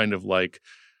this kind of like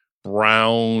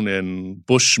brown and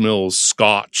Bushmills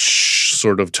Scotch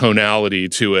sort of tonality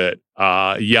to it,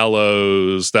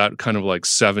 yellows, that kind of like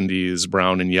 70s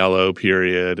brown and yellow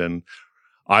period. And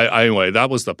anyway, that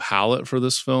was the palette for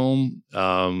this film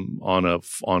on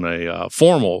a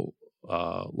formal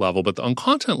level, but on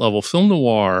content level, film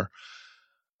noir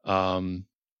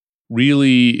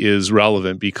really is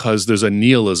relevant because there's a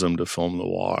nihilism to film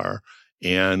noir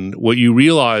And what you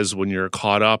realize when you're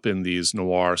caught up in these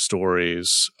noir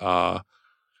stories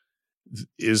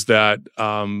is that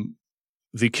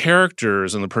the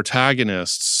characters and the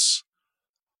protagonists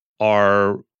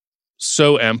are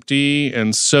so empty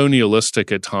and so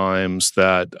nihilistic at times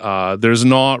that there's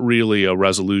not really a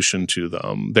resolution to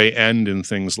them. They end in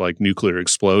things like nuclear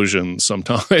explosions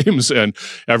sometimes, and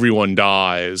everyone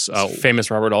dies.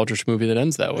 Famous Robert Aldrich movie that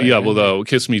ends that way. Yeah, well, though,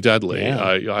 Kiss Me Deadly.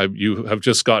 Yeah. You have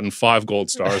just gotten 5 gold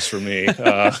stars for me.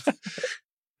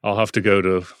 I'll have to go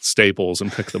to Staples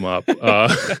and pick them up.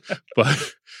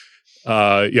 But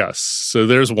yes, so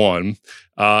there's one.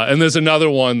 And there's another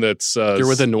one that's... You're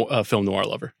with a film noir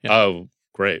lover. Yeah. Oh,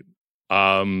 great.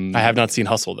 I have not seen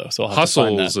Hustle, though, so I'll have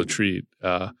Hustle to is a treat.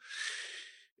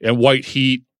 And White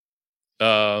Heat,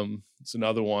 it's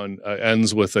another one,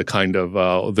 ends with a kind of...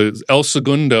 the El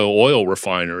Segundo oil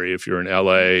refinery, if you're an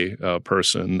L.A.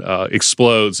 person,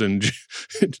 explodes, and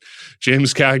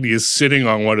James Cagney is sitting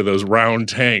on one of those round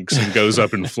tanks and goes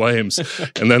up in flames.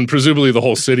 And then presumably the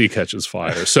whole city catches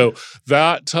fire. So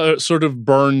that sort of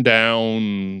burned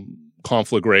down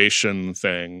conflagration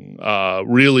thing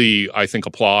really, I think,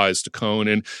 applies to Cohn.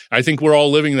 And I think we're all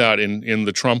living that in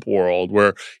the Trump world,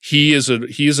 where he is an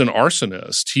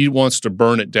arsonist. He wants to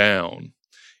burn it down.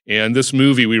 And this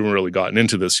movie, we haven't really gotten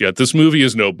into this yet. This movie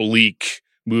is no bleak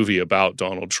movie about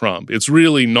Donald Trump. It's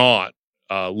really not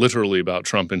literally about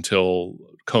Trump until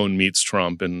Cohn meets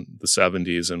Trump in the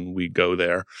 70s and we go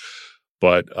there.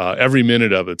 But every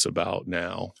minute of it's about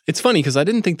now. It's funny because I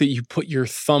didn't think that you put your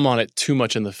thumb on it too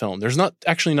much in the film. There's not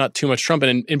too much Trump.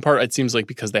 And in part, it seems like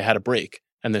because they had a break.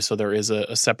 And so there is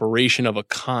a separation of a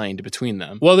kind between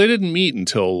them. Well, they didn't meet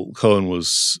until Cohn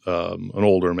was an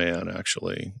older man,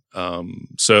 actually.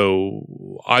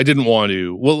 So I didn't want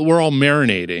to... Well, we're all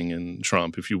marinating in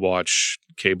Trump. If you watch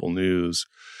cable news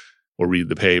or read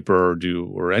the paper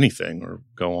or anything, or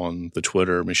go on the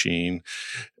Twitter machine.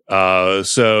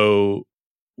 So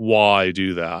why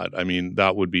do that? I mean,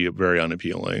 that would be very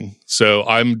unappealing. So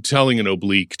I'm telling an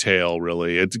oblique tale,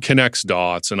 really. It connects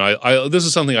dots. And I this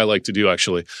is something I like to do,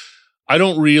 actually. I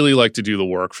don't really like to do the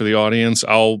work for the audience.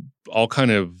 I'll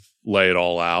kind of lay it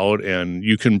all out, and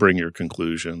you can bring your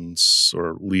conclusions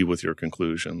or leave with your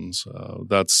conclusions.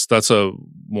 That's a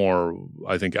more,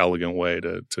 I think, elegant way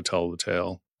to tell the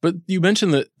tale. But you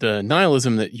mentioned that the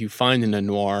nihilism that you find in a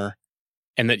noir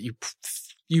and that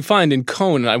you find in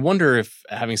Cohn, and I wonder if,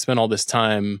 having spent all this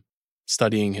time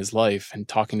studying his life and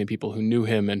talking to people who knew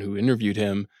him and who interviewed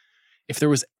him, if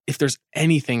there's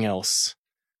anything else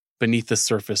beneath the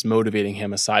surface motivating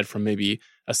him aside from maybe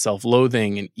a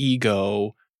self-loathing, an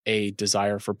ego, a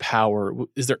desire for power.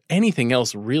 Is there anything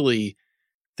else really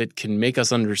that can make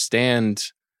us understand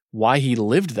why he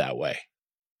lived that way?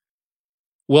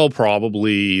 Well,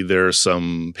 probably there's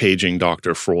some paging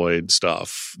Dr. Freud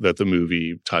stuff that the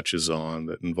movie touches on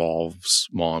that involves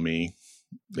mommy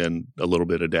and a little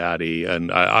bit of daddy. And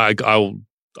I'll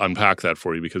unpack that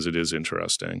for you because it is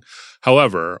interesting.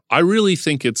 However, I really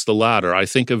think it's the latter. I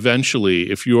think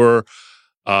eventually, if you're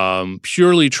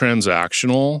purely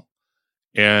transactional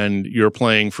and you're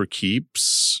playing for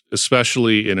keeps,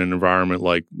 especially in an environment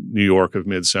like New York of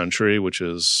mid-century, which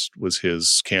was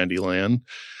his Candyland,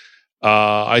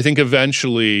 I think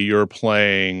eventually you're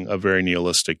playing a very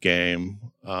nihilistic game.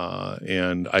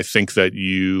 And I think that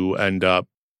you end up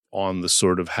on the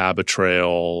sort of habit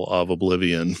trail of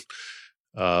oblivion.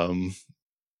 There's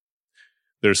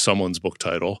someone's book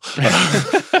title.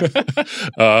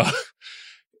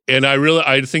 And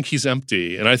I think he's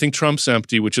empty. And I think Trump's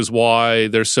empty, which is why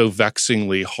they're so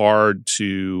vexingly hard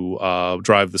to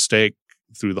drive the stake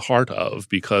through the heart of,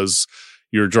 because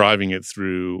you're driving it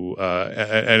through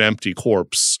an empty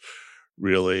corpse,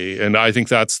 really. And I think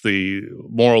that's the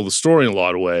moral of the story in a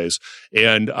lot of ways.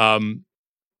 And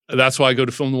that's why I go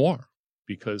to film noir,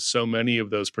 because so many of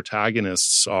those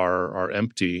protagonists are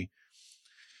empty.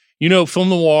 You know, film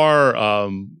noir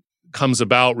comes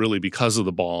about really because of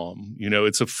the bomb. You know,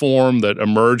 it's a form that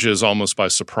emerges almost by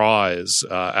surprise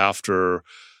after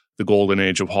the golden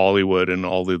age of Hollywood and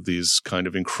all of these kind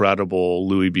of incredible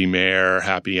Louis B. Mayer,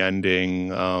 happy ending,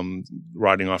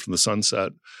 riding off in the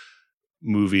sunset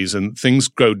movies. And things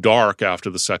go dark after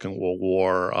the Second World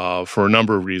War for a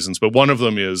number of reasons. But one of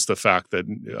them is the fact that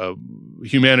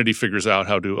humanity figures out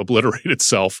how to obliterate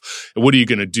itself. And what are you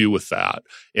going to do with that?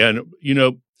 And, you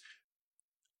know,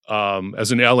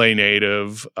 as an LA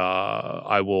native,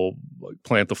 I will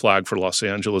plant the flag for Los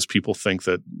Angeles. People think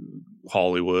that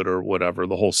Hollywood or whatever,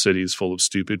 the whole city is full of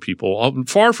stupid people.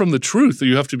 Far from the truth.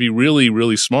 You have to be really,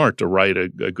 really smart to write a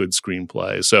good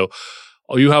screenplay. So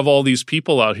you have all these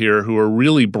people out here who are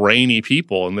really brainy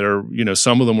people, and they're,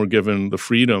 some of them were given the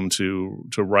freedom to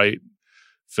write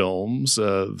films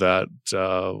that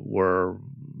were,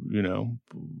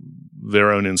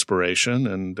 their own inspiration.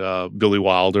 And Billy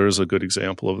Wilder is a good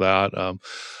example of that.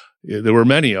 There were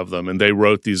many of them, and they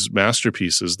wrote these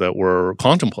masterpieces that were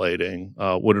contemplating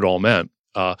what it all meant.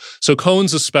 So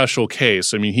Cohen's a special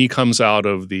case. I mean, he comes out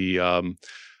of the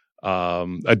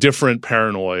a different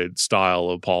paranoid style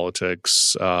of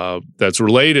politics that's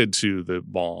related to the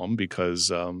bomb, because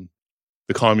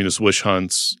the communist witch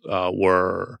hunts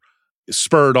were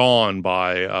spurred on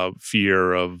by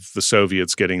fear of the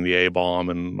Soviets getting the A-bomb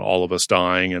and all of us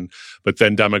dying, but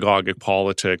then demagogic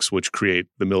politics, which create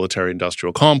the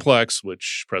military-industrial complex,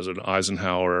 which President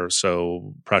Eisenhower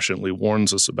so presciently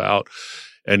warns us about.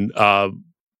 And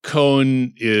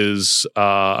Cohen is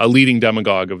a leading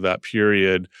demagogue of that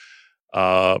period,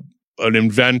 an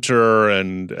inventor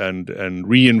and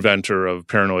reinventor of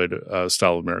paranoid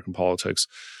style of American politics.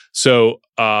 So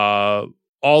all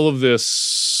of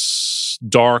this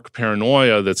dark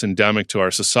paranoia that's endemic to our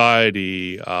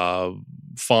society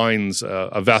finds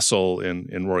a vessel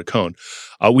in Roy Cohn.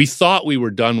 We thought we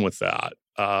were done with that,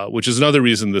 which is another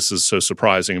reason this is so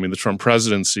surprising. I mean, the Trump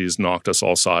presidency has knocked us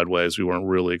all sideways. We weren't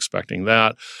really expecting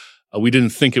that. We didn't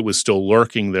think it was still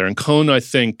lurking there. And Cohn, I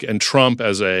think, and Trump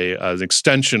as an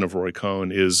extension of Roy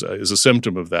Cohn is a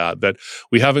symptom of that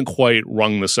we haven't quite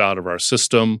wrung this out of our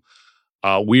system.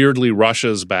 Weirdly,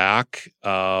 Russia's back,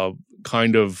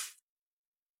 kind of,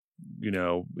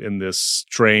 in this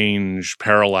strange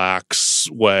parallax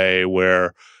way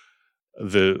where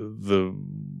the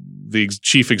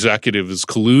chief executive is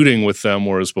colluding with them,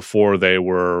 whereas before they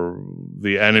were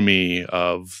the enemy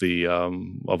of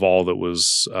of all that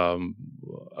was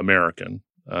American,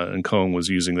 and Cohn was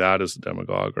using that as a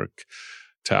demagogic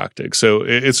tactic. So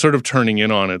it's sort of turning in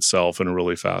on itself in a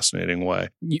really fascinating way.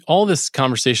 All this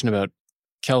conversation about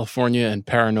California and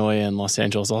paranoia in Los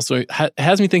Angeles also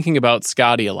has me thinking about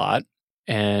Scotty a lot,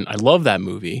 and I love that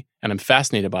movie, and I'm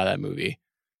fascinated by that movie.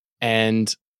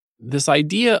 And this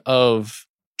idea of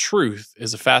truth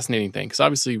is a fascinating thing, because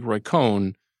obviously Roy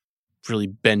Cohn really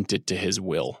bent it to his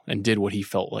will and did what he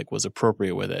felt like was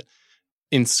appropriate with it.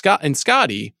 In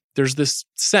Scotty, there's this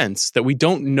sense that we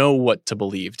don't know what to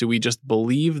believe. Do we just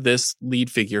believe this lead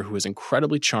figure who is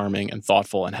incredibly charming and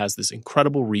thoughtful and has this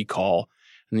incredible recall?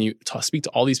 And then you speak to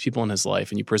all these people in his life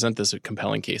and you present this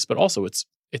compelling case, but also it's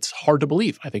hard to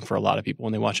believe, I think, for a lot of people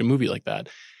when they watch a movie like that.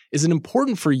 Is it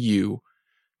important for you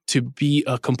to be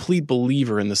a complete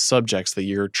believer in the subjects that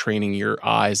you're training your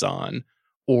eyes on?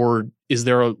 Or is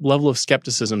there a level of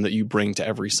skepticism that you bring to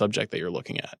every subject that you're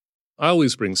looking at? I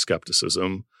always bring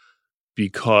skepticism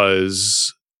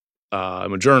because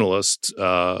I'm a journalist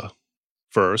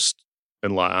first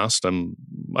and last. I'm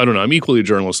equally a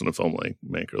journalist and a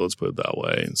filmmaker, let's put it that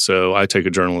way. So I take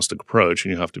a journalistic approach,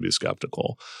 and you have to be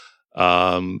skeptical.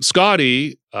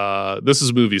 Scotty, this is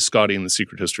a movie, Scotty and the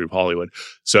Secret History of Hollywood.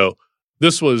 So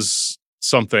this was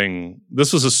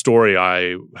a story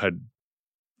I had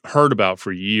heard about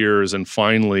for years and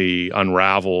finally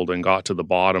unraveled and got to the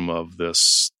bottom of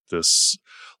this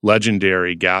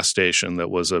legendary gas station that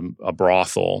was a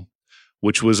brothel,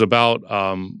 which was about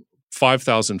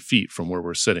 5,000 feet from where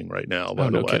we're sitting right now, by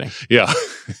the way. Kidding. Yeah,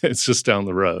 it's just down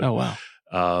the road. Oh,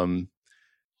 wow.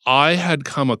 I had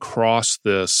come across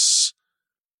this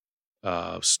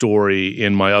story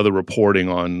in my other reporting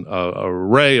on an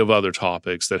array of other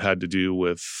topics that had to do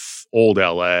with old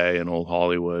LA and old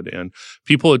Hollywood. And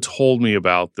people had told me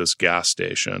about this gas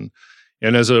station.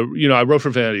 And I wrote for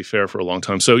Vanity Fair for a long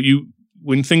time. So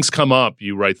when things come up,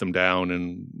 you write them down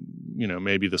and,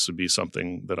 maybe this would be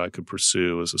something that I could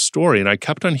pursue as a story. And I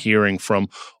kept on hearing from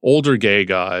older gay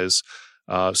guys,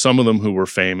 some of them who were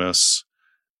famous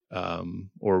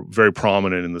or very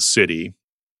prominent in the city,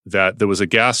 that there was a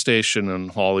gas station in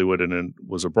Hollywood and it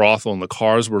was a brothel, and the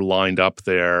cars were lined up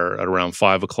there at around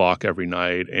 5 o'clock every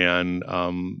night. And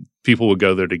people would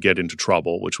go there to get into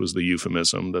trouble, which was the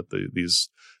euphemism that these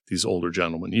older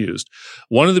gentlemen used.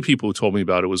 One of the people who told me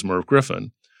about it was Merv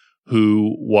Griffin,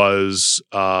 who was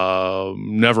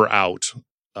never out,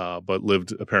 but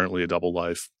lived apparently a double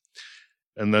life.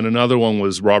 And then another one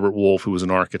was Robert Wolfe, who was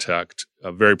an architect,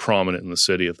 very prominent in the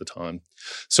city at the time.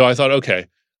 So I thought, okay,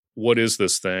 what is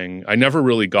this thing? I never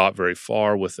really got very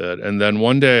far with it. And then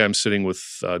one day I'm sitting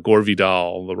with Gore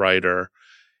Vidal, the writer,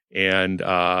 and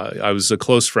I was a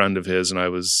close friend of his, and I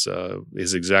was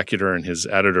his executor and his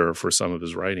editor for some of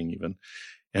his writing even.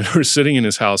 And we're sitting in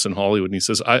his house in Hollywood, and he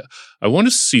says, I want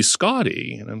to see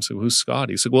Scotty. And I'm saying, who's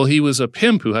Scotty? He said, well, he was a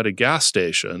pimp who had a gas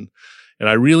station, and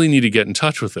I really need to get in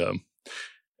touch with him.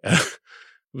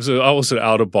 was almost an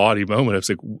out-of-body moment. I was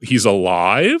like, he's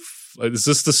alive? Is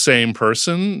this the same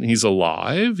person? He's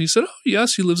alive? He said, oh,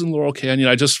 yes, he lives in Laurel Canyon.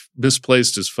 I just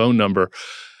misplaced his phone number.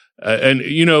 And,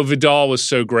 Vidal was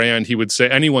so grand. He would say,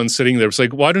 anyone sitting there was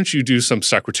like, why don't you do some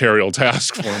secretarial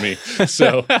task for me?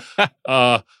 So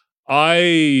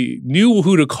I knew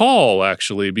who to call,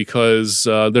 actually, because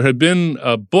there had been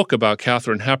a book about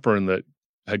Katharine Hepburn that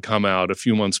had come out a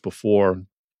few months before.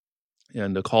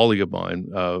 And a colleague of mine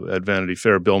at Vanity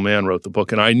Fair, Bill Mann, wrote the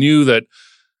book. And I knew that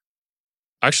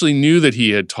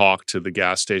he had talked to the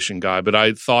gas station guy, but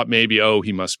I thought maybe,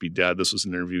 he must be dead. This was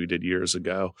an interview he did years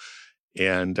ago.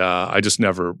 And I just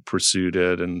never pursued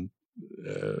it. And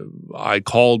I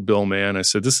called Bill Mann. I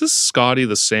said, is this Scotty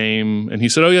the same? And he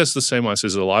said, oh, yes, the same one. I said,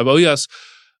 is it alive? Oh, yes.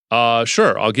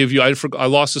 Sure, I'll give you, I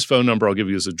lost his phone number, I'll give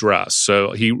you his address.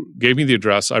 So he gave me the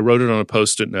address, I wrote it on a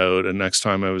Post-it note, and next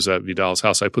time I was at Vidal's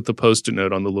house, I put the Post-it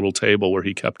note on the little table where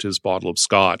he kept his bottle of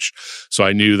scotch, so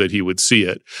I knew that he would see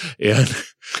it. And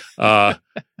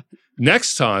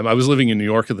next time, I was living in New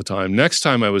York at the time, next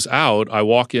time I was out, I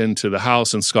walk into the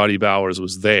house and Scotty Bowers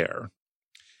was there.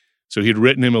 So he'd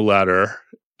written him a letter,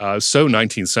 so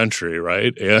 19th century,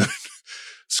 right? And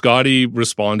Scotty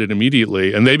responded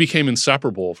immediately, and they became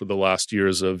inseparable for the last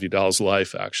years of Vidal's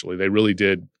life, actually. They really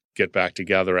did get back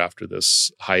together after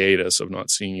this hiatus of not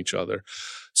seeing each other.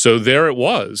 So there it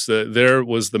was. There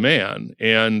was the man.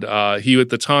 And he, at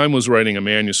the time, was writing a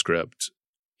manuscript.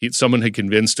 Someone had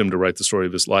convinced him to write the story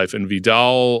of his life, and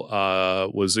Vidal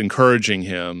was encouraging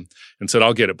him and said,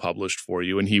 I'll get it published for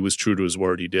you. And he was true to his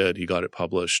word. He did. He got it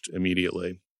published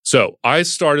immediately. So I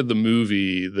started the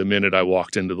movie the minute I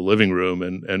walked into the living room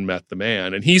and met the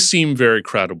man. And he seemed very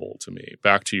credible to me,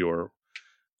 back to your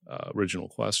original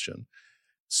question.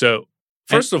 So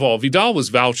first of all, Vidal was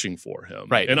vouching for him.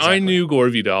 Right. And exactly. I knew Gore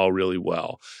Vidal really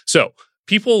well. So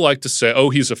people like to say,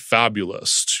 oh, he's a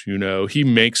fabulist. He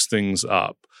makes things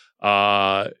up.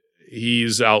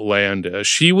 He's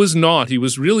outlandish. He was not. He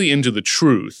was really into the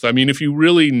truth. I mean, if you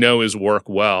really know his work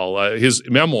well, his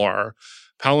memoir,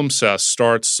 Palimpsest,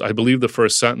 starts, I believe the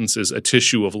first sentence is, a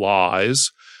tissue of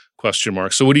lies, ?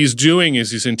 So what he's doing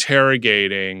is he's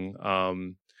interrogating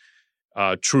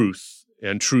truth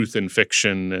in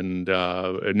fiction and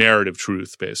narrative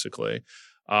truth, basically.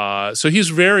 So he's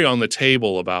very on the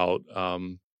table about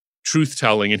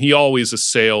truth-telling, and he always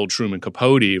assailed Truman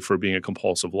Capote for being a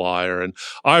compulsive liar. And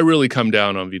I really come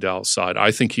down on Vidal's side.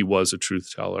 I think he was a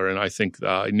truth-teller, and I think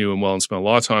I knew him well and spent a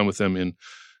lot of time with him in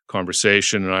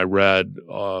conversation, and I read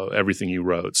everything he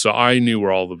wrote. So I knew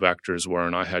where all the vectors were,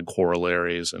 and I had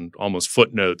corollaries and almost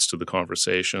footnotes to the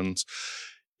conversations.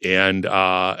 And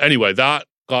anyway, that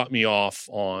got me off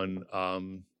on,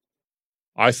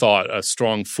 I thought, a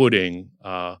strong footing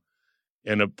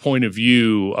and a point of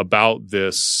view about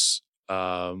this,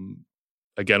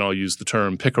 again, I'll use the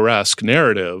term picaresque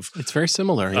narrative. It's very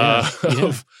similar, yeah.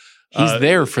 He's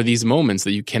there for these moments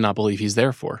that you cannot believe he's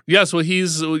there for. Yes, well,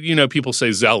 he's, people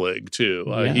say Zelig, too.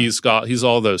 He's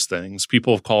all those things.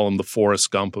 People call him the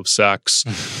Forrest Gump of sex.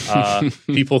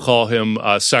 People call him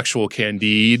sexual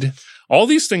Candide. All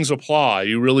these things apply.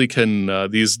 You really can,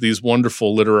 these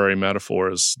wonderful literary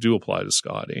metaphors do apply to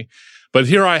Scotty. But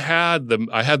here I had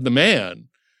the man.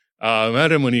 I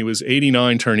met him when he was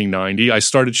 89, turning 90. I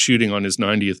started shooting on his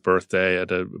 90th birthday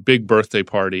at a big birthday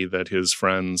party that his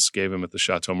friends gave him at the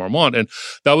Chateau Marmont. And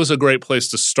that was a great place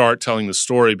to start telling the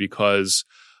story, because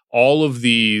all of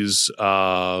these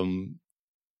hidden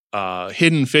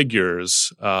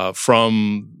figures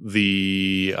from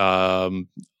the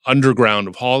underground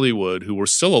of Hollywood who were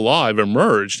still alive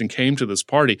emerged and came to this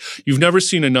party. You've never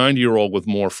seen a 90-year-old with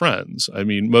more friends. I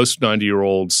mean, most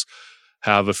 90-year-olds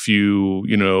have a few,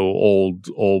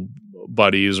 old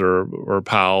buddies or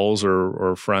pals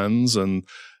or friends, and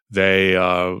they,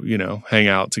 hang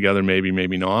out together,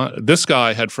 maybe not. This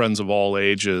guy had friends of all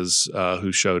ages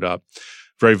who showed up.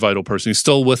 Very vital person. He's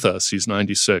still with us. He's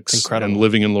 96. Incredible. And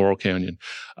living in Laurel Canyon,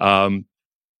 and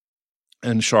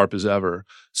sharp as ever.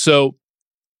 So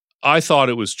I thought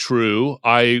it was true.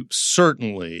 I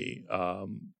certainly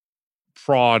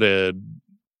prodded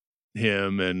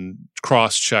him and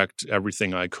cross-checked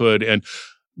everything I could. And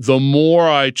the more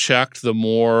I checked, the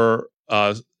more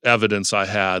evidence I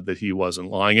had that he wasn't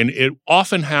lying. And it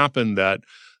often happened that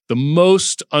the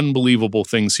most unbelievable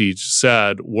things he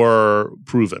said were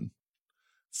proven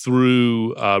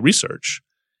through research.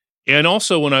 And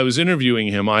also, when I was interviewing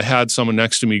him, I had someone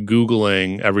next to me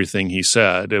Googling everything he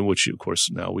said, and which, of course,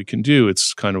 now we can do.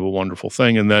 It's kind of a wonderful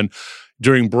thing. And then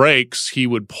during breaks, he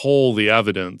would pull the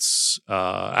evidence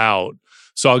out.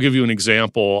 So I'll give you an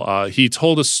example. He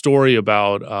told a story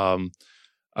about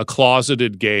a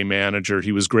closeted gay manager.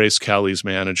 He was Grace Kelly's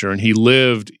manager, and he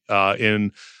lived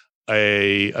in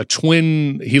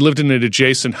he lived in an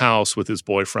adjacent house with his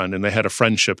boyfriend, and they had a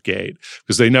friendship gate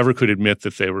because they never could admit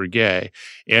that they were gay.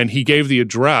 And he gave the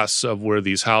address of where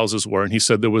these houses were, and he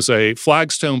said there was a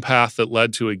flagstone path that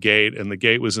led to a gate, and the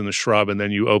gate was in the shrub, and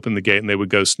then you open the gate and they would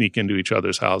go sneak into each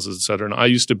other's houses, et cetera. And I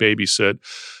used to babysit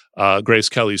Grace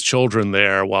Kelly's children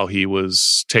there while he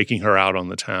was taking her out on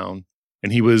the town.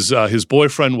 And he was his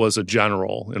boyfriend was a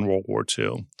general in World War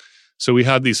II. So we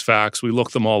had these facts. We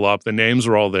looked them all up. The names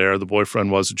were all there. The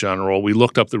boyfriend was a general. We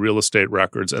looked up the real estate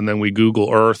records, and then we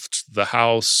Google Earthed the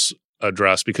house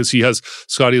address because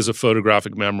Scotty has a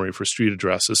photographic memory for street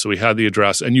addresses. So we had the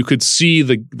address, and you could see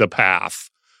the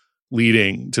path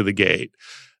leading to the gate.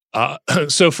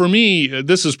 So for me,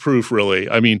 this is proof, really.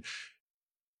 I mean,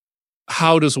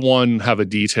 how does one have a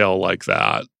detail like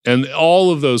that? And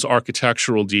all of those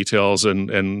architectural details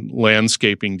and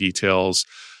landscaping details,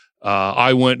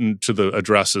 I went into the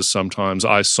addresses sometimes.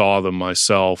 I saw them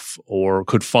myself or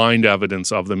could find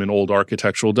evidence of them in old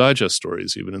Architectural Digest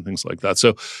stories, even, and things like that.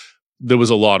 So there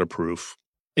was a lot of proof.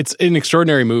 It's an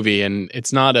extraordinary movie, and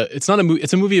it's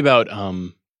a movie about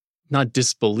not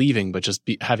disbelieving, but just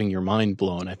having your mind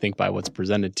blown, I think, by what's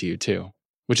presented to you too.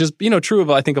 Which is, true of,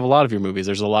 I think, of a lot of your movies.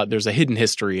 There's a hidden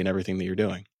history in everything that you're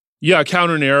doing. Yeah,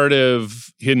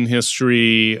 counter-narrative, hidden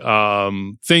history,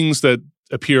 things that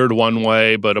appeared one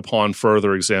way, but upon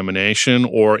further examination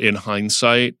or in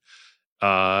hindsight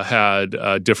had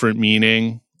a different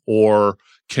meaning or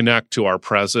connect to our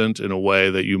present in a way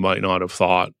that you might not have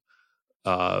thought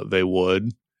they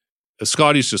would.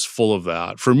 Scotty's just full of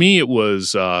that. For me, it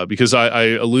was because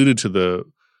I alluded to the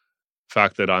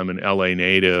fact that I'm an LA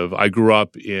native. I grew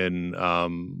up in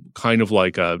kind of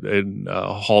like a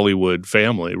Hollywood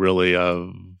family, really.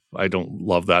 I don't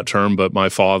love that term, but my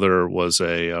father was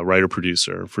a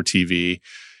writer-producer for TV.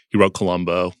 He wrote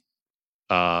Columbo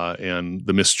and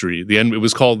The Mystery. It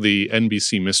was called the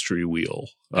NBC Mystery Wheel.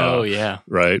 Oh, yeah.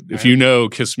 Right? If you know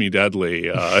Kiss Me Deadly,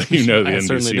 you know the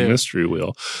NBC Mystery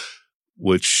Wheel,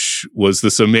 which was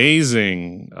this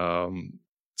amazing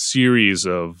series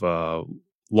of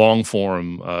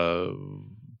long-form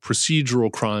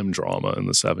procedural crime drama in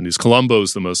the 70s. Columbo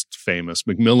is the most famous.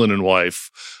 Macmillan and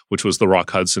Wife, which was the Rock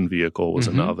Hudson vehicle, was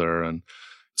another. And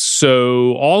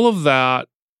so all of that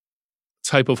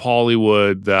type of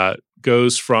Hollywood that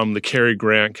goes from the Cary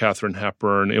Grant, Katharine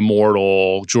Hepburn,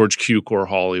 Immortal, George Cukor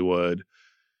Hollywood,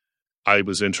 I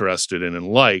was interested in and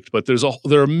liked. But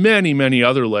there are many, many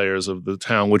other layers of the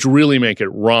town which really make it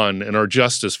run and are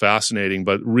just as fascinating,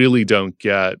 but really don't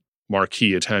get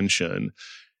marquee attention.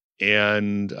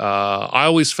 And I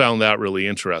always found that really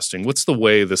interesting. What's the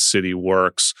way the city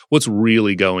works? What's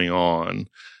really going on?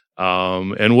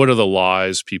 And what are the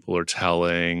lies people are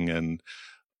telling? And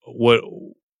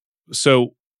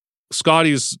so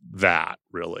Scotty's that,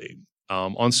 really,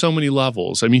 on so many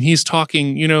levels. I mean, he's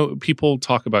talking, people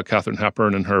talk about Katharine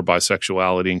Hepburn and her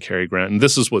bisexuality and Cary Grant, and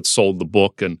this is what sold the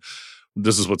book, and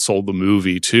this is what sold the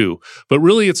movie too. But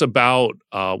really, it's about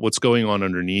what's going on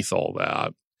underneath all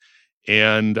that.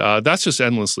 And that's just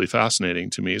endlessly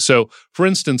fascinating to me. So, for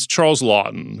instance, Charles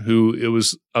Laughton, who it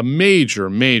was a major,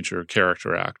 major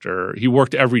character actor. He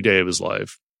worked every day of his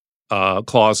life.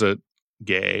 Closet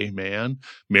gay man,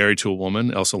 married to a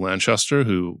woman, Elsa Lanchester,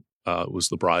 who was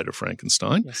the bride of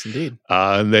Frankenstein. Yes, indeed.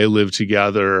 And they lived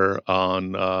together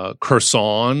on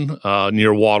Curzon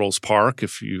near Wattles Park,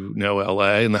 if you know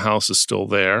L.A., and the house is still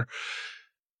there.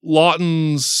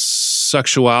 Laughton's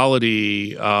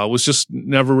sexuality was just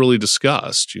never really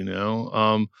discussed, and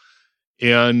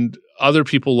other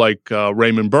people like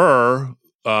Raymond Burr,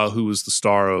 who was the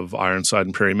star of Ironside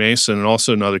and Perry Mason, and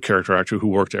also another character actor who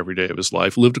worked every day of his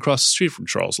life, lived across the street from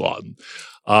Charles Laughton.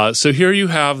 So here you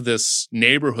have this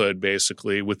neighborhood,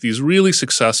 basically, with these really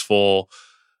successful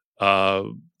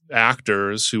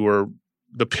actors who are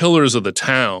the pillars of the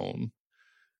town.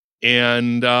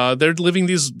 And they're living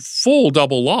these full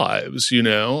double lives,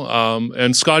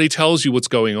 and Scotty tells you what's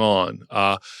going on.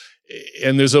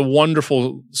 And there's a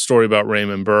wonderful story about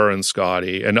Raymond Burr and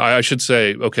Scotty. And I should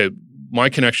say, okay, my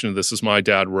connection to this is my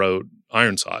dad wrote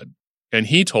Ironside. And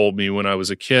he told me when I was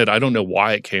a kid, I don't know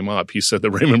why it came up. He said that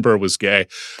Raymond Burr was gay.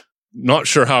 Not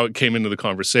sure how it came into the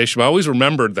conversation, but I always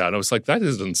remembered that. I was like, that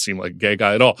doesn't seem like a gay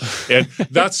guy at all. And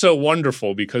that's so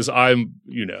wonderful because I'm,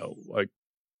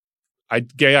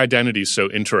 gay identity is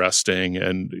so interesting,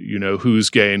 and who's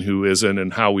gay and who isn't,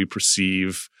 and how we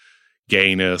perceive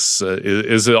gayness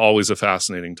is always a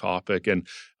fascinating topic. And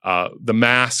the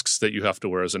masks that you have to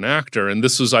wear as an actor, and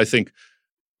this is, I think,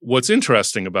 what's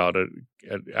interesting about it.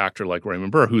 an actor like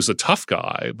Raymond Burr, who's a tough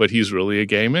guy, but he's really a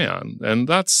gay man. And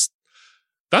that's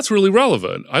really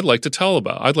relevant. I'd like to tell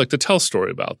a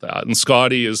story about that. And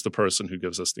Scotty is the person who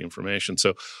gives us the information.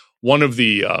 So one of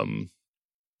the, I'm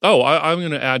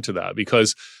going to add to that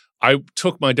because I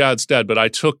took my dad's dead, but I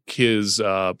took his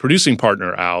producing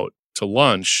partner out to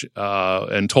lunch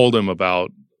and told him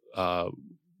about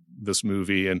this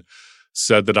movie and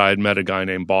said that I had met a guy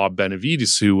named Bob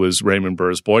Benavides, who was Raymond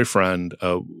Burr's boyfriend,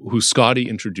 who Scotty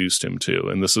introduced him to.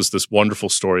 And this is this wonderful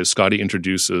story. Scotty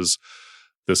introduces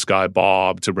this guy,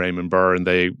 Bob, to Raymond Burr, and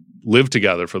they lived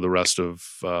together for the rest of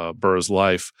Burr's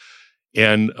life.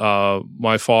 And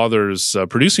my father's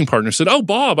producing partner said, "Oh,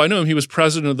 Bob, I know him. He was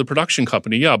president of the production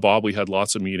company." Yeah, Bob, we had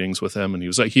lots of meetings with him. And he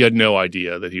was like, he had no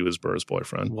idea that he was Burr's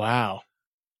boyfriend. Wow.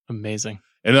 Amazing.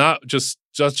 And that just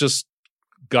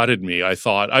gutted me. I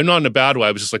thought, I'm not in a bad way.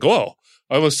 I was just like, whoa,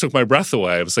 I almost took my breath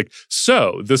away. I was like,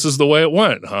 so this is the way it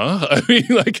went, huh? I mean,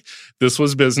 like, this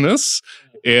was business.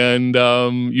 And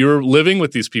you're living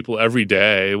with these people every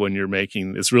day when you're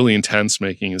it's really intense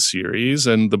making a series.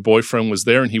 And the boyfriend was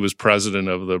there and he was president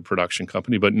of the production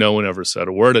company, but no one ever said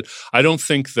a word. I don't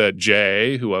think that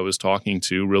Jay, who I was talking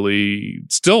to, really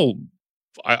still,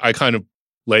 I kind of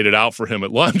laid it out for him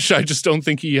at lunch. I just don't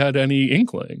think he had any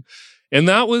inkling. And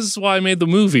that was why I made the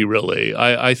movie, really.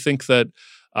 I think that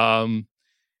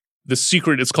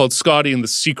it's called Scotty and the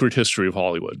Secret History of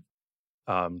Hollywood.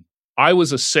 I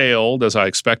was assailed, as I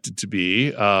expected to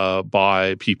be,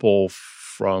 by people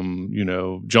from,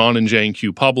 John and Jane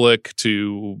Q. Public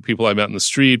to people I met in the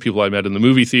street, people I met in the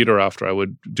movie theater after I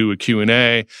would do a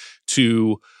Q&A,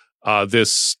 to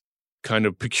this kind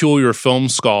of peculiar film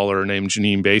scholar named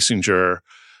Janine Basinger,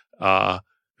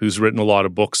 who's written a lot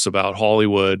of books about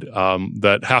Hollywood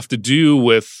that have to do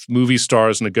with movie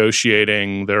stars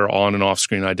negotiating their on- and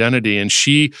off-screen identity. And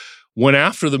she went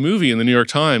after the movie in the New York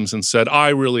Times and said, I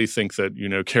really think that,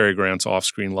 Cary Grant's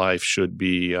off-screen life should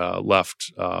be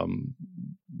left,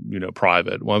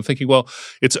 private. Well, I'm thinking, well,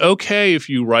 it's okay if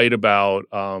you write about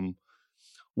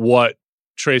what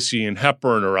Tracy and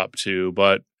Hepburn are up to,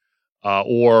 but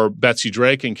or Betsy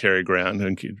Drake and Cary Grant,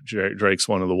 and Drake's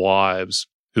one of the wives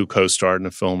who co-starred in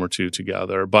a film or two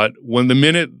together. But when the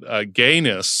minute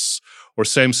gayness or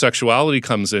same sexuality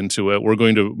comes into it, we're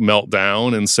going to melt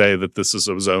down and say that this is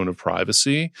a zone of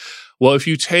privacy. Well, if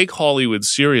you take Hollywood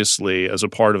seriously as a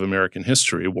part of American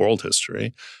history, world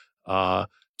history,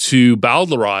 to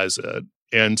bowdlerize it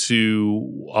and to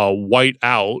white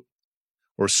out,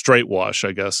 or straightwash,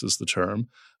 I guess is the term,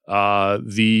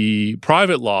 the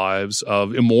private lives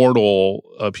of immortal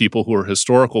people who are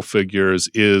historical figures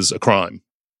is a crime,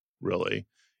 really.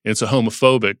 It's a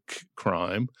homophobic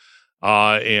crime.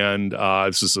 And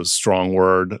this is a strong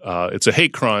word. It's a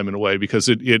hate crime in a way because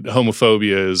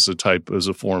homophobia is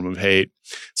a form of hate.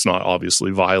 It's not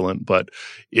obviously violent, but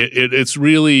it's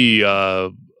really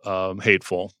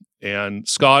hateful. And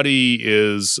Scotty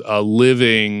is a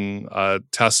living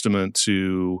testament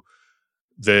to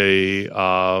the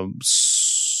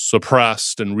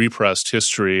suppressed and repressed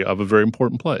history of a very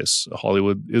important place.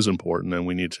 Hollywood is important, and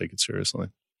we need to take it seriously.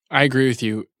 I agree with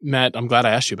you, Matt. I'm glad I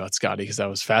asked you about Scotty because that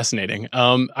was fascinating.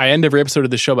 I end every episode of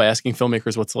the show by asking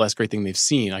filmmakers what's the last great thing they've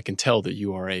seen. I can tell that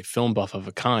you are a film buff of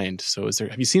a kind. So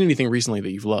have you seen anything recently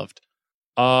that you've loved?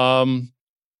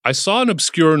 I saw an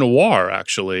obscure noir,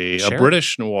 actually, Sure. a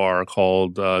British noir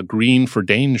called Green for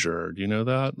Danger. Do you know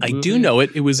that movie? I do know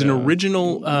it. It was an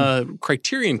original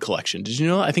Criterion collection. Did you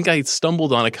know? I think I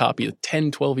stumbled on a copy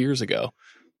 10, 12 years ago.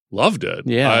 Loved it.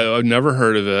 Yeah. I've never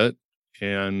heard of it.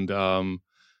 And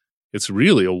it's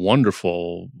really a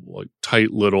wonderful,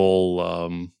 tight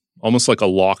little, almost like a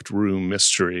locked room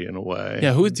mystery in a way.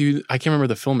 Yeah, I can't remember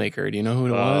the filmmaker. Do you know who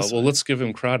it was? Well, let's give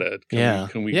him credit.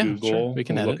 Can we Google? Sure. We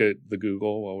can look at the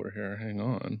Google while we're here. Hang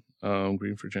on.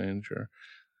 Green for Danger.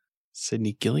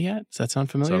 Sidney Gilliat? Does that sound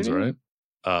familiar? Sounds right.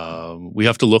 We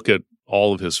have to look at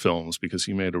all of his films because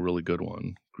he made a really good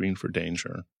one. Green for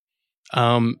Danger.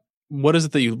 What is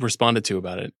it that you responded to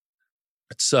about it?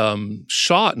 It's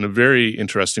shot in a very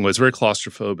interesting way. It's a very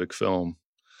claustrophobic film.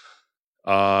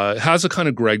 It has a kind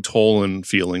of Greg Toland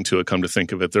feeling to it, come to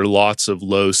think of it. There are lots of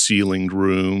low-ceilinged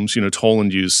rooms.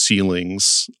 Toland used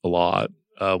ceilings a lot,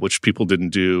 which people didn't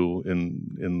do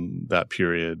in that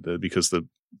period because the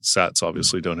sets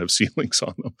obviously don't have ceilings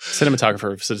on them.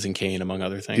 Cinematographer of Citizen Kane, among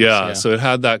other things. Yeah, so it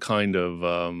had that kind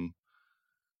of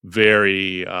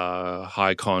very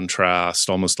high contrast,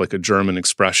 almost like a German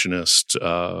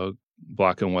expressionist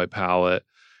black and white palette.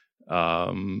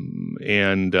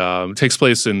 And it takes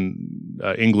place in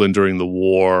England during the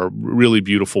war. Really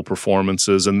beautiful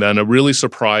performances, and then a really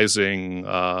surprising,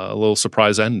 a little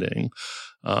surprise ending.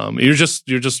 You're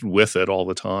just with it all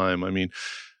the time. I mean,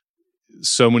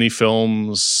 so many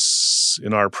films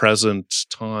in our present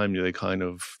time,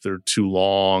 they're too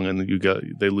long and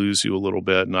they lose you a little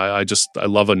bit. And I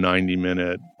love a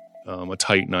 90-minute, a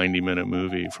tight 90-minute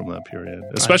movie from that period,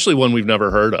 especially one we've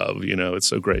never heard of. It's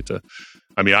so great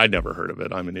I'd never heard of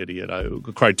it. I'm an idiot.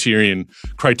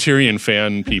 Criterion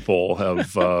fan people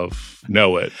have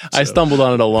know it. So. I stumbled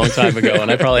on it a long time ago,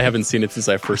 and I probably haven't seen it since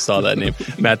I first saw that name.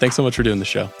 Matt, thanks so much for doing the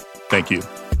show. Thank you.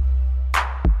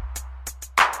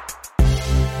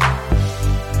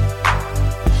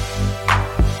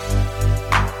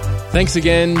 Thanks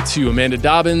again to Amanda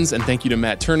Dobbins, and thank you to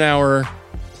Matt Turnauer.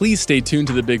 Please stay tuned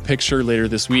to The Big Picture later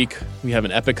this week. We have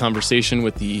an epic conversation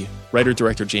with the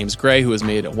writer-director James Gray, who has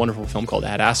made a wonderful film called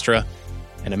Ad Astra.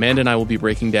 And Amanda and I will be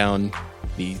breaking down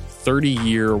the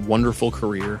 30-year wonderful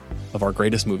career of our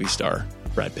greatest movie star,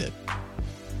 Brad Pitt.